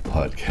Table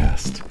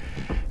podcast.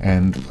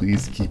 And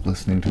please keep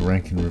listening to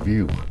Rank and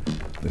Review.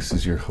 This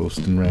is your host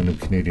and random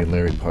Canadian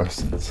Larry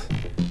Parsons.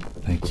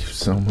 Thank you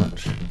so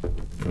much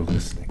for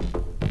listening.